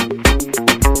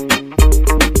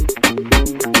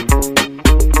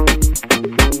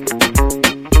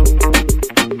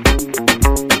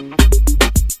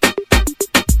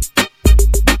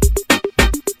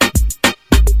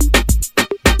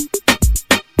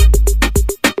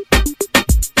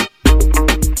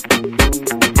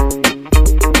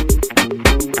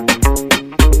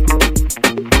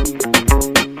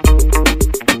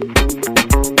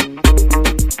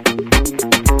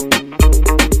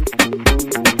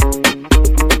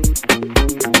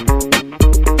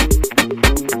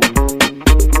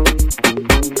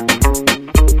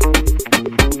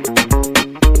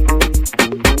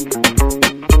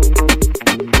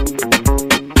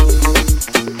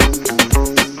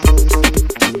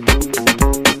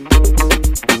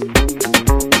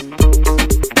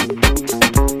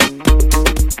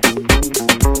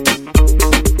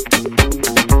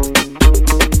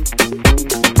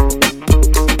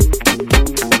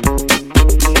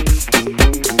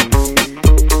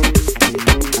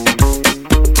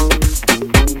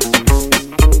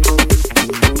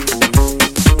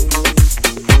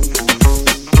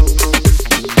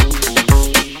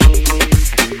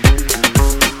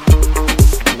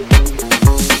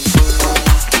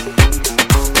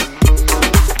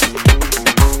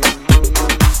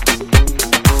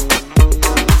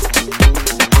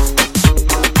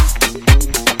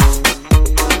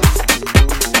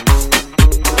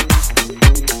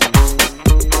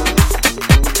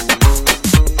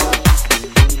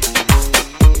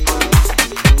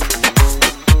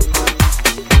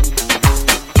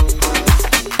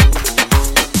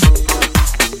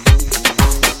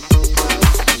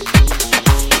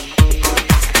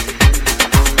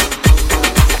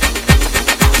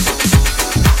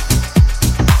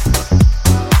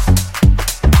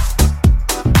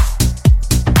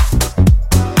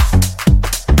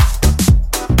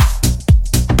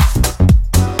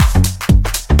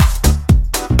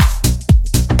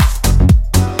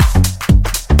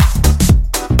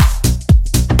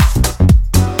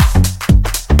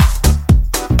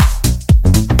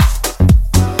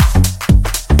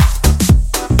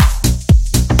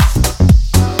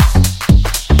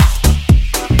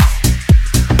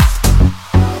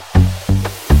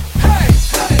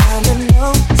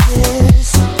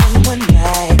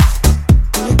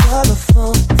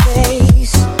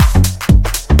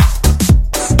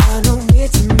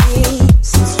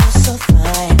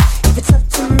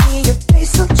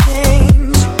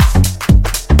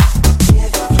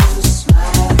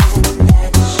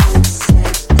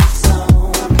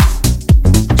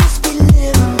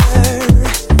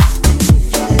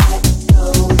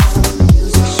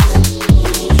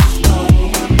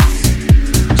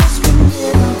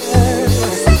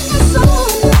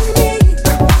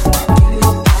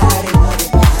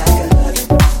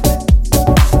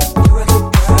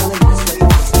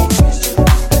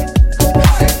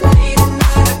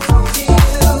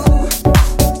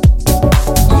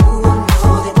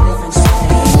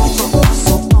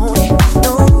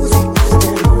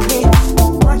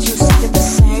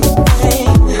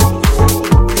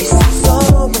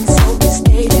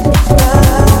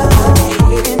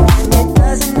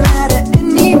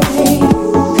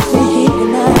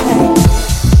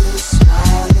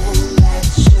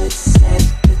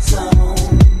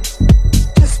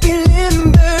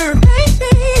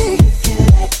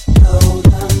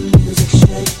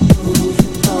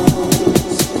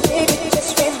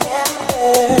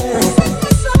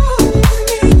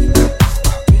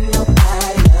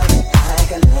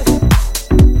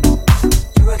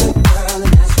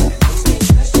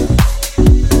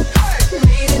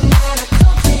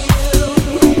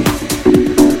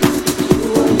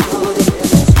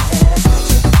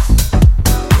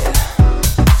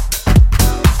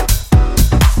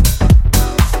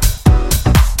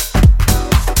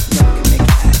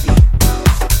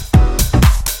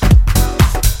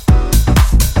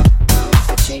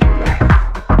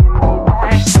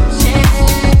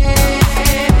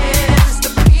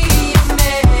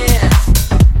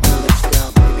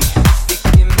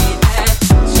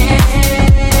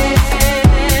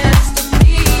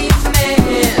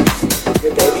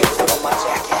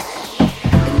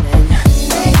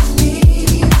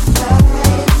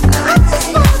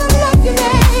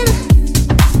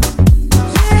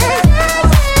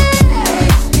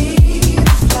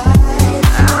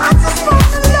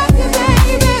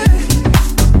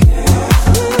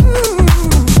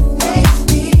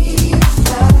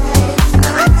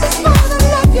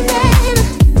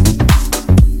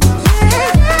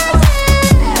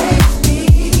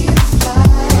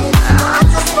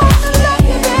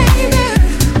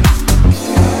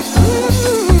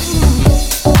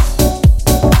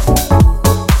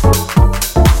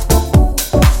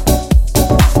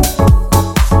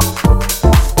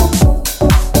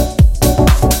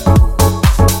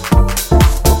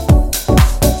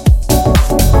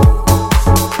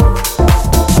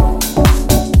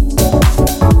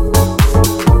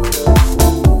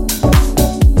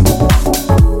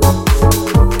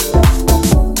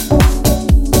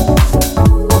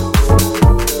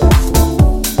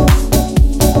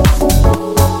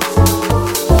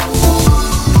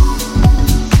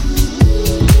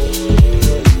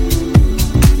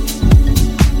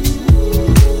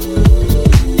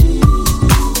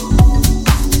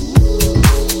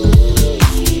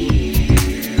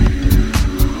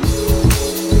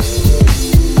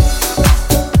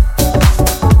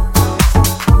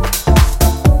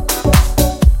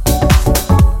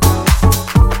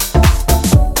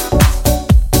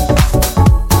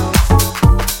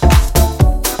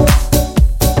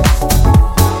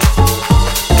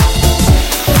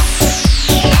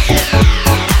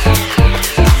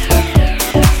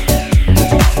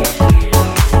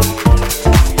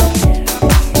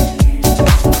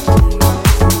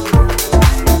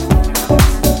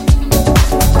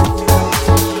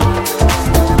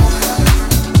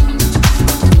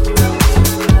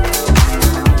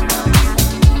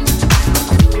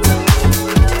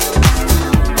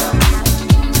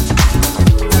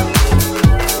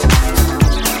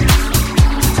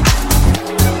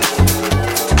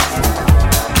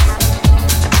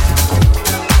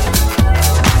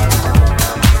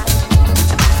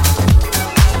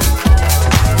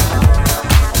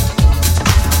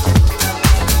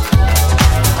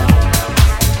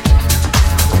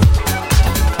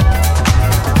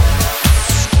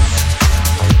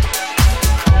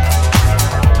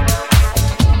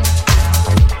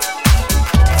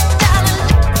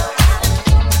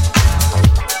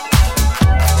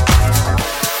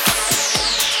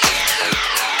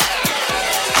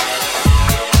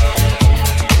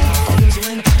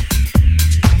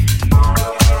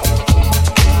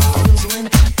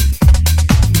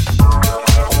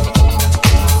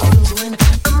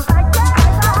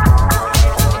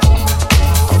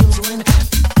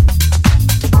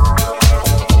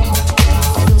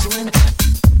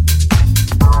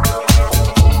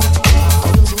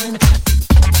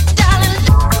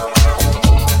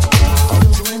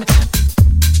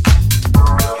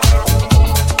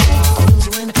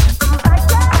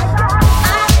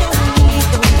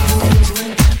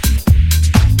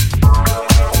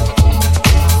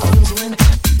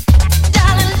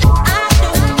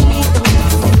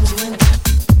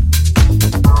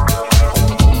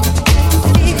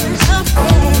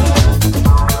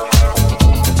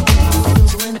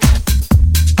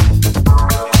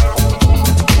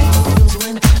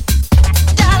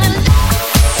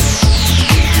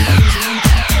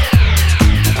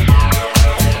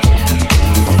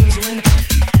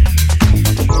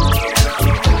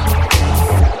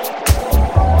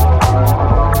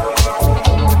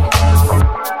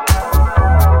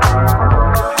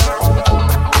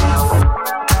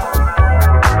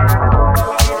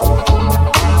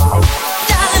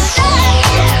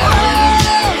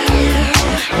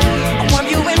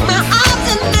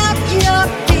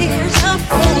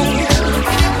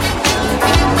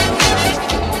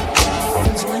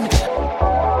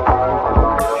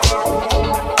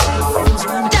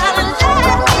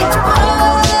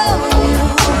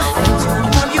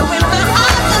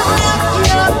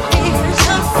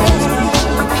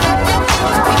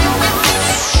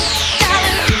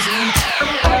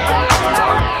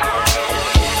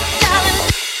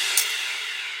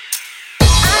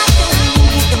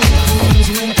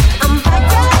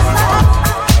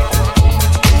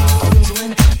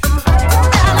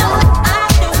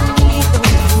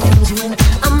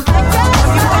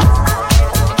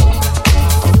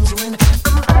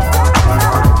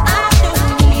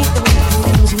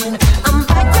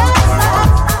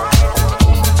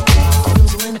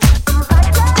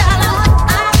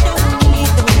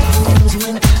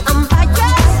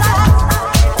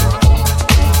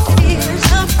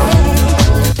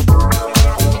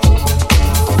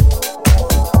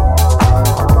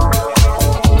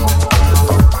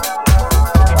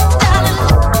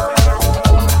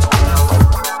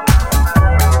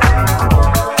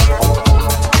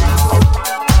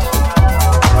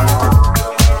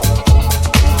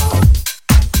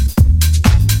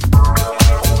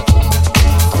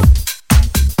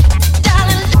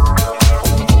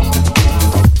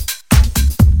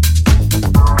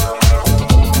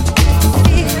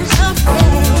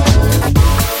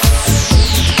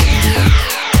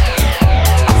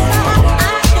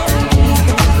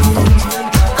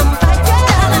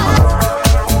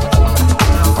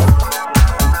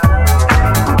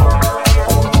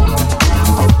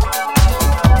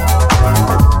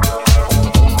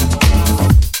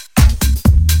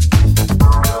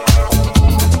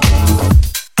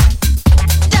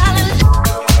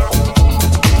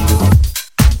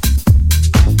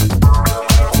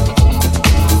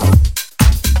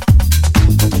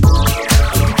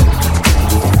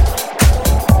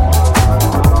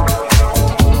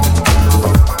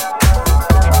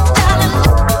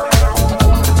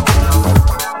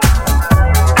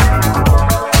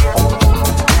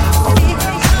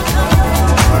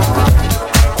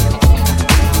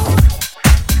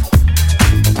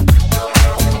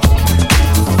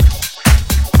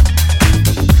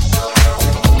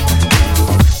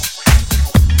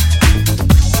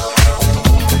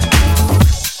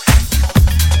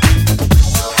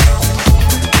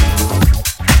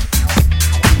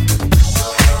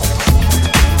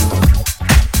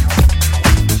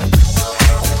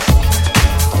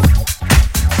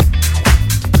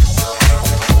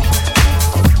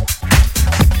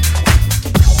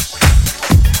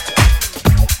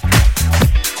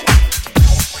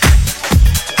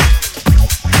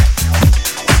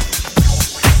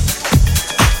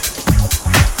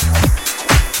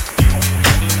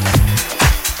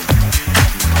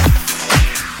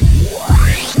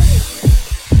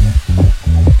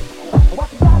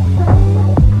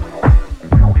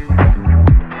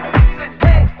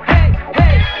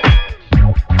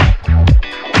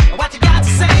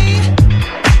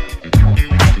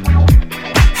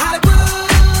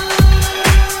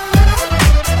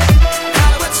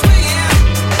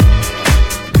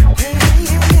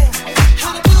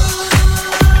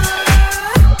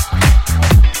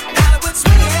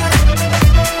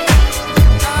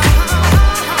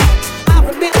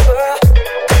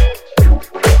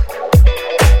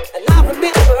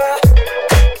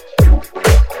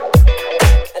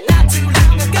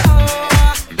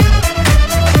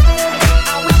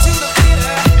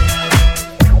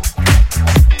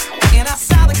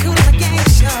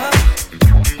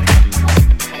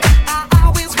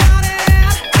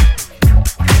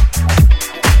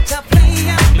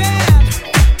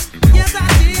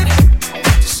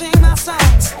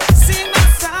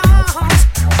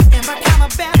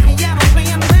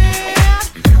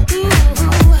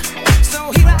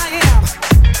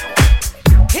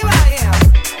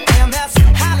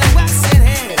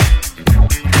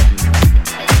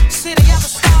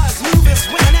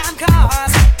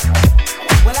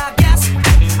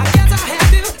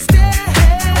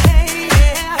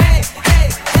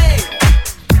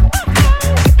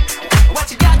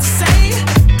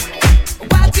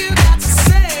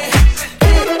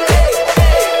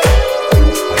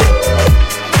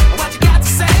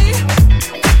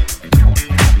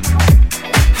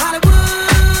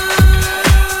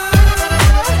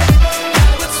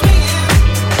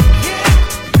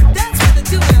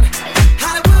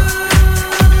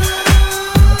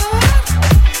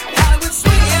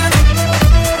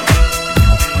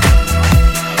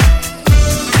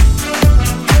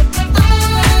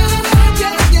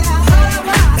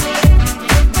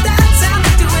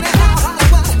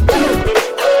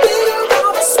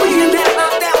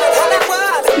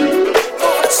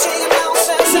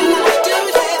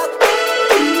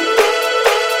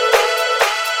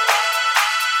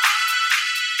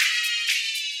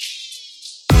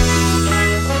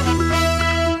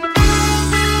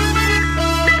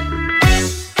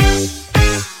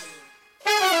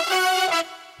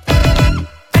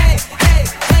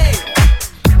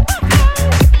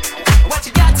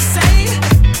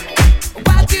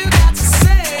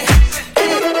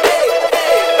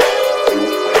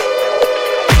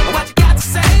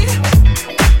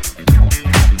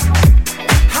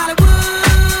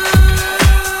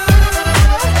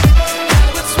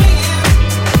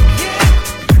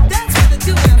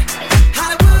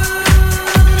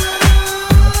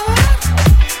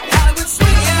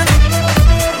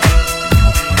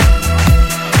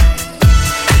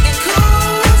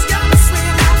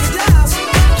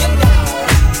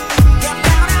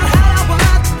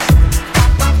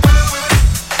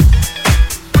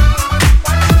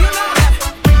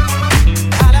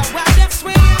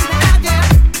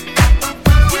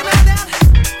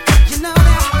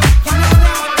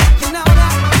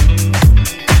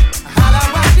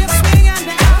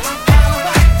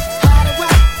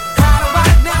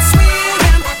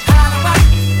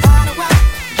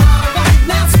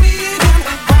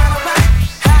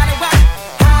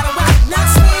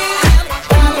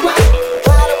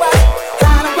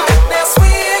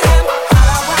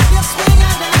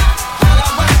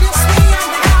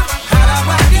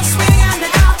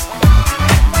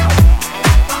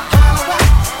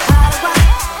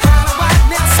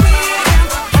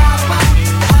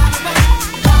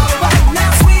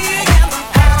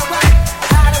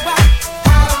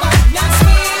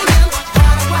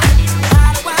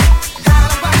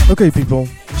 Okay, people,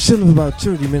 still have about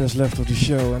 30 minutes left of the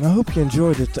show, and I hope you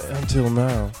enjoyed it until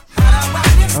now.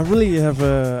 I really have,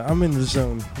 I'm in the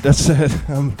zone. That's it.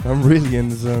 I'm really in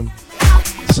the zone.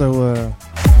 So,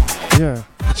 yeah,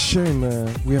 it's a shame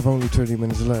we have only 30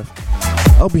 minutes left.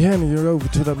 I'll be handing you over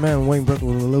to that man Wayne Brett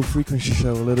with a low frequency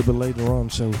show a little bit later on,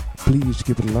 so please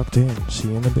keep it locked in. See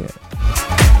you in a bit.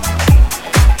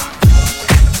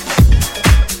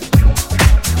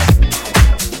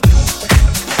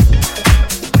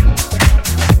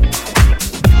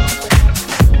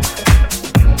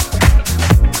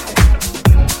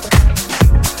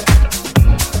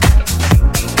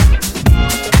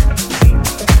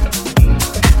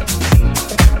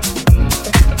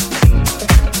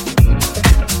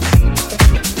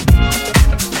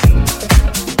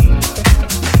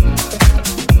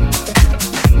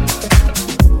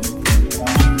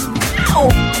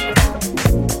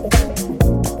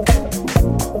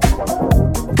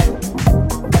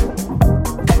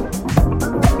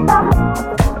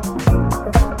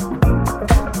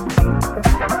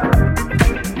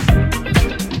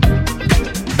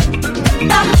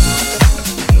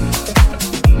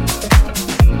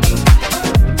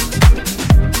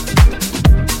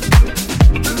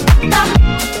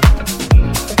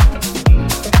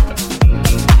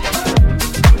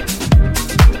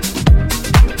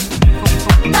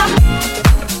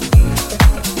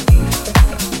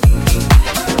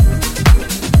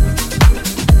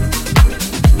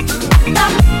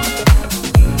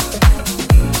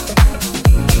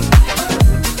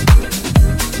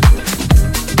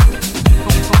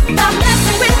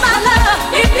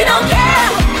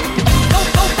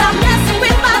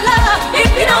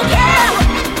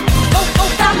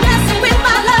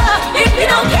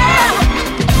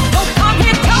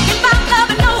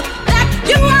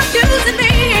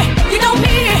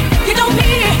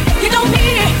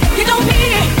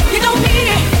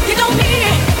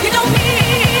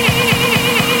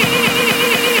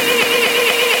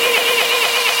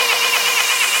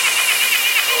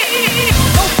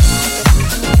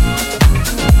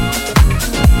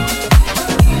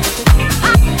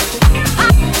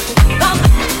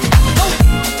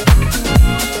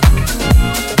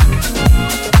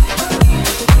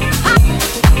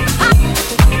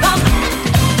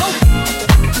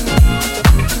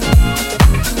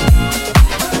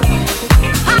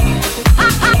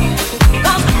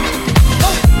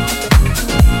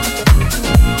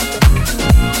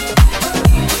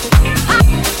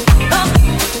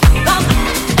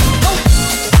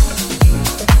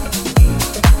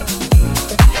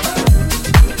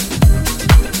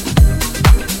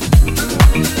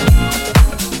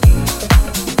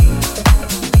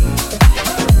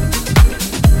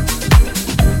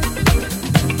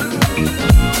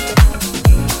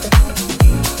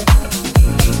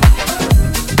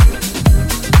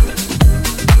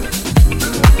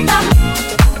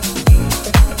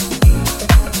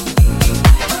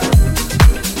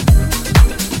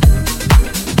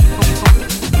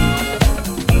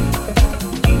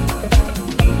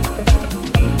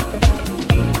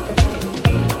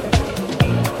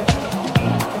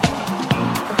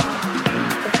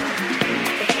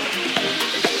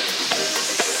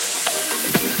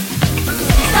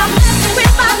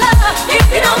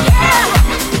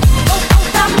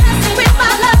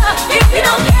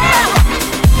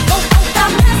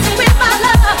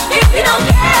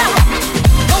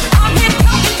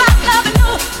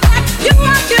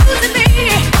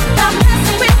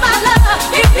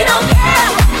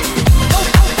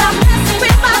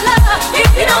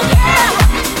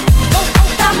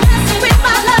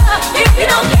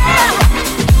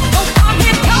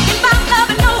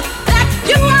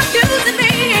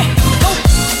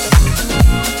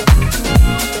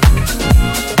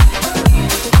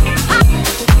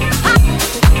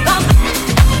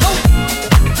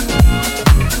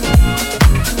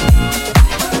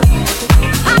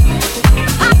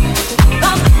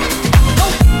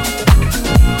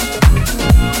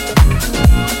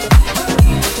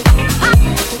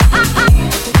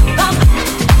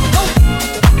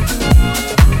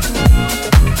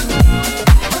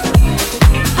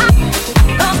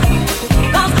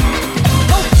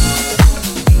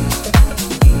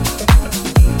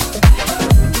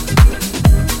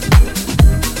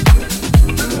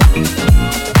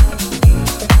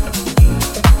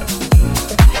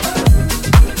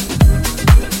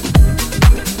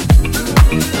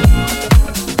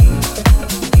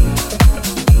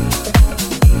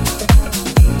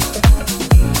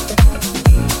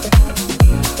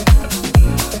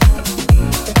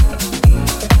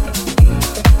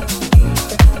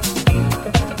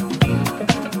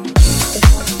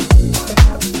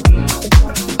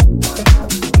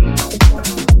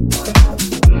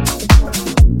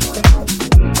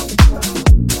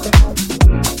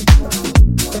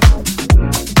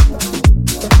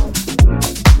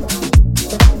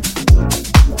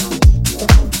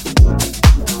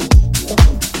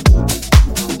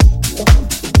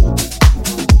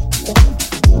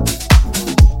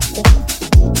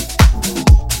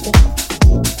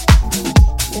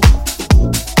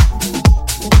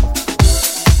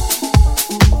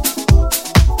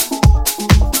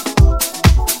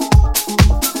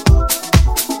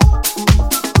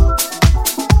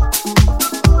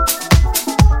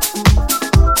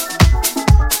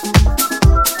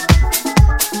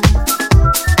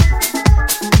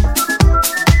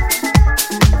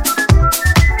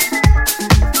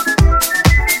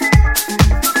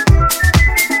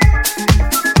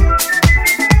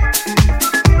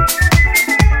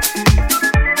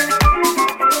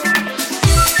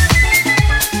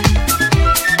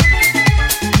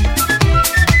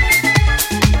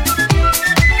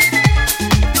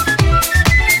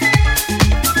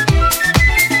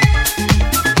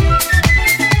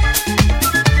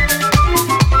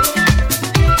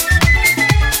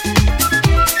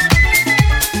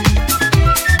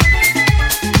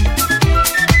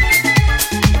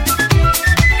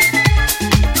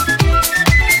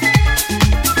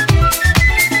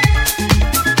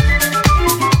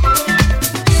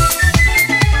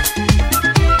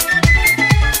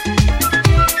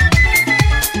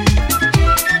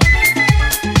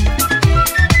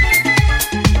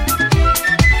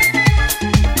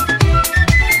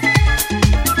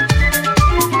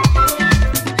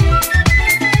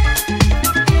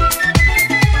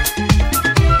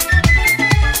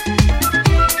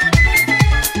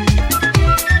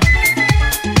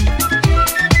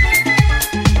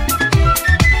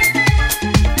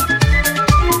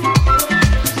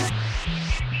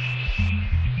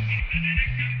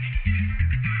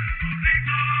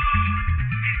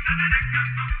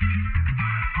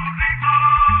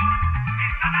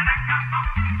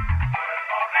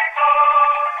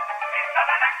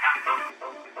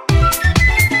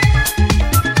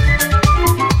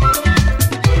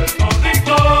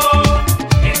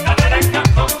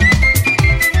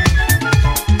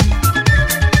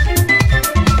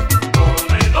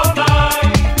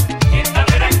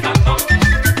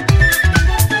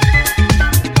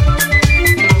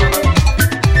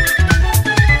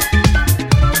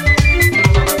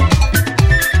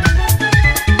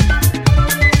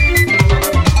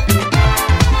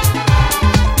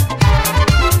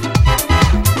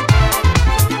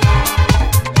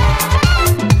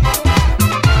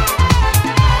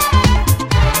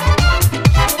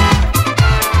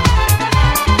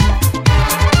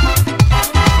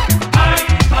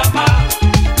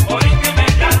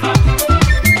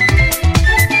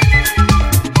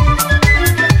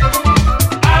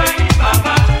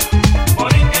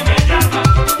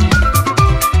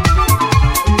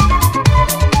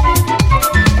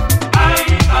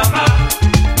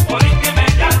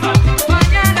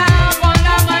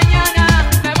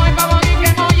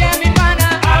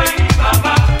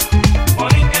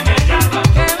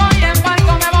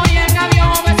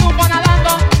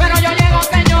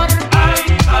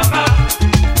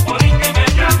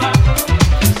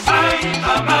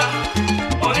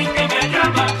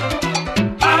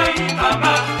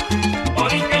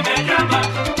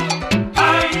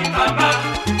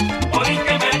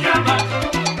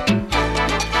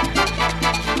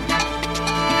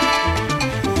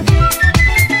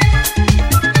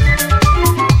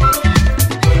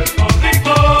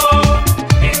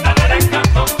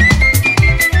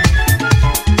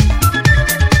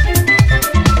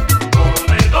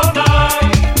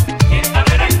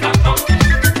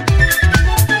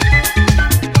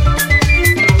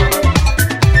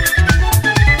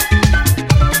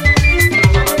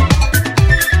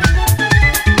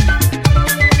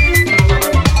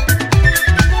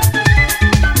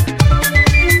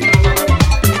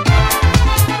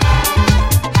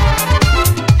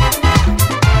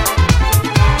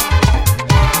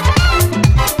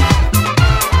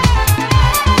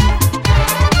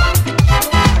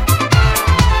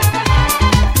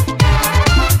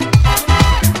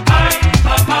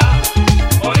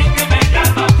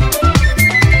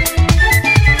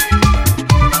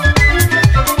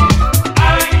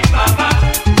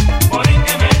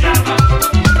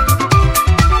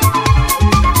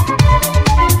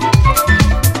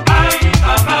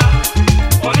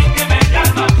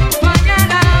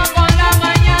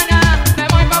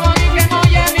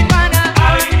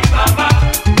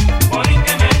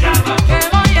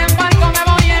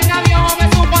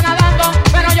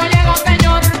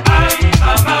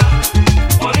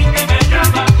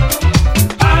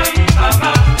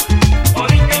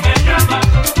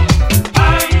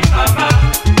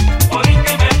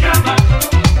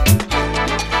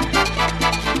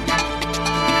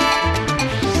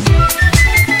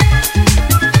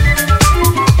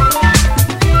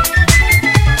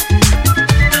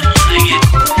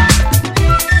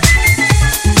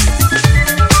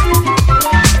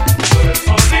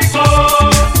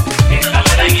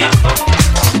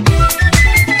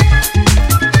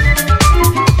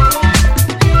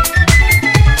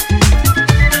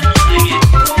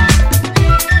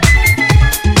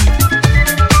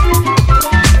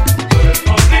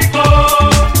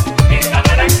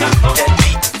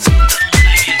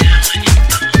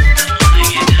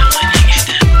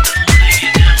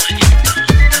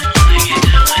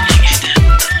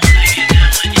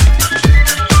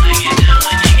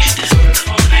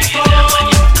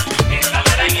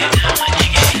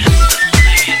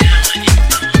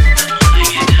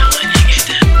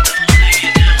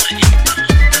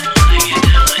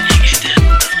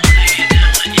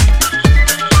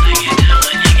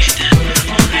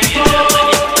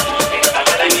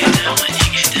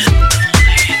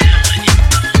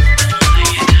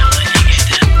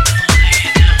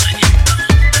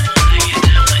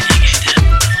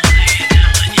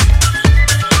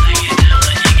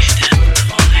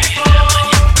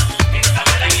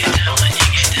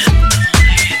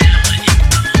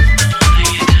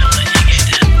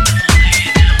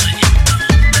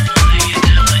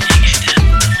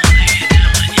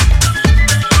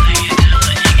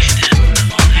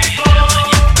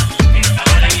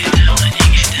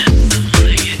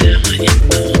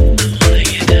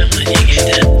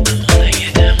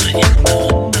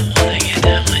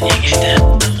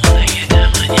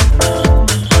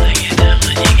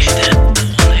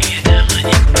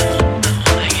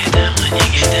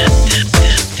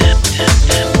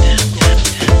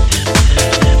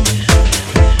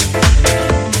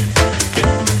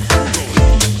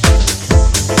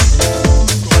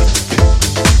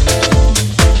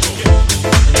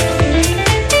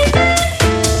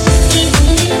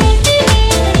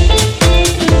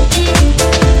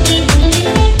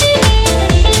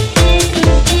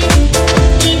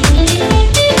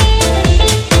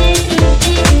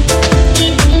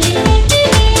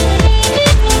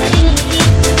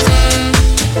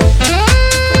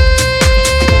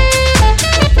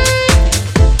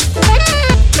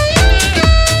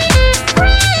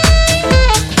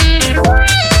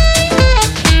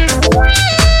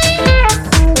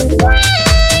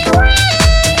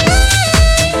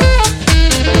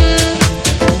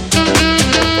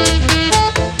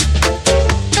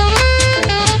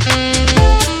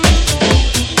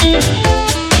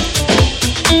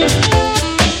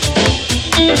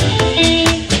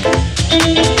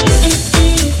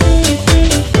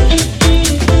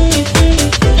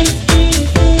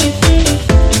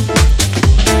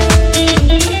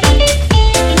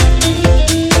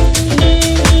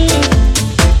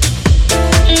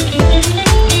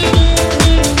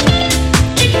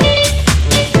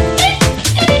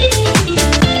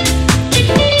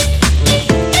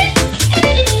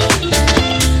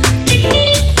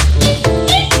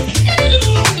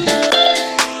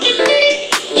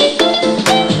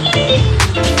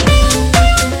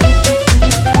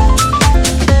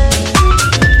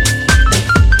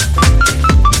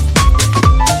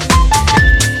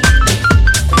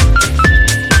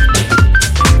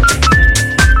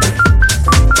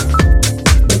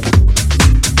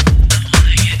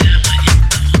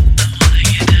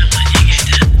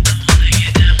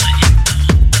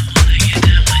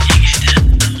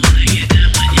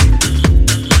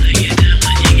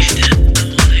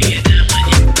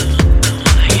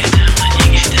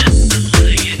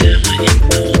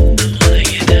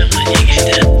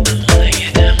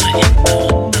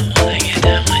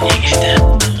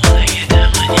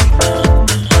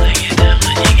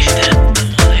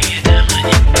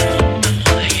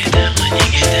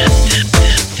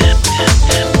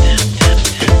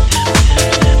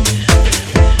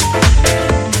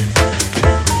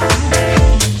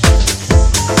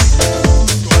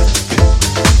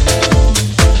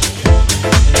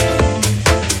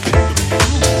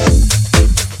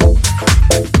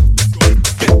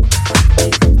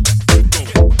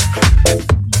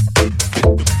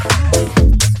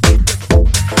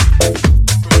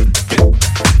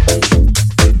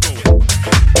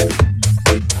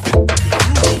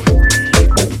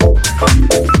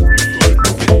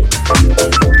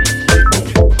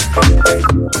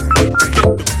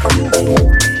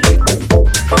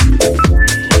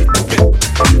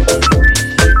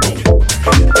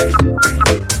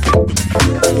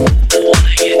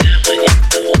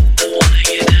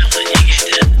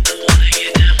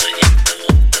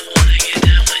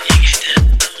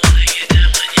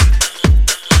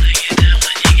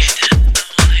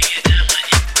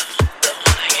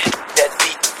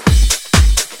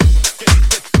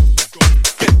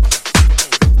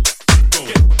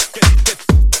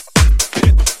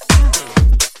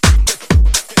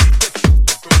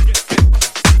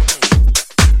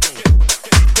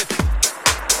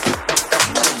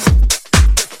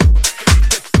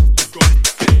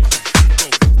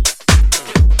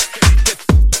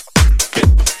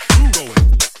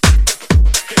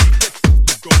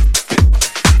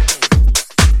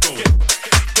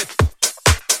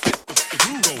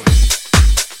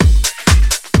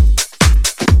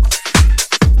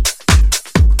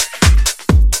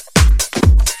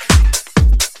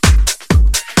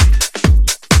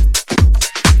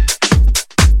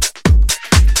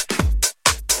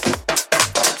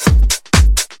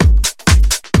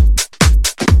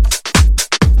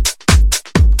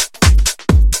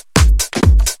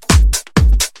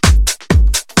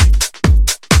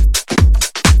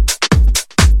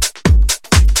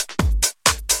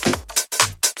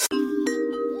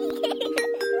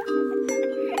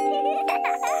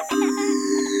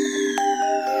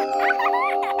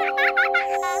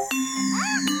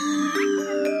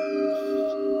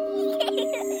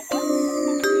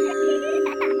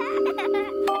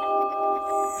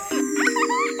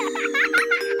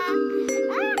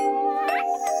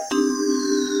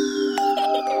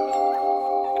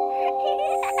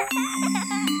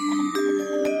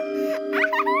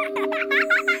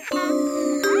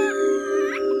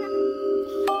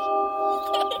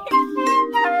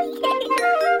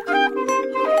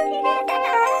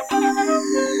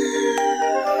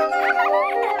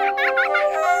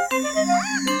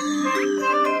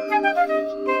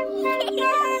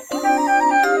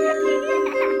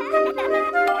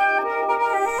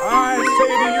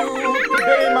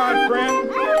 day, my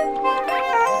friend.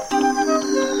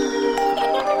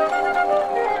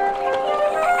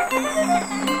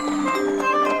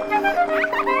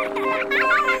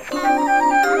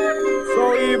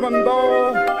 So even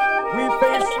though we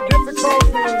face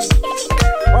difficulties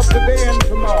of today and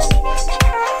tomorrow,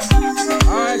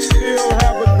 I still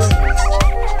have a dream.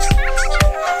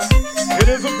 It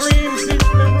is a dream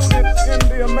deeply rooted in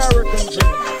the American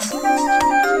dream.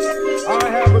 I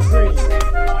have a dream.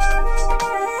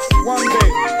 One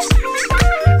day,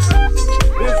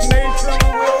 this nation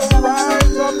will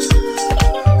rise up,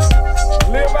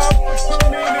 live out the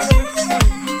true meaning of its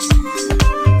creed.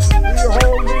 We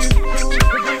hold these truths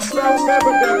to be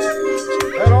self-evident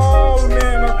that all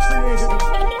men are created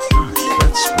equal.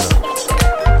 That's right.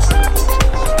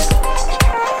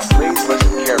 Please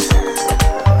listen carefully.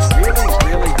 Really,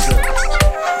 really good.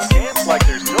 Dance like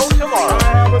there's no tomorrow. I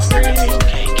have a dream.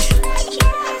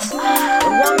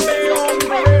 And one day on the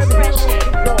red hills of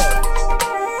Georgia,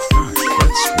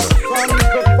 sons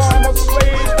of former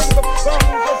slaves and the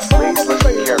sons of former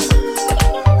slaves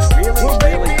will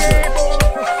they be able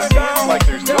to sit down like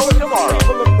there's no tomorrow.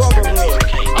 People of brotherhood.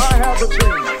 I have a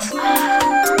dream.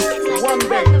 One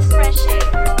day,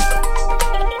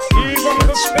 even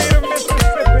the state of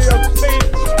Mississippi, a state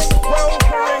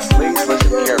sweltering with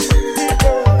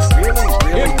people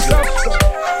in justice,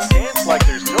 Dance like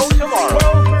there's no tomorrow.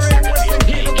 sweltering with the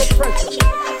heat of oppression,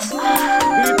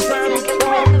 be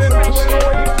transformed into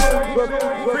oases of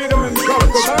freedom and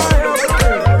justice. I have a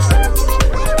dream.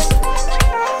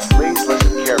 Please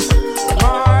listen carefully.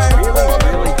 My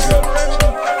children,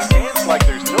 Dance like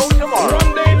there's no tomorrow.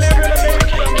 one day live in a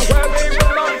nation where they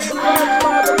will not be judged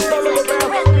by the color of their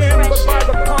skin, but by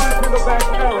the content of their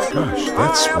character.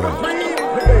 That's I have right. a dream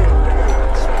today.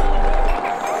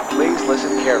 Please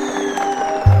listen carefully.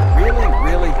 Really,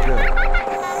 really good.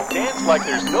 Dance like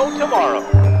there's no tomorrow.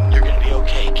 You're gonna be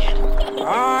okay, kid.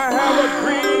 I have a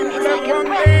dream that one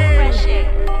day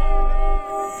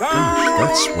down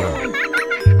That's right.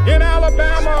 in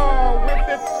Alabama with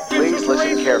its Please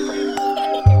listen integration, carefully.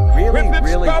 with Really, its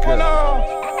really governor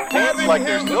good. having like his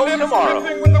there's no lips tomorrow.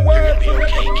 dripping with the words of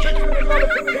recognition and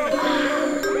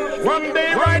nullification. One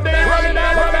day, right there, in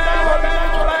Alabama,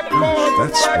 black boys and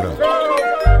That's black right. girls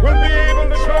will be able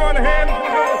to join hands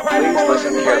with the white Please boys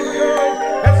listen and white carefully. girls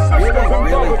as sisters and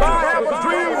Really, really brothers. I good. have a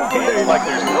dream today. Dance like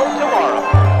there's no tomorrow.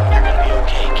 You're gonna be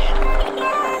okay, kid.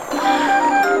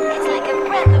 It's like a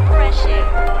breath of fresh air.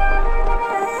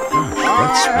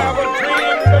 That's I have right. a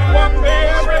dream that one day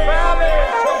every valley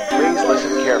shall Please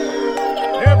listen carefully.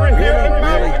 every hill and Really,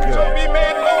 really mountain good. shall be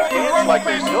made low, the Dance rough like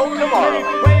there's places no will be tomorrow.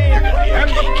 made plain, and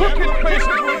the crooked places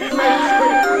will be made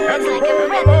straight, and the glory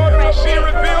of the Lord shall be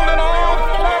revealed in all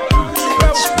flesh.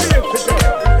 Shall see it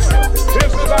together.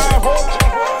 This is our hope.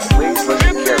 Please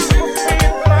listen This is carefully. the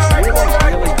faith that I Really, would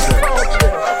like really to good. talk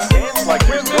with. Dance like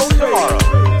there's no tomorrow.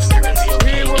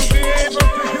 We will be able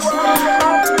to hew out the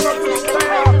mountain of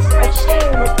despair of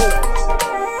stone of hope.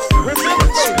 With this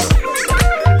faith,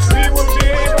 we will be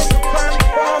able to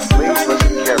transform the Please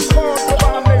listen dangers and carefully. flaws of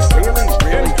our nation Really,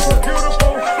 really into a good.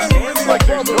 beautiful symphony Like of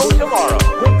there's no brotherhood. tomorrow.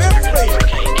 With this faith,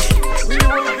 we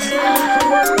will be able to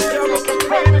work together, to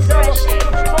pray together, to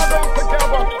struggle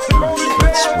together, to go to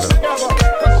jail together,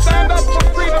 to stand up for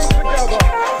freedom together,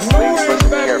 knowing listen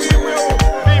that we carefully. will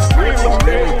be free one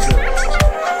day.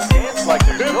 Dance like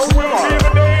there's This no will be tomorrow.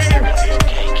 the day.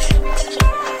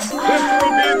 This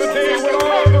will be the day when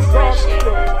all the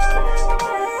gospel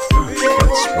be able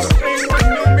to sing with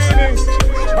new meaning.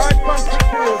 My country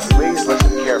children, Please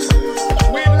listen carefully.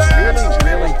 we land Really,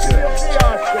 really good.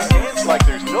 Dance like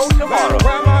there's no tomorrow.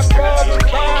 Where my father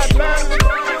died, land of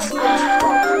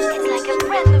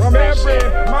from every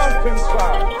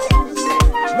mountainside.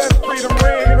 Let freedom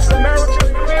ring, and if America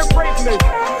is to be a great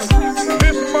nation,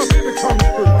 this must become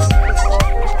true.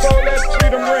 So let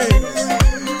freedom ring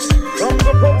from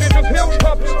the prodigious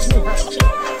hilltops of New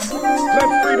Hampshire.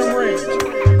 Let freedom ring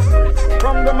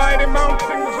from the mighty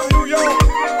mountains of New York.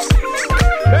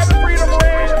 Let freedom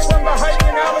ring from the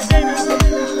hiking Alleghenies of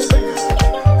Pennsylvania.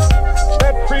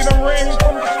 Let freedom ring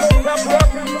from the snow-capped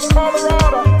Rockies of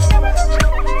Colorado.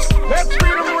 Let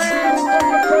freedom ring from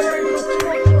the prairies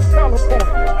of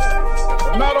California.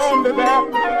 But not only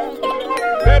that,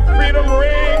 let freedom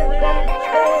ring from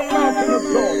Stone Mountain of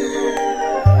Georgia.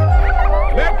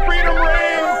 Let freedom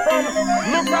ring from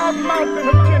Lookout Mountain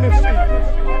of Tennessee.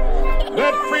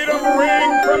 Let freedom ring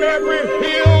from every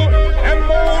hill and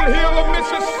molehill of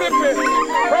Mississippi,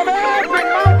 from every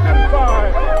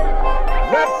mountainside.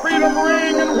 Let freedom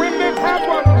ring, and when it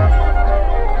happens,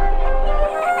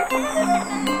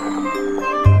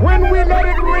 when we let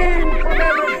it ring from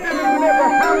every village and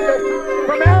every hamlet,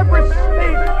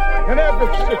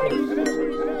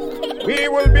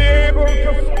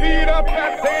 up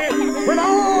that day when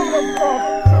all of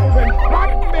us, and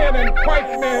black men and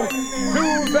white men,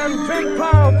 Jews and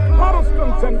Gentiles,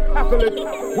 Protestants and Catholics,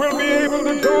 will be able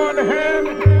to join hands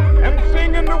and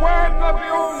sing in the words of the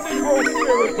old Negro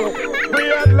spiritual.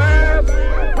 Free at last,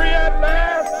 free at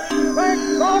last.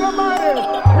 Thank God Almighty,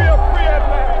 we are free at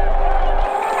last.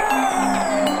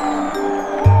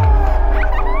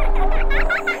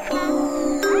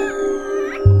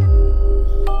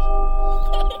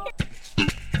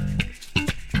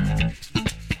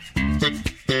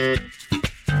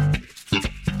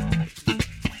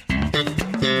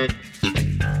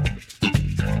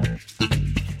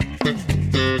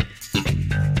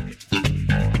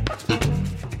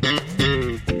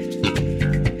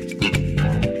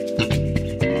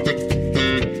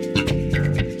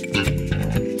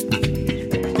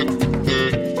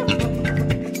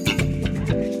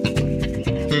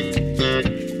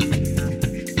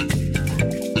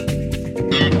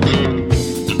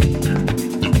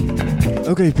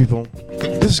 Okay people,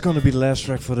 this is gonna be the last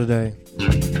track for the day.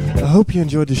 I hope you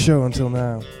enjoyed the show until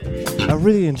now. I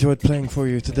really enjoyed playing for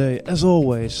you today, as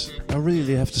always. I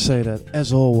really have to say that,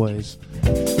 as always.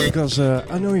 Because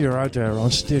I know you're out there on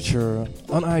Stitcher,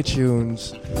 on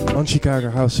iTunes, on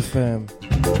Chicago House FM,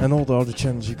 and all the other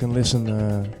channels you can listen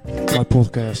my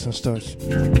podcast and such.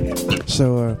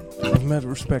 So I've mad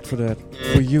respect for that,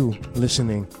 for you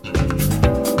listening.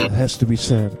 It has to be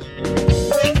said.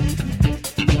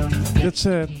 That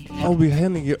said, I'll be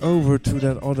handing you over to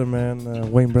that other man,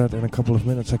 Wayne Brad, in a couple of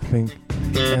minutes, I think.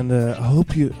 And I hope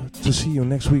to see you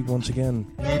next week once again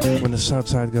when the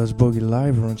Southside Goes Boogie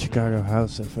live on Chicago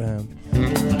House FM.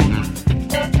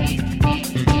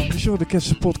 Be sure to catch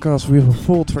the podcast. We have a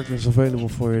full track list available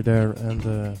for you there.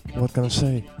 And what can I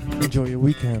say? Enjoy your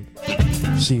weekend.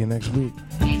 See you next week.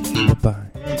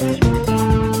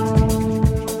 Bye-bye.